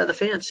on the other side of the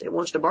fence, it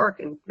wants to bark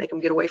and make them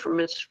get away from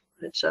its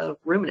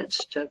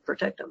ruminants to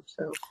protect them.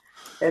 So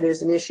that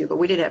is an issue. But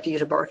we did have to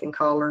use a barking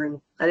collar, and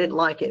I didn't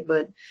like it,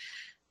 but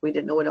we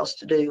didn't know what else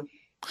to do.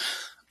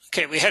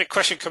 Okay, we had a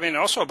question come in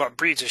also about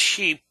breeds of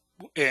sheep,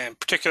 in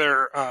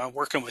particular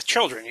working with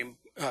children. You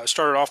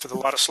started off with a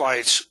lot of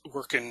slides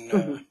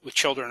working with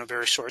children of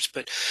various sorts,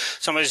 but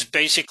somebody's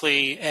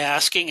basically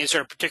asking, is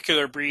there a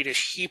particular breed of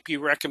sheep you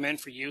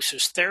recommend for use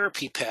as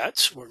therapy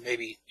pets, or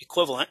maybe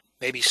equivalent,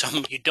 maybe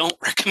some you don't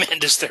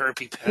recommend as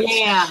therapy pets?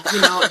 Yeah,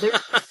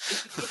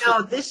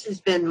 this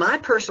has been my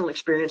personal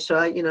experience, so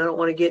I don't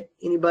want to get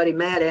anybody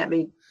mad at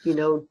me,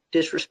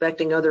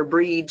 disrespecting other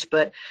breeds,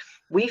 but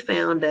we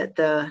found that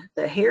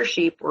the hair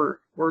sheep were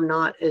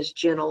not as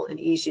gentle and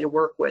easy to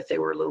work with. They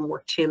were a little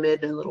more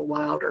timid and a little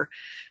wilder.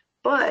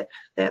 But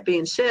that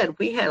being said,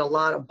 we had a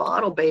lot of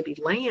bottle baby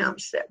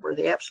lambs that were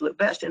the absolute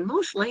best. And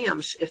most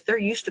lambs, if they're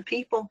used to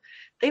people,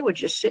 they would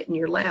just sit in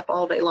your lap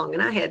all day long.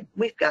 And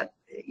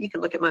you can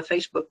look at my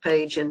Facebook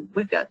page, and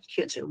we've got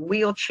kids in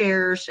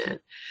wheelchairs and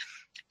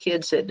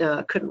kids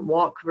that couldn't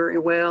walk very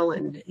well,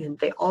 and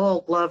they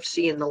all loved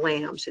seeing the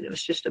lambs, and it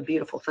was just a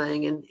beautiful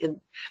thing. And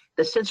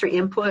the sensory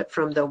input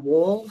from the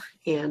wool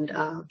and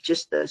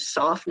just the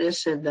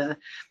softness and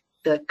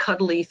the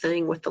cuddly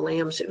thing with the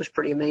lambs, it was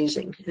pretty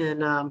amazing.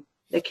 And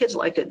the kids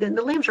liked it. Then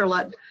the lambs are a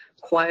lot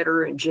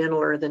quieter and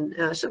gentler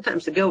than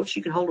sometimes the goats.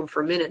 You can hold them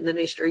for a minute, and then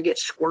they start to get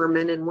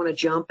squirming and want to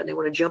jump, and they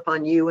want to jump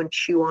on you and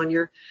chew on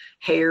your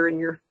hair and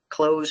your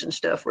clothes and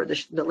stuff, where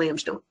the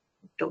lambs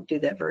don't do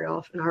that very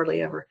often,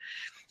 hardly ever.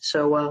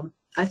 So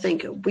I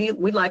think we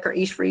like our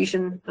East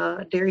Frisian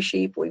dairy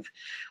sheep.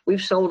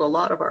 We've sold a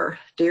lot of our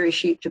dairy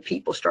sheep to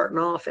people starting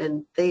off,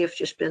 and they have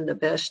just been the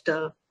best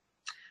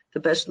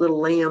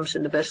little lambs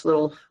and the best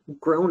little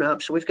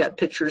grown-ups. We've got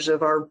pictures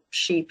of our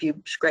sheep.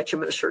 You scratch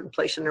them at a certain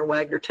place and they're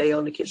wag their tail,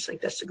 and the kids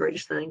think that's the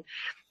greatest thing.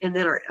 And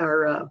then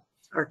our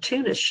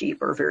Tunis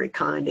sheep are very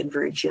kind and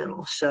very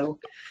gentle. So,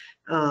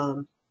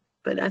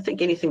 but I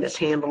think anything that's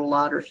handled a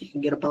lot, or if you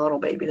can get a bottle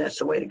baby, that's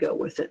the way to go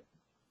with it.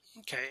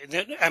 Okay. And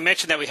then I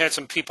mentioned that we had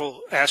some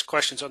people ask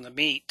questions on the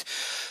meat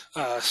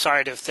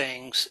side of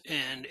things,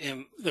 and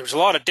there's a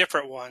lot of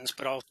different ones,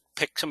 but I'll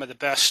pick some of the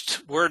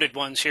best worded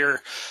ones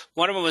here.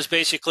 One of them was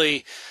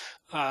basically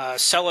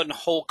selling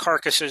whole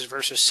carcasses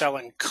versus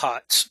selling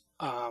cuts.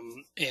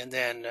 And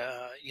then,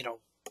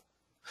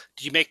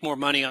 do you make more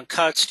money on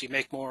cuts? Do you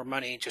make more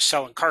money just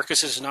selling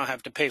carcasses and not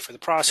have to pay for the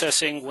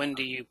processing? When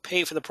do you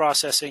pay for the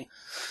processing?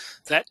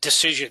 That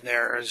decision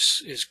there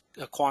is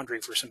a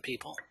quandary for some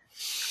people.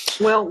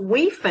 Well,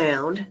 we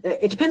found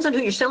it depends on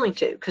who you're selling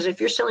to, because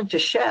if you're selling to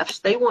chefs,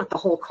 they want the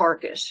whole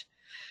carcass,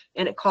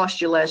 and it costs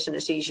you less and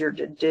it's easier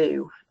to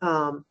do.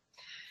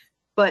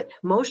 But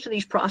most of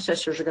these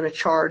processors are going to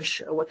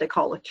charge what they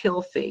call a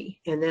kill fee,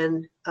 and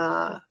then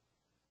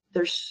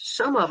there's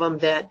some of them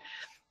that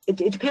it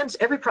depends.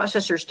 Every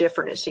processor is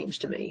different, it seems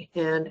to me.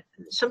 And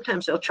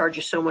sometimes they'll charge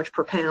you so much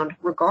per pound,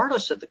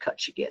 regardless of the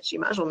cuts you get. So you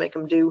might as well make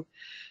them do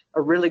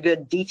a really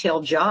good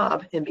detailed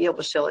job and be able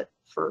to sell it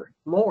for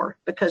more.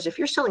 Because if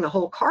you're selling a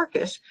whole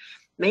carcass,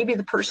 maybe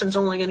the person's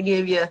only going to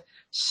give you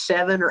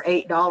 $7 or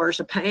 $8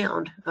 a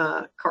pound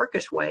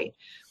carcass weight,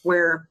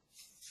 where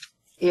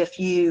if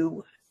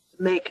you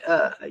make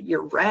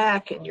your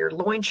rack and your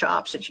loin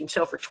chops that you can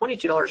sell for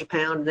 $22 a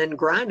pound and then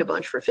grind a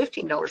bunch for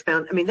 $15 a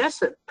pound, I mean, that's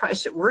the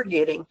price that we're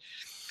getting,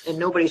 and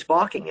nobody's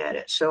balking at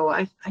it. So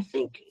I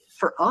think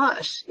for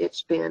us,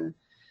 it's been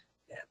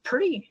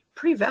pretty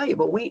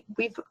valuable.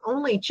 We've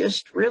only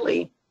just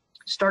really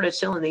started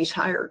selling these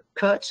higher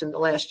cuts in the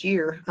last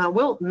year. I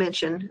will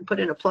mention, put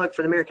in a plug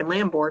for the American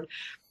Lamb Board.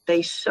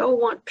 They so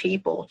want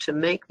people to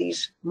make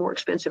these more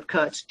expensive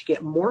cuts to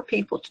get more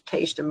people to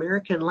taste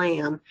American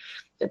lamb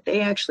that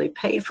they actually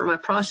paid for my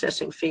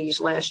processing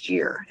fees last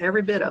year,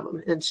 every bit of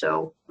them. And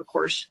so, of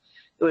course,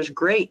 it was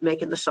great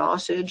making the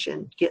sausage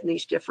and getting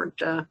these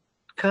different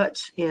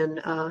cuts. And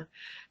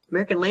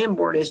American Lamb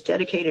Board is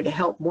dedicated to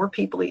help more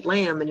people eat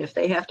lamb. And if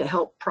they have to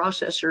help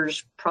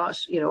processors,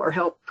 or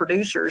help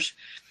producers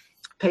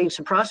paying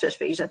some process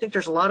fees, I think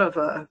there's a lot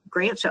of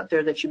grants out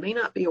there that you may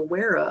not be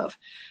aware of.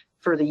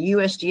 For the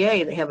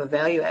USDA, they have a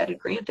value-added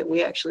grant that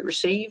we actually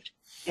received,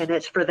 and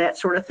it's for that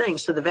sort of thing.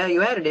 So the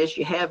value-added is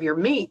you have your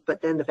meat,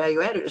 but then the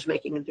value-added is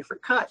making the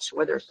different cuts,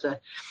 whether it's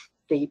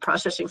the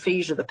processing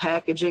fees or the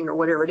packaging or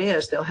whatever it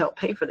is, they'll help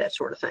pay for that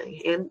sort of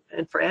thing,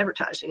 and for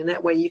advertising. And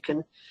that way you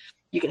can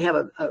have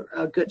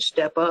a good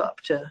step up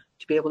to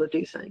be able to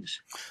do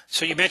things.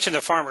 So you mentioned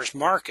the farmer's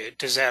market.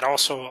 Does that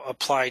also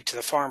apply to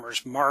the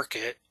farmer's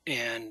market?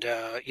 And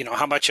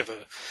how much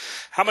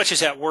is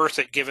that worth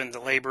it given the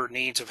labor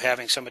needs of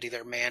having somebody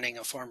there manning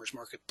a farmer's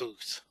market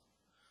booth?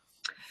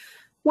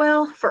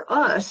 Well, for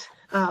us,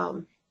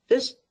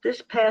 this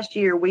past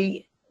year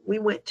we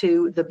went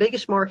to the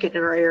biggest market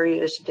in our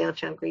area is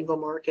downtown Greenville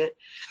Market,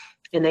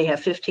 and they have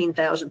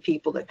 15,000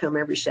 people that come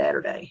every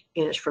Saturday,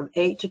 and it's from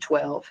 8 to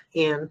 12.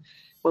 And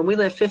when we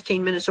lived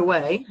 15 minutes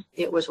away,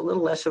 it was a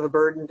little less of a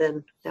burden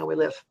than now we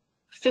live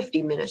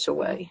 50 minutes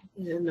away.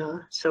 And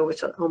so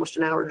it's almost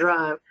an hour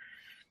drive.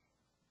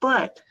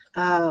 But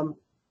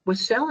with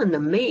selling the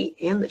meat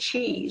and the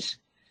cheese,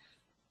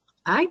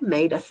 I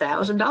made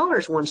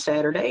 $1,000 one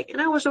Saturday,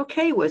 and I was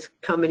okay with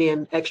coming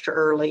in extra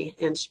early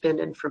and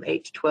spending from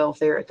 8 to 12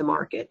 there at the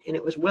market, and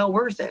it was well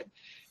worth it.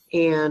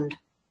 And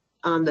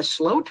on the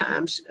slow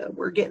times,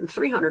 we're getting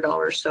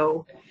 $300.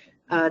 So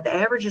the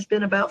average has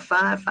been about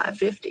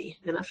 $550,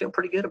 and I feel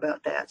pretty good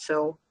about that.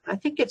 So I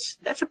think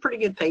that's a pretty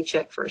good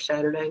paycheck for a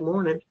Saturday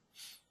morning.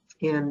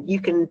 And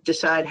you can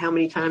decide how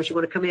many times you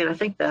want to come in. I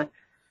think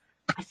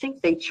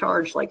they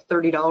charge like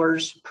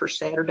 $30 per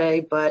Saturday,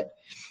 but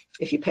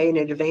if you pay in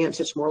advance,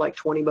 it's more like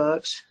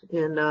 $20.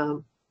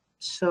 And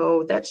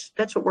so that's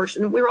what works.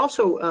 And we're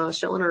also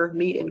selling our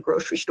meat in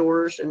grocery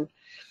stores and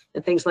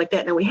things like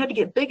that. Now, we had to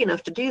get big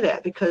enough to do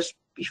that, because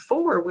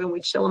before, when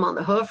we'd sell them on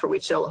the hoof or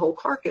we'd sell the whole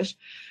carcass,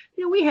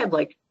 we had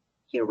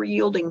we're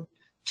yielding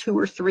 2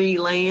 or 3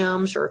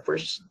 lambs, or if we're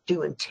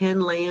doing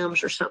 10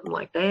 lambs or something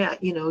like that,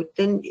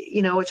 then,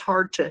 it's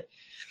hard to,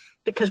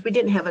 because we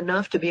didn't have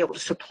enough to be able to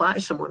supply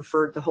someone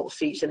for the whole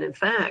season. In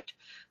fact,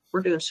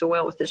 we're doing so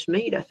well with this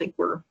meat, I think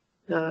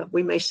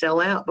we may sell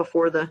out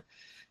before the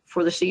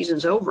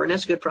season's over, and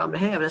that's a good problem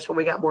to have. And that's why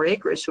we got more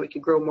acreage, so we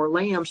could grow more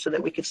lambs so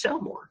that we could sell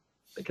more,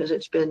 because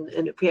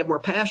and if we have more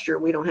pasture,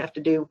 we don't have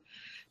to do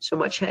so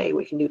much hay.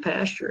 We can do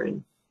pasture,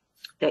 and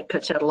that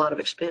cuts out a lot of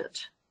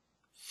expense.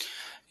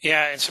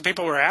 Yeah, and so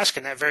people were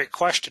asking that very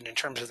question in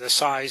terms of the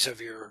size of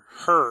your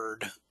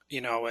herd,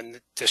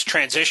 and this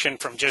transition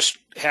from just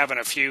having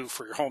a few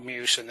for your home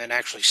use and then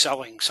actually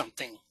selling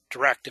something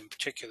direct in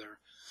particular.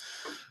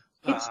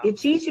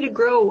 It's easy to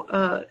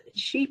grow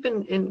sheep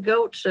and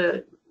goats,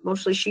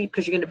 mostly sheep,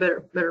 because you're going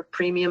to better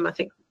premium. I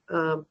think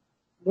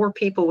more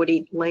people would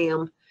eat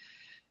lamb.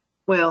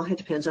 Well, it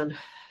depends on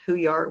who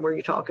you are and where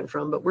you're talking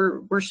from, but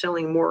we're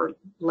selling more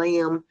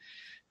lamb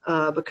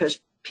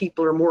because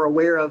people are more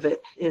aware of it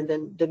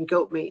than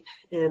goat meat.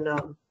 And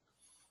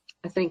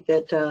I think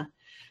that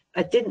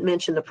I didn't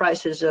mention the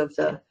prices of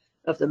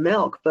the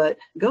milk, but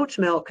goat's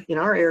milk in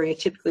our area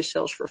typically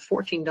sells for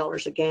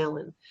 $14 a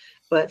gallon.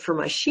 But for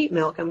my sheep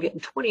milk, I'm getting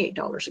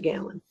 $28 a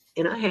gallon.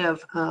 And I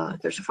have,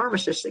 there's a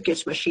pharmacist that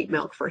gets my sheep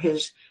milk for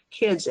his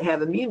kids that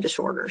have immune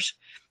disorders.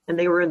 And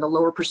they were in the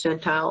lower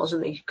percentiles,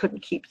 and they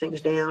couldn't keep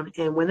things down.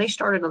 And when they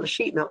started on the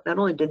sheep milk, not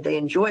only did they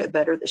enjoy it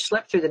better, they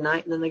slept through the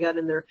night, and then they got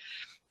in their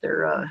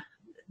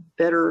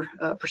better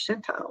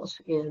percentiles.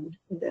 And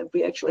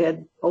we actually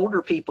had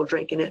older people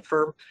drinking it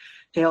to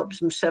help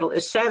them settle.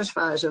 It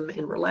satisfies them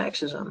and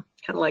relaxes them.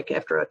 Kind of like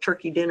after a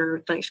turkey dinner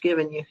at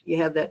Thanksgiving, you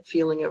have that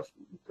feeling of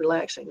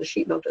relaxing. The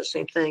sheep milk does the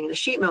same thing. And the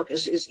sheep milk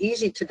is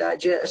easy to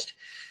digest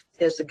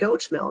as the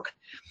goat's milk,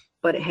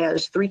 but it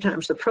has 3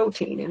 times the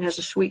protein and has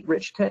a sweet,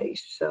 rich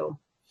taste. So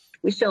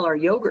we sell our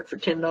yogurt for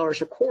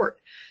 $10 a quart.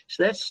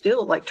 So that's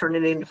still like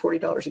turning it into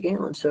 $40 a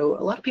gallon. So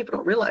a lot of people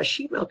don't realize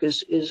sheep milk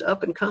is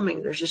up and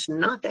coming. There's just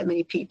not that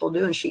many people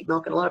doing sheep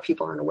milk, and a lot of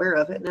people aren't aware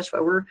of it. And that's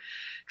why we're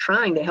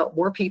trying to help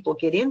more people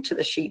get into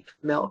the sheep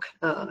milk,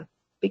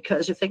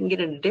 because if they can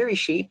get into dairy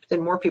sheep,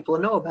 then more people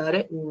will know about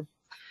it and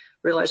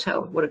realize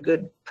what a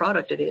good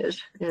product it is.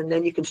 And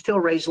then you can still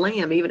raise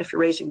lamb. Even if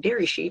you're raising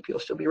dairy sheep, you'll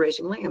still be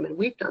raising lamb. And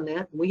we've done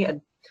that. We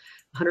had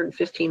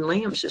 115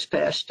 lambs this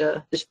past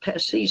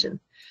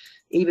season,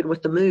 even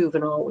with the move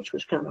and all, which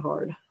was kind of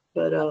hard.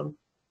 But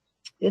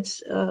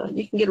it's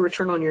you can get a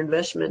return on your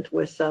investment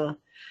with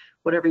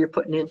whatever you're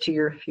putting into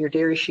your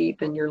dairy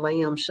sheep and your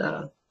lambs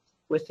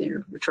with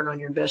your return on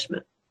your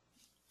investment.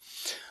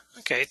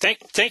 Okay,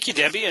 thank you,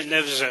 Debbie. And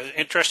that was an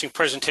interesting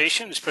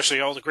presentation, especially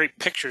all the great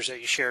pictures that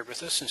you shared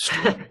with us and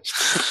stories.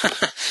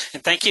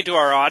 And thank you to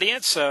our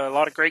audience. A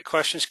lot of great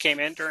questions came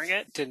in during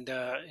it, and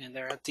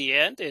they're at the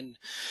end. And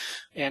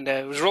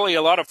it was really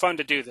a lot of fun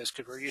to do this,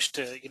 because we're used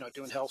to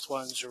doing health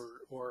ones or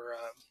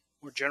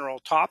more general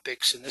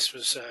topics, and this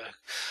was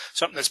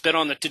something that's been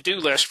on the to-do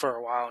list for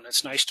a while, and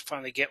it's nice to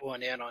finally get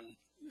one in on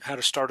how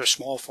to start a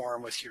small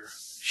farm with your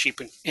sheep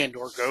and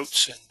or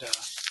goats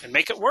and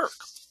make it work.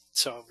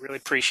 So really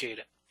appreciate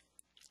it.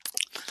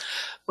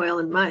 Well,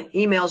 and my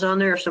email's on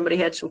there. If somebody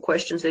had some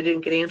questions they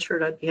didn't get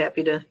answered, I'd be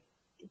happy to,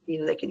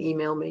 they can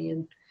email me,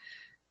 and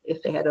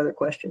if they had other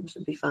questions,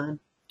 it'd be fine.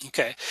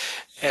 Okay.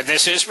 And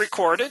this is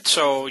recorded,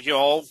 so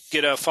you'll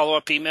get a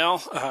follow-up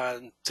email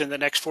in the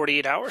next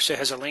 48 hours. It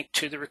has a link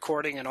to the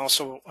recording and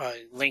also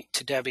a link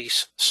to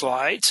Debbie's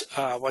slides.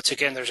 Once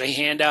again, there's a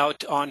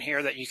handout on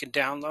here that you can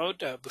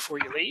download before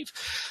you leave.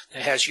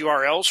 It has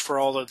URLs for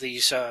all of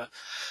these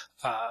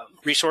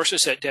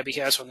resources that Debbie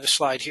has on this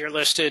slide here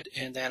listed.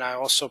 And then I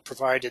also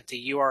provided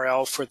the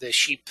URL for the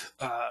sheep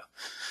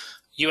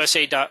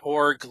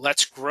USA.org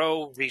Let's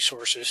Grow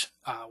resources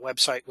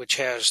website, which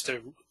has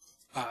the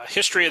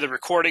history of the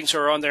recordings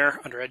are on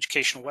there under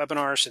educational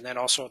webinars, and then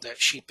also that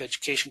sheep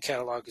education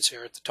catalog is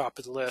there at the top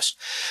of the list.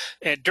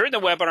 And during the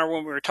webinar,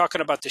 when we were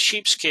talking about the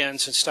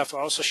sheepskins and stuff, I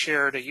also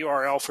shared a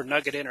URL for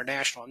Nugget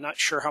International. I'm not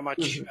sure how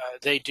much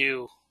they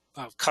do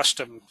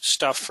custom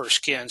stuff for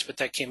skins, but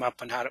that came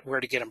up on where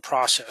to get them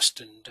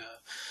processed.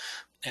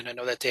 And I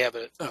know that they have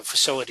a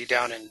facility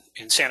down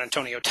in San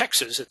Antonio,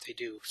 Texas, that they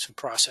do some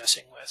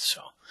processing with.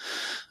 So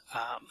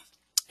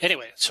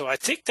anyway, so I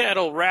think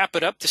that'll wrap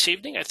it up this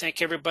evening. I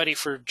thank everybody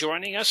for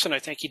joining us, and I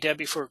thank you,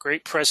 Debbie, for a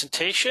great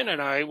presentation. And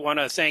I want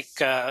to thank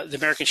the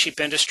American Sheep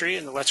Industry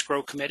and the Let's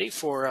Grow Committee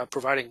for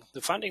providing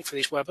the funding for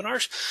these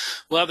webinars.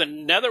 We'll have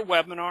another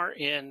webinar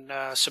in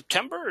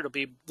September. It'll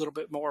be a little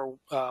bit more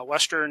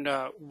Western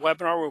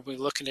webinar. We'll be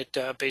looking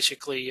at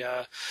basically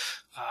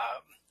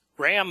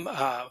ram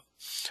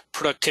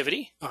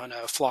productivity on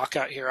a flock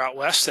out here out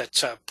west.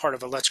 That's part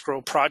of a Let's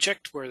Grow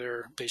project where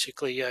they're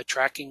basically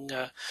tracking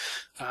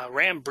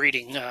ram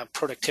breeding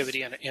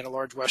productivity in a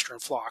large western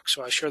flock.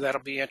 So I'm sure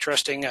that'll be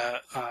interesting.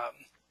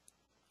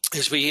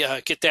 As we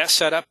get that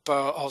set up,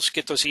 I'll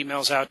get those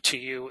emails out to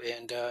you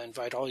and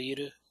invite all of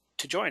you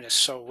to join us.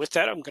 So with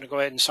that, I'm going to go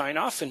ahead and sign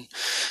off and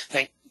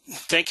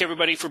thank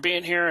everybody for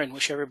being here and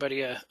wish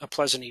everybody a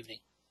pleasant evening.